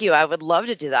 Thank you. I would love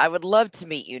to do that. I would love to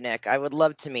meet you, Nick. I would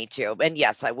love to meet you. And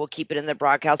yes, I will keep it in the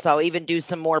broadcast. I'll even do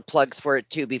some more plugs for it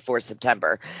too before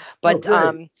September. But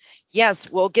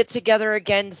yes, we'll get together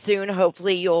again soon.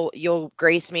 Hopefully you'll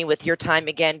grace me with your time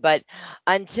again. But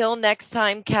until next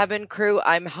time, cabin crew,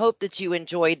 I hope that you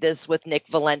enjoyed this with Nick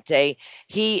Valente.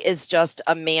 He is just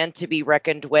a man to be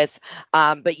reckoned with.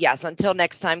 But yes, until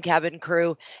next time, cabin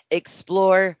crew,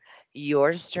 explore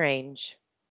your strange.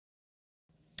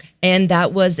 And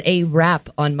that was a wrap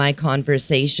on my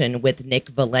conversation with Nick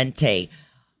Valente.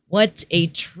 What a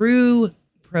true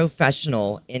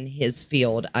professional in his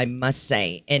field, I must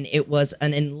say, and it was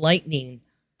an enlightening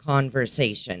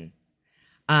conversation.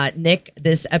 Nick,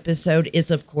 this episode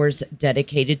is, of course,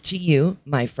 dedicated to you,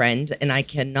 my friend, and I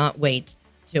cannot wait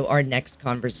to our next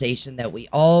conversation that we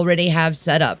already have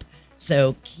set up.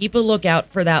 So keep a lookout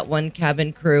for that one,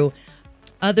 cabin crew.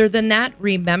 Other than that,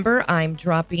 remember, I'm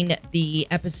dropping the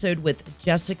episode with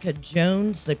Jessica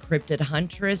Jones, the Cryptid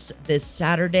Huntress, this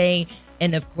Saturday.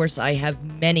 And of course, I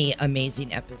have many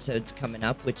amazing episodes coming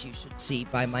up, which you should see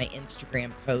by my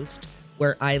Instagram post,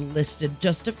 where I listed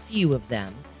just a few of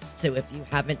them. So if you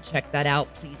haven't checked that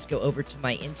out, please go over to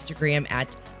my Instagram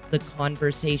at The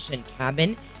Conversation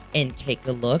Cabin and take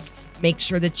a look. Make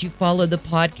sure that you follow the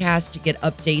podcast to get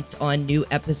updates on new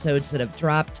episodes that have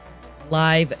dropped,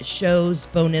 live shows,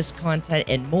 bonus content,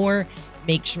 and more.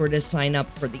 Make sure to sign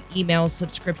up for the email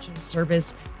subscription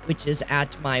service, which is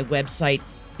at my website,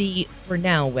 the For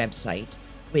Now website,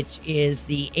 which is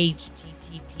the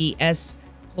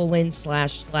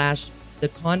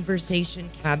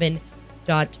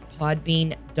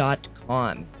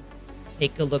https://theconversationcabin.podbean.com.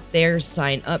 Take a look there,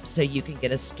 sign up so you can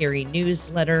get a scary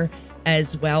newsletter,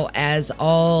 as well as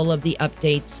all of the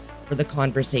updates for the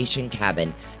Conversation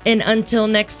Cabin. And until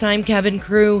next time, cabin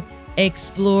crew,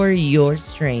 explore your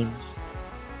strange.